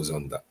that goes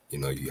on that, you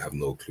know, you have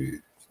no clue,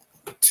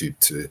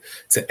 to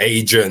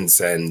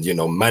agents and, you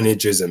know,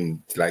 managers, and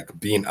like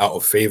being out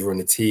of favor in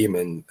the team.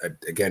 And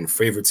again,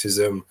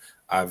 favoritism.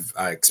 I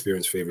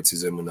experienced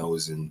favoritism when I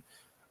was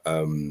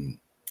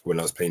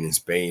playing in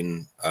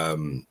Spain.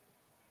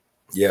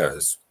 Yeah,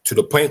 to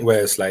the point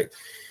where it's like,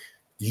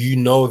 you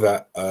know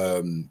that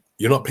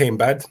you're not playing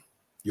bad,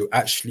 you're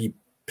actually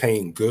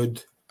playing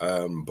good,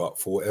 but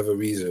for whatever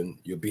reason,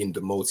 you're being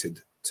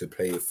demoted to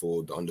play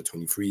for the under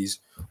 23s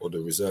or the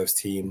reserves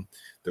team.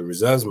 The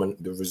reserves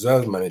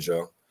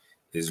manager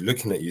is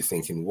looking at you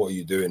thinking, what are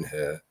you doing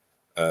here?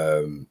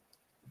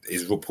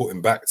 Is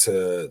reporting back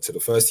to the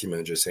first team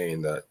manager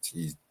saying that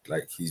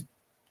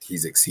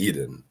he's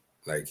exceeding,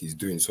 like he's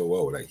doing so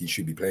well, like he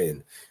should be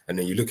playing. And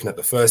then you're looking at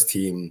the first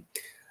team,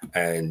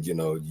 and, you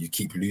know, you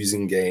keep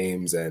losing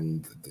games,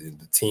 and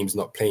the team's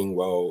not playing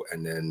well,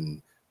 and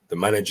then the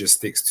manager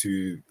sticks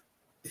to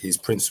his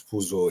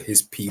principles or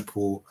his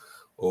people,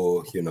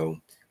 or, you know,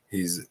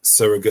 his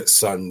surrogate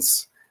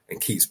sons,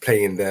 and keeps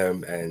playing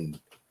them,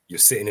 and you're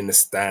sitting in the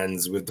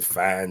stands with the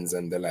fans,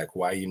 and they're like,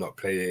 why are you not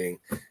playing?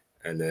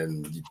 And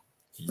then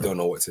you don't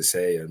know what to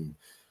say, and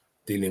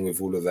dealing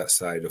with all of that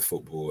side of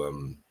football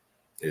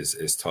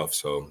is tough.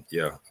 So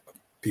yeah,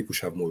 people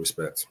should have more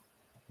respect.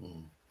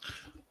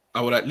 I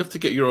would love to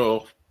get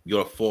your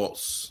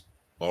thoughts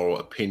or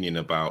opinion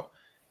about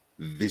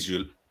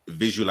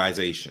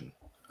visualization,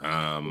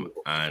 and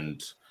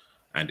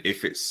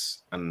if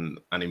it's an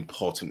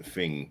important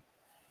thing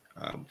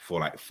for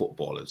like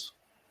footballers.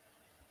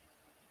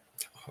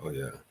 Oh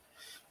yeah,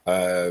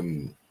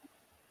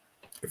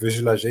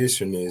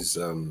 visualization is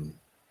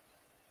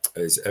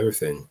It's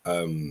everything.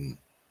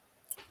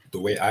 The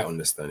way I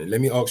understand it.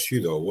 Let me ask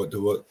you though, what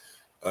do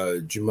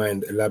you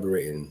mind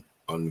elaborating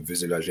on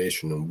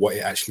visualization and what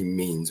it actually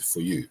means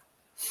for you?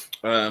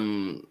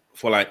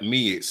 For like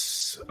me,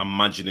 it's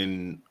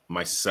imagining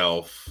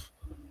myself,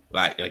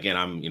 like again,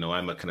 I'm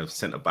a kind of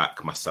center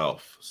back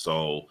myself.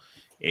 So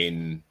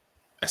in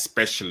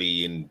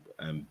especially in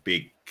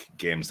big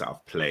games that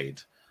I've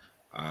played,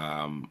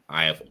 I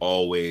have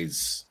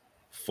always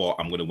thought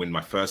I'm going to win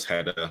my first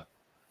header,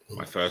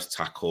 my first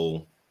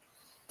tackle,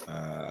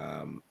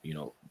 you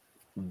know,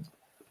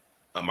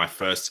 my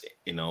first,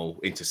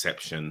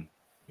 interception,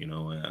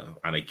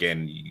 and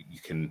again, you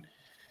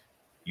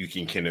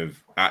can kind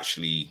of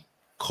actually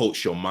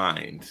coach your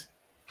mind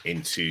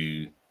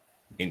into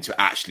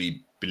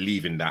actually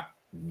believing that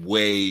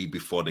way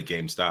before the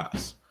game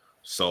starts.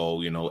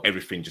 So,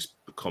 everything just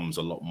becomes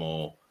a lot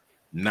more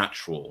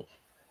natural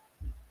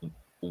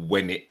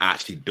when it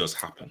actually does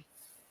happen.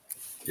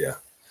 Yeah,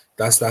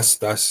 that's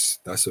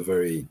a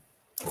very,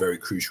 very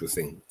crucial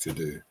thing to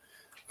do.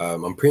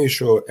 I'm pretty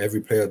sure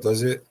every player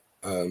does it.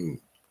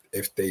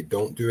 If they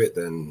don't do it,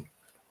 then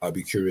I'll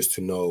be curious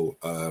to know.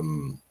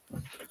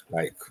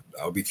 Like,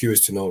 I'll be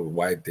curious to know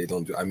why they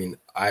don't do. I mean,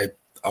 I've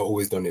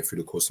always done it through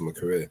the course of my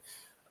career.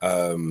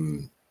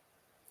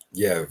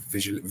 Yeah,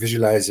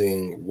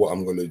 visualizing what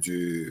I'm gonna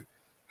do,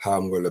 how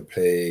I'm gonna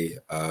play.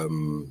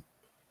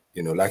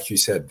 Like you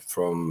said,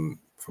 from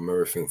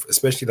everything,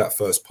 especially that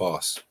first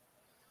pass.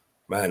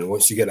 Man,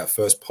 once you get that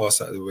first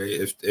pass out of the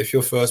way, if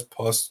your first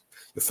pass,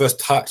 your first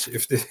touch,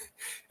 if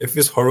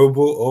it's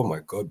horrible, oh my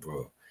god,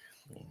 bro,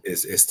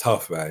 it's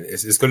tough, man.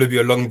 It's gonna be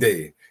a long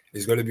day.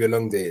 It's gonna be a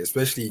long day,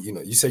 especially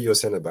you say you're a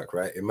centre back,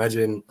 right?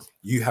 Imagine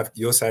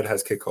your side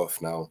has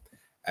kickoff now,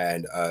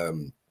 and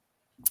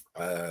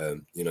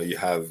you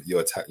have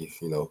your attack.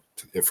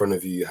 In front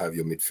of you, you have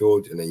your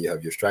midfield, and then you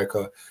have your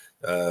striker.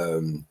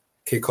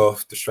 Kick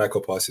off, the striker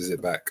passes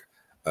it back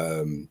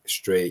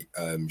straight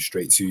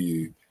to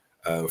you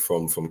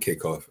from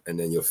kickoff, and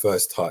then your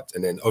first touch,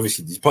 and then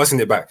obviously you're passing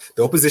it back.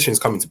 The opposition is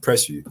coming to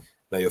press you.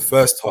 Now your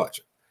first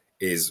touch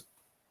is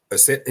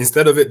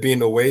instead of it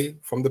being away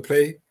from the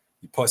play,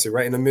 you pass it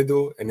right in the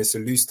middle, and it's a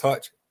loose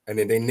touch, and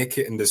then they nick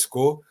it and they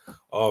score.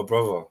 Oh,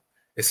 brother,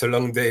 it's a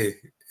long day.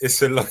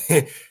 It's a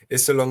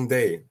long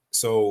day.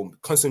 So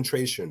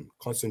concentration,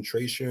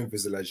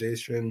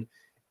 visualization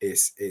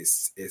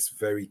is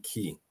very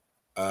key,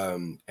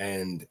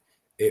 and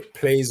it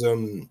plays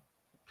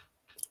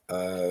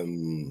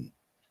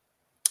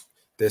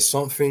there's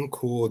something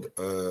called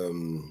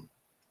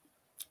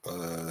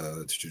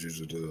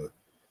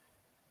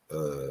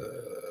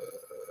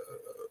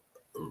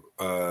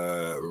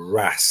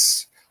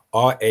RAS,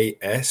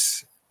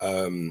 RAS,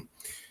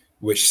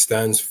 which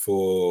stands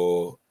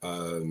for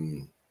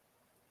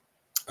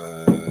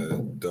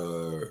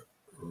the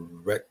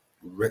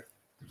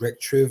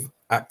Retrieve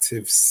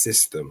Active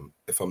System.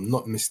 If I'm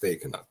not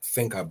mistaken, I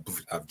think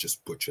I've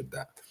just butchered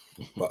that.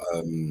 But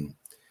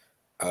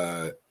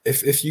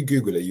if you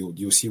Google it,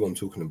 you'll see what I'm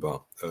talking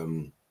about.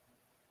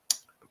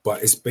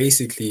 But it's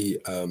basically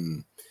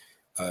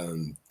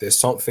there's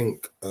something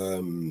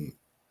in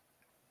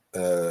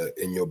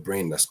your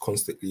brain that's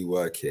constantly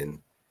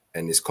working,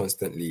 and it's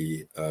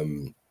constantly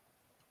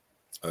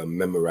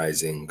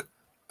memorizing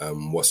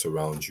what's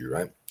around you,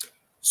 right?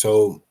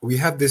 So we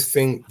have this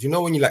thing.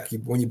 When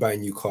you buy a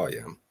new car,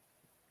 yeah,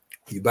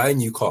 you buy a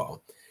new car,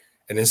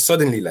 and then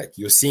suddenly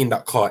you're seeing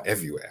that car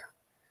everywhere.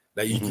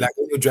 Like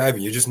when you're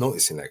driving, you're just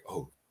noticing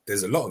oh,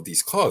 there's a lot of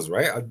these cars,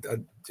 right?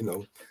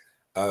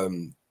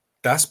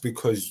 That's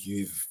because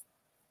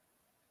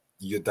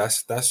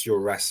that's your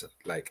RAS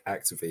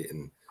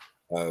activating.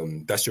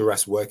 That's your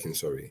RAS working.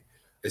 Sorry,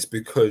 it's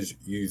because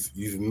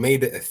you've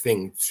made it a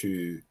thing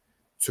to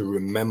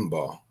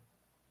remember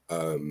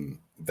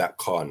that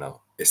car now.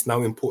 It's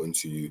now important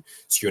to you,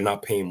 so you're now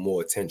paying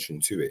more attention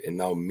to it. It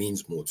now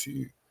means more to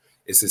you.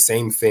 It's the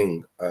same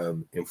thing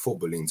in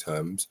footballing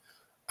terms.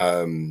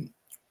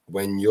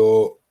 When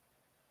you're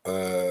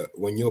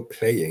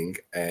playing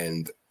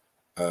and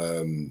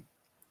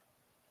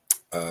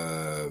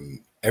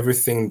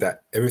everything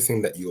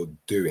that you're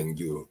doing,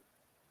 you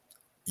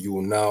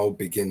will now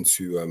begin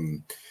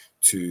to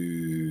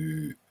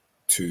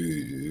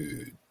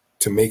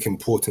make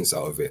importance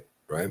out of it,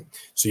 right?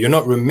 So you're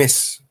not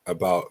remiss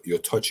about your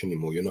touch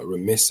anymore. You're not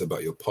remiss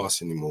about your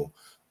pass anymore.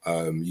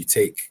 You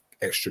take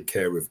extra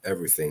care with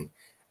everything,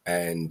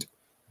 and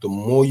the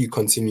more you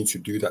continue to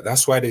do that,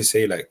 that's why they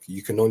say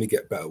you can only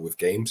get better with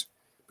games,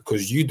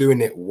 because you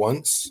doing it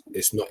once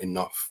is not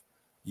enough.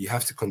 You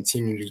have to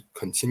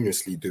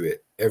continuously do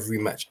it every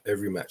match.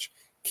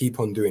 Keep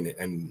on doing it,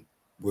 and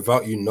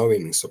without you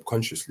knowing,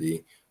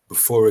 subconsciously,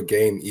 before a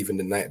game, even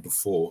the night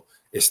before,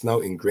 it's now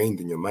ingrained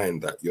in your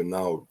mind that you're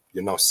now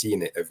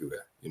seeing it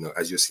everywhere.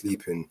 As you're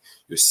sleeping,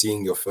 you're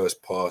seeing your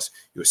first pass,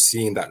 you're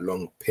seeing that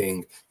long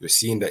ping, you're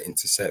seeing that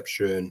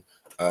interception.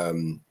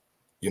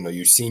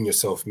 You're seeing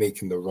yourself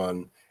making the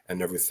run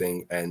and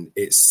everything, and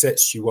it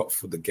sets you up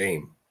for the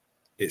game.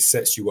 It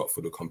sets you up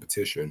for the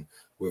competition.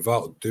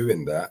 Without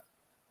doing that,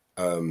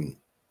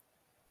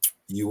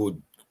 you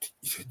would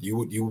you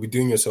will be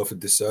doing yourself a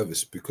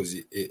disservice, because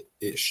it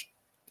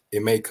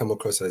may come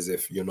across as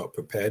if you're not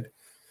prepared.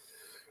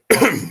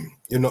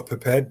 You're not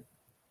prepared.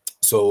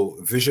 So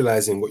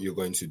visualizing what you're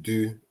going to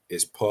do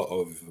is part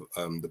of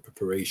the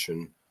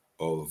preparation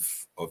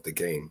of the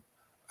game,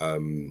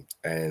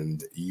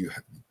 and you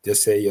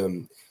just say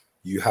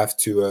you have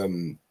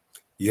to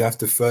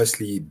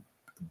firstly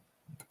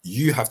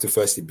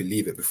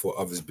believe it before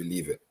others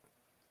believe it,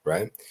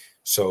 right?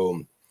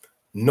 So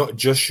not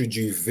just should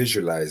you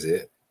visualize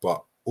it,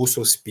 but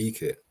also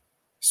speak it.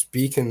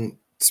 Speaking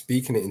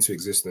it into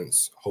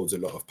existence holds a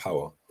lot of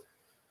power.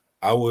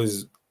 I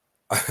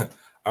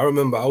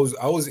remember I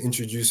was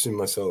introducing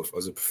myself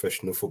as a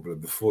professional footballer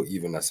before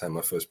even I signed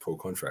my first pro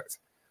contract,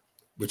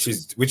 which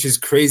is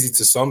crazy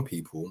to some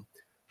people,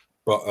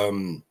 but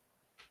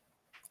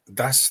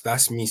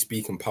that's me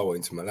speaking power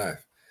into my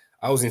life.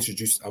 I was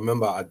introduced. I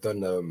remember I'd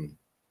done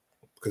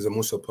because I'm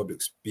also a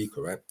public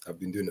speaker, right? I've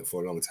been doing it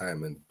for a long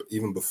time, and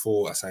even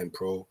before I signed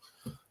pro,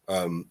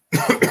 there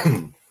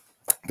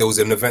was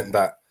an event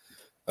that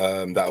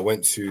I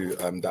went to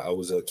that I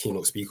was a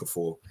keynote speaker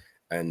for,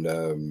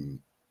 and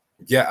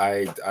yeah,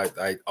 I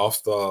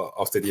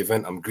after the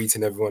event, I'm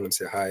greeting everyone. I'm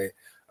saying hi.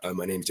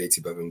 My name's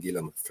JT Bavangila.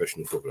 I'm a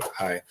professional footballer.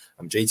 Hi,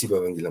 I'm JT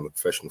Bavangila. I'm a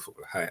professional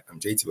footballer. Hi, I'm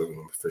JT Bavangila.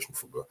 I'm a professional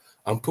footballer.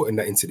 I'm putting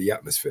that into the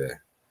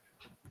atmosphere.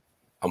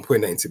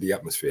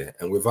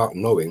 And without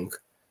knowing,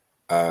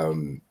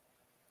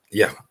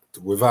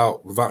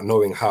 without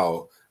knowing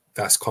how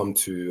that's come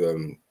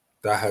to,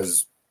 that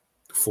has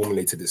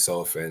formulated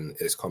itself and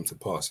it's come to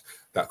pass.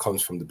 That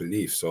comes from the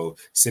belief. So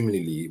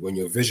similarly, when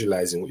you're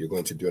visualizing what you're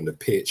going to do on the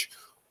pitch,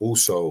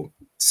 also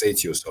say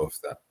to yourself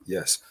that,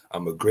 yes,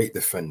 I'm a great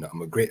defender.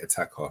 I'm a great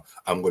attacker.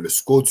 I'm going to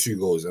score 2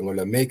 goals. I'm going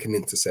to make an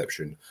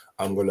interception.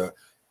 I'm going to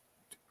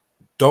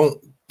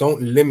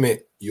don't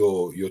limit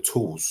your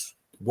tools.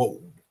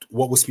 What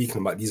we're speaking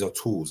about, these are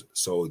tools.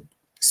 So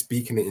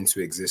speaking it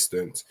into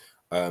existence,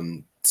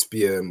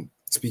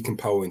 speaking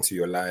power into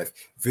your life,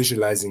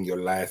 visualizing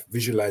your life,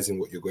 visualizing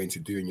what you're going to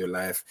do in your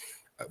life,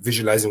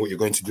 visualizing what you're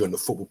going to do on the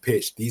football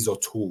pitch. These are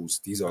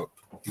tools. These are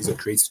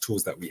creative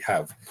tools that we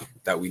have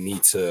that we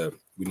need to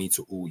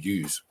all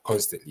use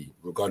constantly,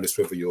 regardless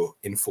whether you're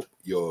in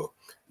football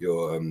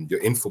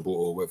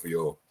or whether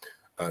you're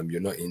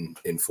not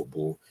in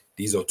football.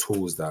 These are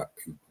tools that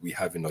we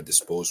have in our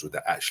disposal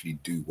that actually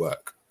do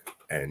work,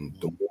 and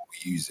the more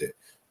we use it,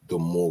 the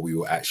more we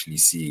will actually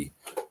see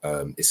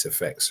its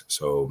effects.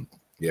 So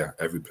yeah,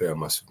 every player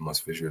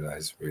must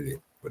visualize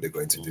really what they're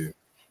going to do.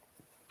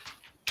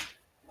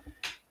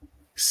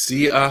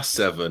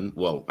 CR7.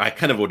 Well, I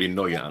kind of already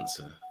know your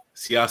answer.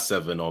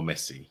 CR7 or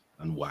Messi,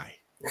 and why?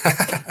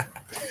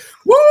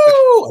 Woo!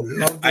 I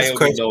love this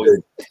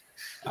question.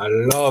 I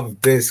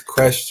love this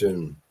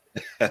question.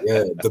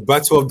 Yeah, the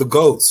battle of the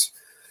GOATs.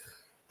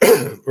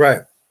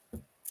 Right.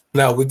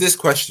 Now, with this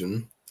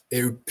question,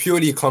 it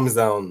purely comes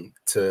down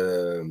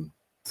to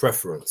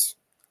preference,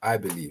 I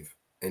believe,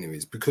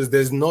 anyways, because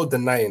there's no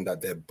denying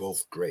that they're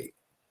both great.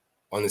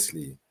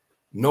 Honestly,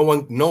 no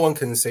one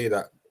can say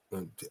that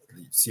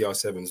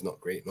CR7 is not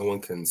great. No one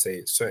can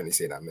certainly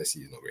say that Messi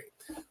is not great.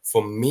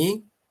 For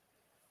me,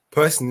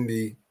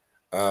 personally,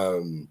 I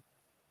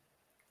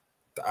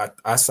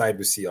side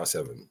with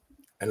CR7,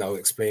 and I'll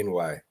explain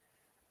why.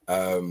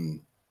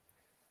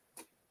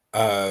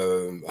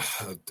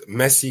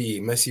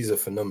 Messi's a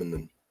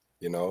phenomenon,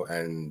 you know,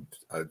 and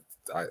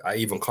I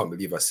even can't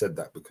believe I said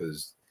that,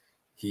 because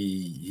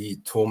he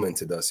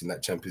tormented us in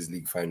that Champions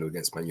League final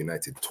against Man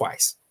United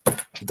twice.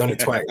 He done it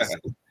twice.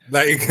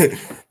 Like,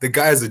 the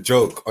guy's a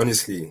joke,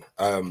 honestly.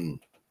 But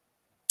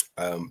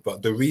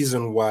the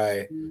reason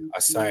why I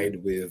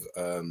side with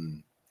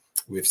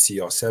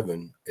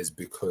CR7 is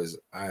because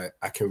I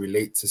can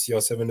relate to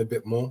CR7 a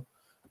bit more.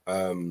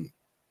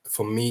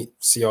 For me,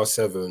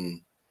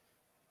 CR7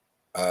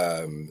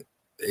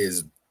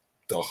 is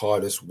the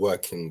hardest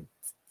working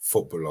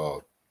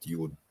footballer you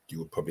would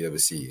probably ever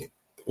see.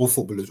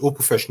 All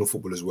professional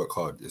footballers work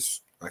hard.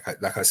 It's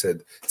like I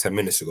said 10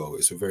 minutes ago,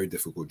 it's a very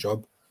difficult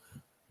job,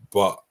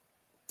 but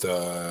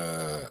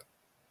the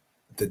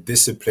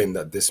discipline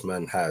that this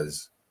man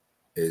has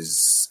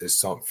is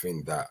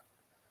something that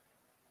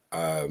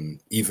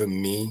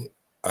even me,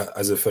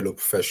 as a fellow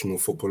professional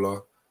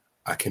footballer,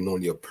 I can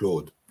only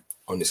applaud,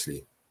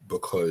 honestly,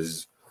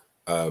 because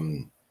I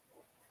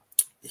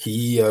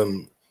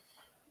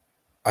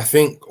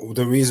think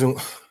the reason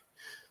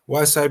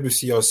why I side with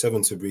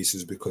CR7 to Brees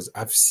is because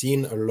I've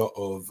seen a lot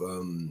of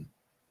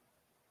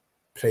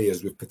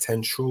players with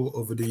potential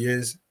over the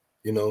years,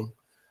 you know,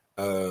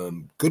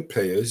 good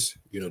players,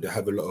 you know, they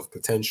have a lot of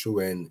potential,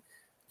 and,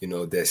 you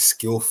know, they're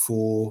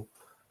skillful,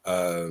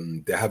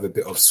 they have a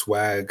bit of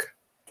swag,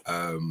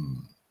 that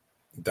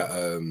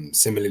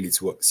similarly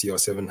to what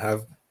CR7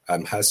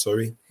 has,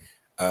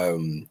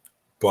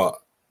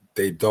 but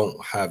they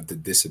don't have the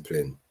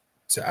discipline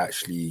to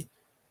actually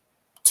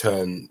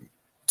turn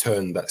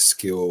that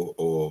skill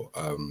or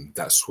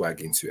that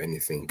swag into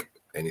anything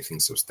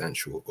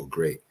substantial or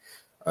great.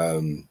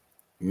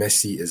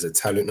 Messi is a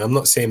talent. I'm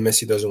not saying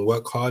Messi doesn't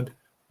work hard,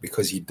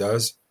 because he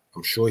does,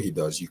 I'm sure he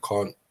does. You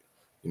can't,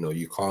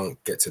 you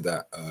can't get to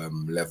that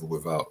level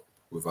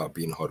without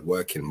being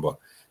hardworking. But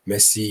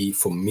Messi,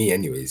 for me,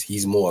 anyways,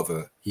 he's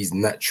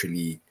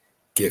naturally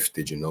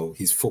gifted.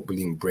 His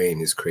footballing brain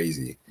is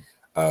crazy,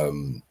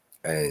 and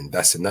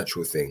that's a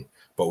natural thing.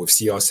 But with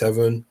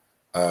CR7,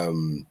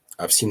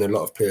 I've seen a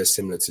lot of players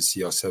similar to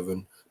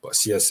CR7. But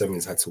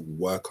CR7's had to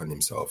work on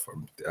himself,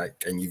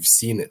 and you've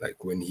seen it,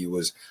 like when he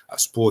was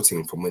at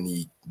Sporting, from when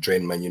he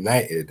joined Man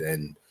United,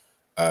 and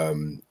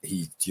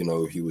he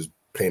was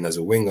playing as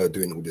a winger,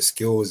 doing all the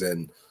skills,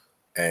 and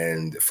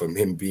from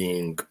him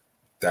being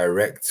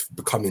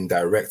becoming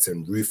direct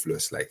and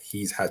ruthless, like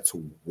he's had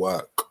to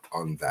work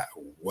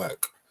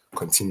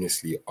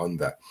continuously on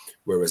that.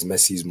 Whereas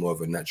Messi's more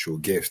of a natural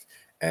gift,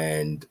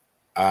 and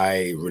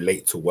I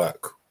relate to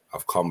work.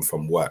 I've come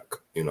from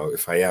work.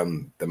 If I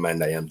am the man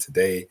that I am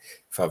today,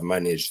 if I've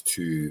managed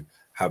to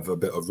have a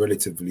bit of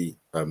relative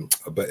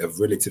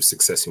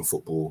success in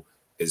football,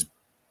 is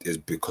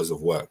because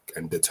of work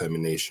and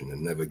determination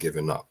and never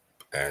giving up.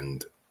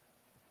 And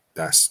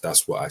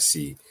that's what I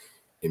see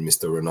in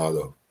Mr.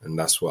 Ronaldo, and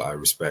that's what I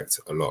respect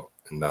a lot.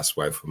 And that's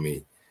why, for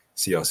me,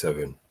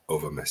 CR7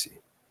 over Messi.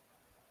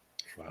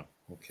 Wow.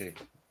 Okay.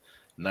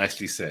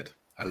 Nicely said.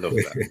 I love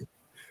that.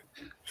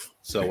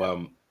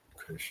 So,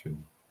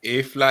 Question.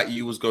 If like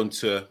you was going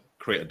to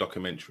create a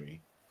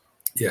documentary,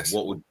 yes,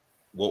 what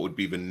would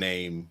be the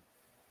name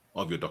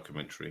of your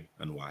documentary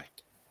and why?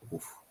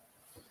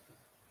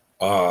 Bro.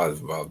 I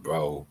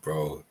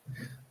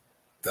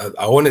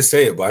want to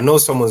say it, but I know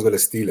someone's gonna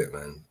steal it,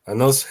 man. I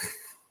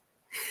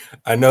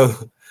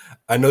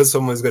know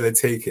someone's gonna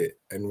take it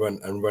and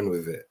run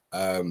with it.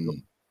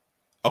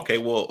 Okay,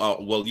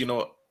 well, you know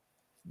what?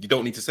 You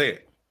don't need to say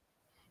it.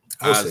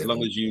 As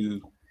long as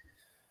you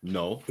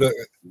know. Look,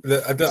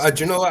 do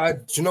you know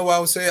what? Do you know why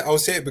I'll say it? I'll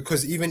say it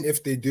because even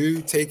if they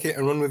do take it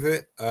and run with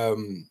it,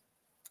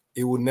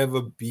 it will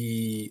never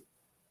be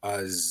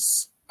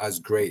as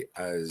great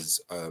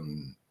as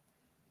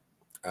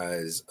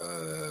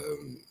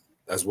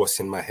what's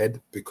in my head,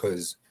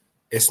 because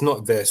it's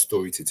not their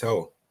story to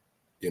tell.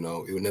 It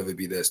will never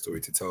be their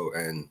story to tell,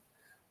 and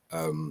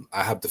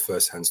I have the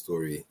first-hand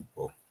story.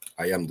 Well,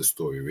 I am the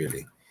story,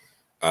 really.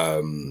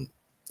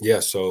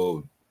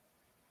 So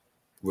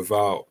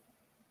without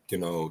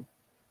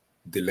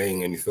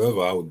delaying any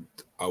further, I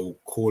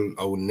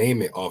will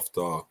name it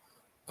after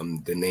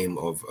the name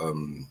of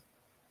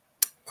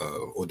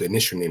or the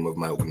initial name of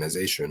my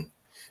organization.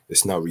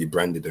 It's now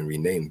rebranded and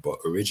renamed, but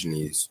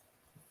originally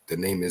the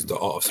name is The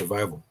Art of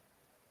Survival.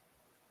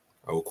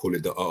 I will call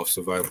it The Art of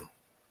Survival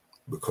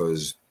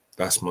because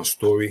that's my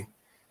story.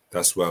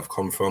 That's where I've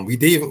come from. We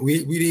didn't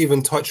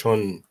even touch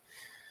on.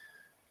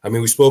 I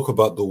mean, we spoke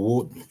about the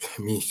war,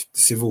 the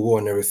Civil War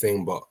and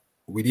everything, but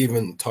we didn't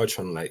even touch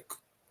on like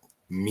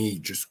me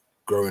just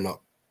growing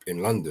up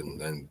in London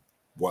and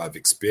what I've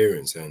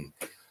experienced. And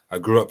I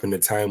grew up in a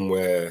time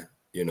where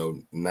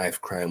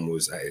knife crime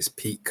was at its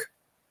peak.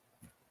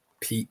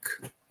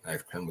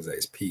 Knife crime was at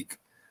its peak.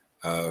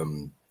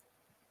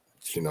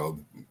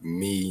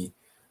 Me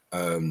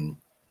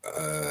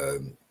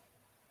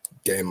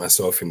getting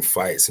myself in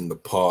fights in the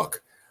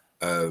park,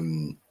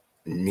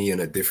 me on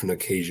a different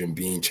occasion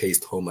being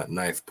chased home at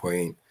knife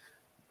point.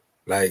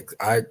 Like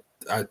I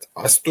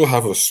still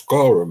have a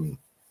scar on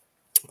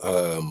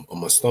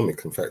my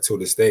stomach, in fact, till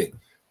this day,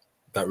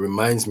 that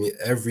reminds me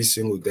every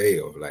single day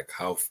of like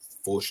how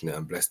fortunate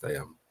and blessed I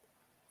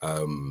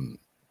am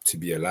to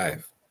be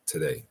alive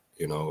today.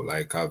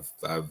 Like I've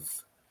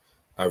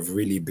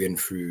really been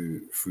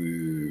through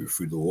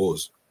the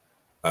wars.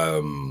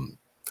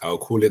 I'll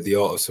call it The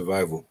Art of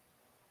Survival.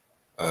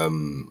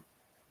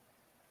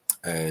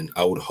 And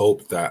I would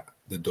hope that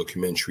the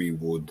documentary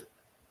would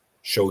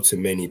show to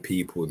many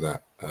people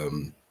that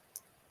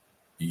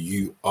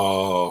you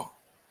are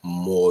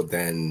more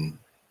than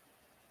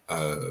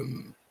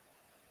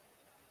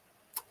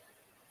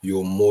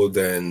you're more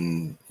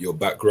than your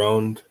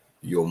background,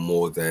 you're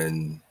more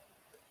than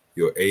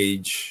your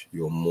age,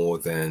 you're more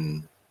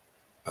than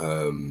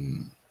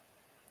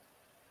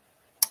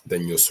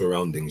your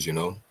surroundings,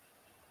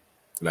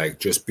 like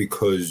just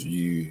because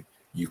you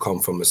come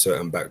from a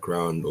certain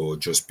background, or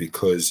just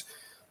because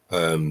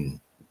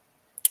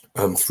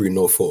through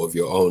no fault of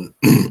your own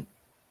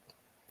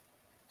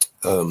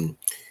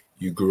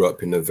you grew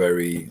up in a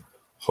very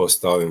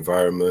hostile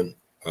environment,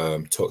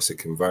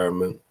 toxic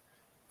environment,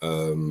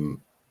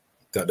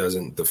 that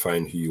doesn't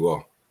define who you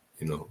are.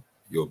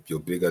 You're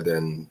bigger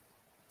than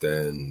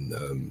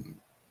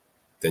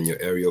your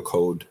area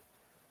code,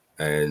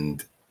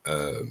 and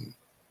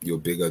you're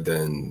bigger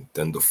than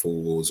the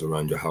four walls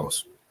around your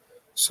house.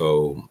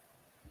 So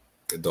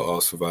The Art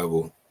of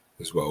Survival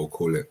is what I'll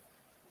call it.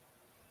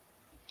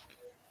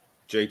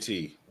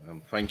 JT,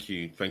 thank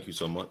you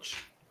so much.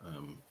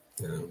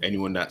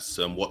 Anyone that's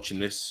watching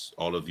this,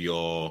 all of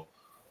your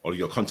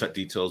contact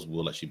details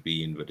will actually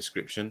be in the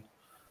description.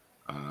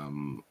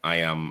 I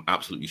am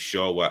absolutely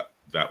sure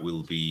that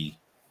we'll be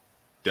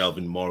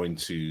delving more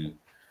into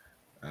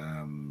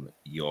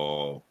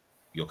your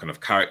kind of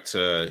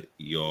character,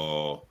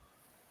 your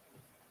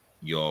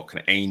your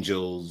kind of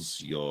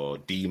angels, your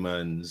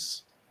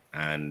demons,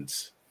 and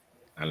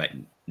like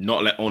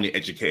not like only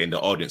educating the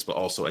audience, but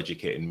also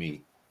educating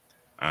me.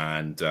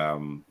 And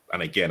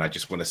again, I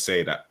just want to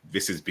say that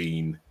this has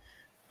been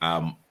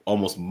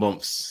almost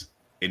months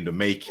in the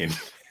making.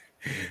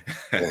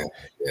 Yeah,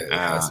 it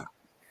has.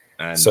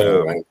 And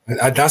so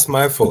that's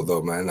my fault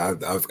though, man.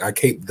 I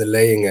keep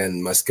delaying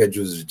and my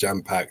schedule's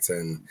jam packed.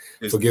 And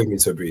forgive me,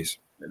 Tabriz.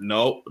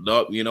 No,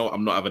 you know,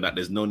 I'm not having that.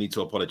 There's no need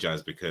to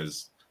apologize,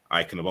 because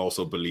I can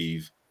also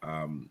believe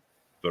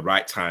the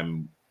right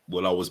time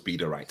will always be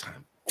the right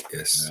time.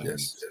 Yes.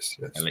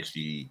 And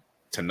literally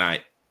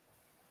tonight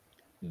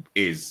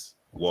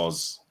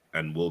was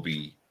and will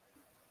be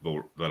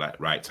the like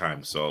right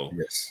time. So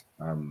yes,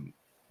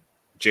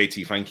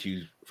 JT, thank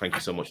you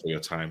so much for your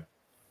time.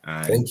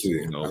 And thank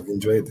you. I've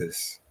enjoyed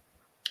this.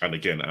 And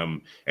again,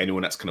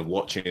 anyone that's kind of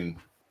watching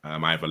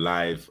either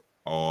live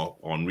or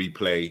on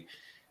replay,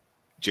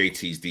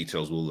 JT's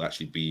details will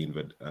actually be in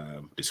the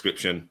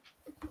description.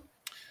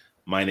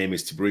 My name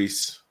is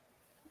Tabriz.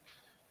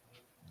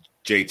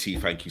 JT,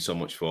 thank you so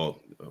much for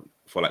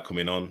like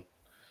coming on.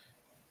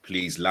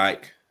 Please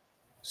like,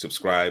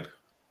 subscribe,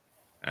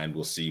 and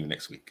we'll see you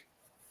next week.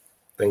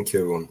 Thank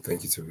you, everyone.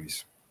 Thank you,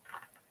 Tabriz.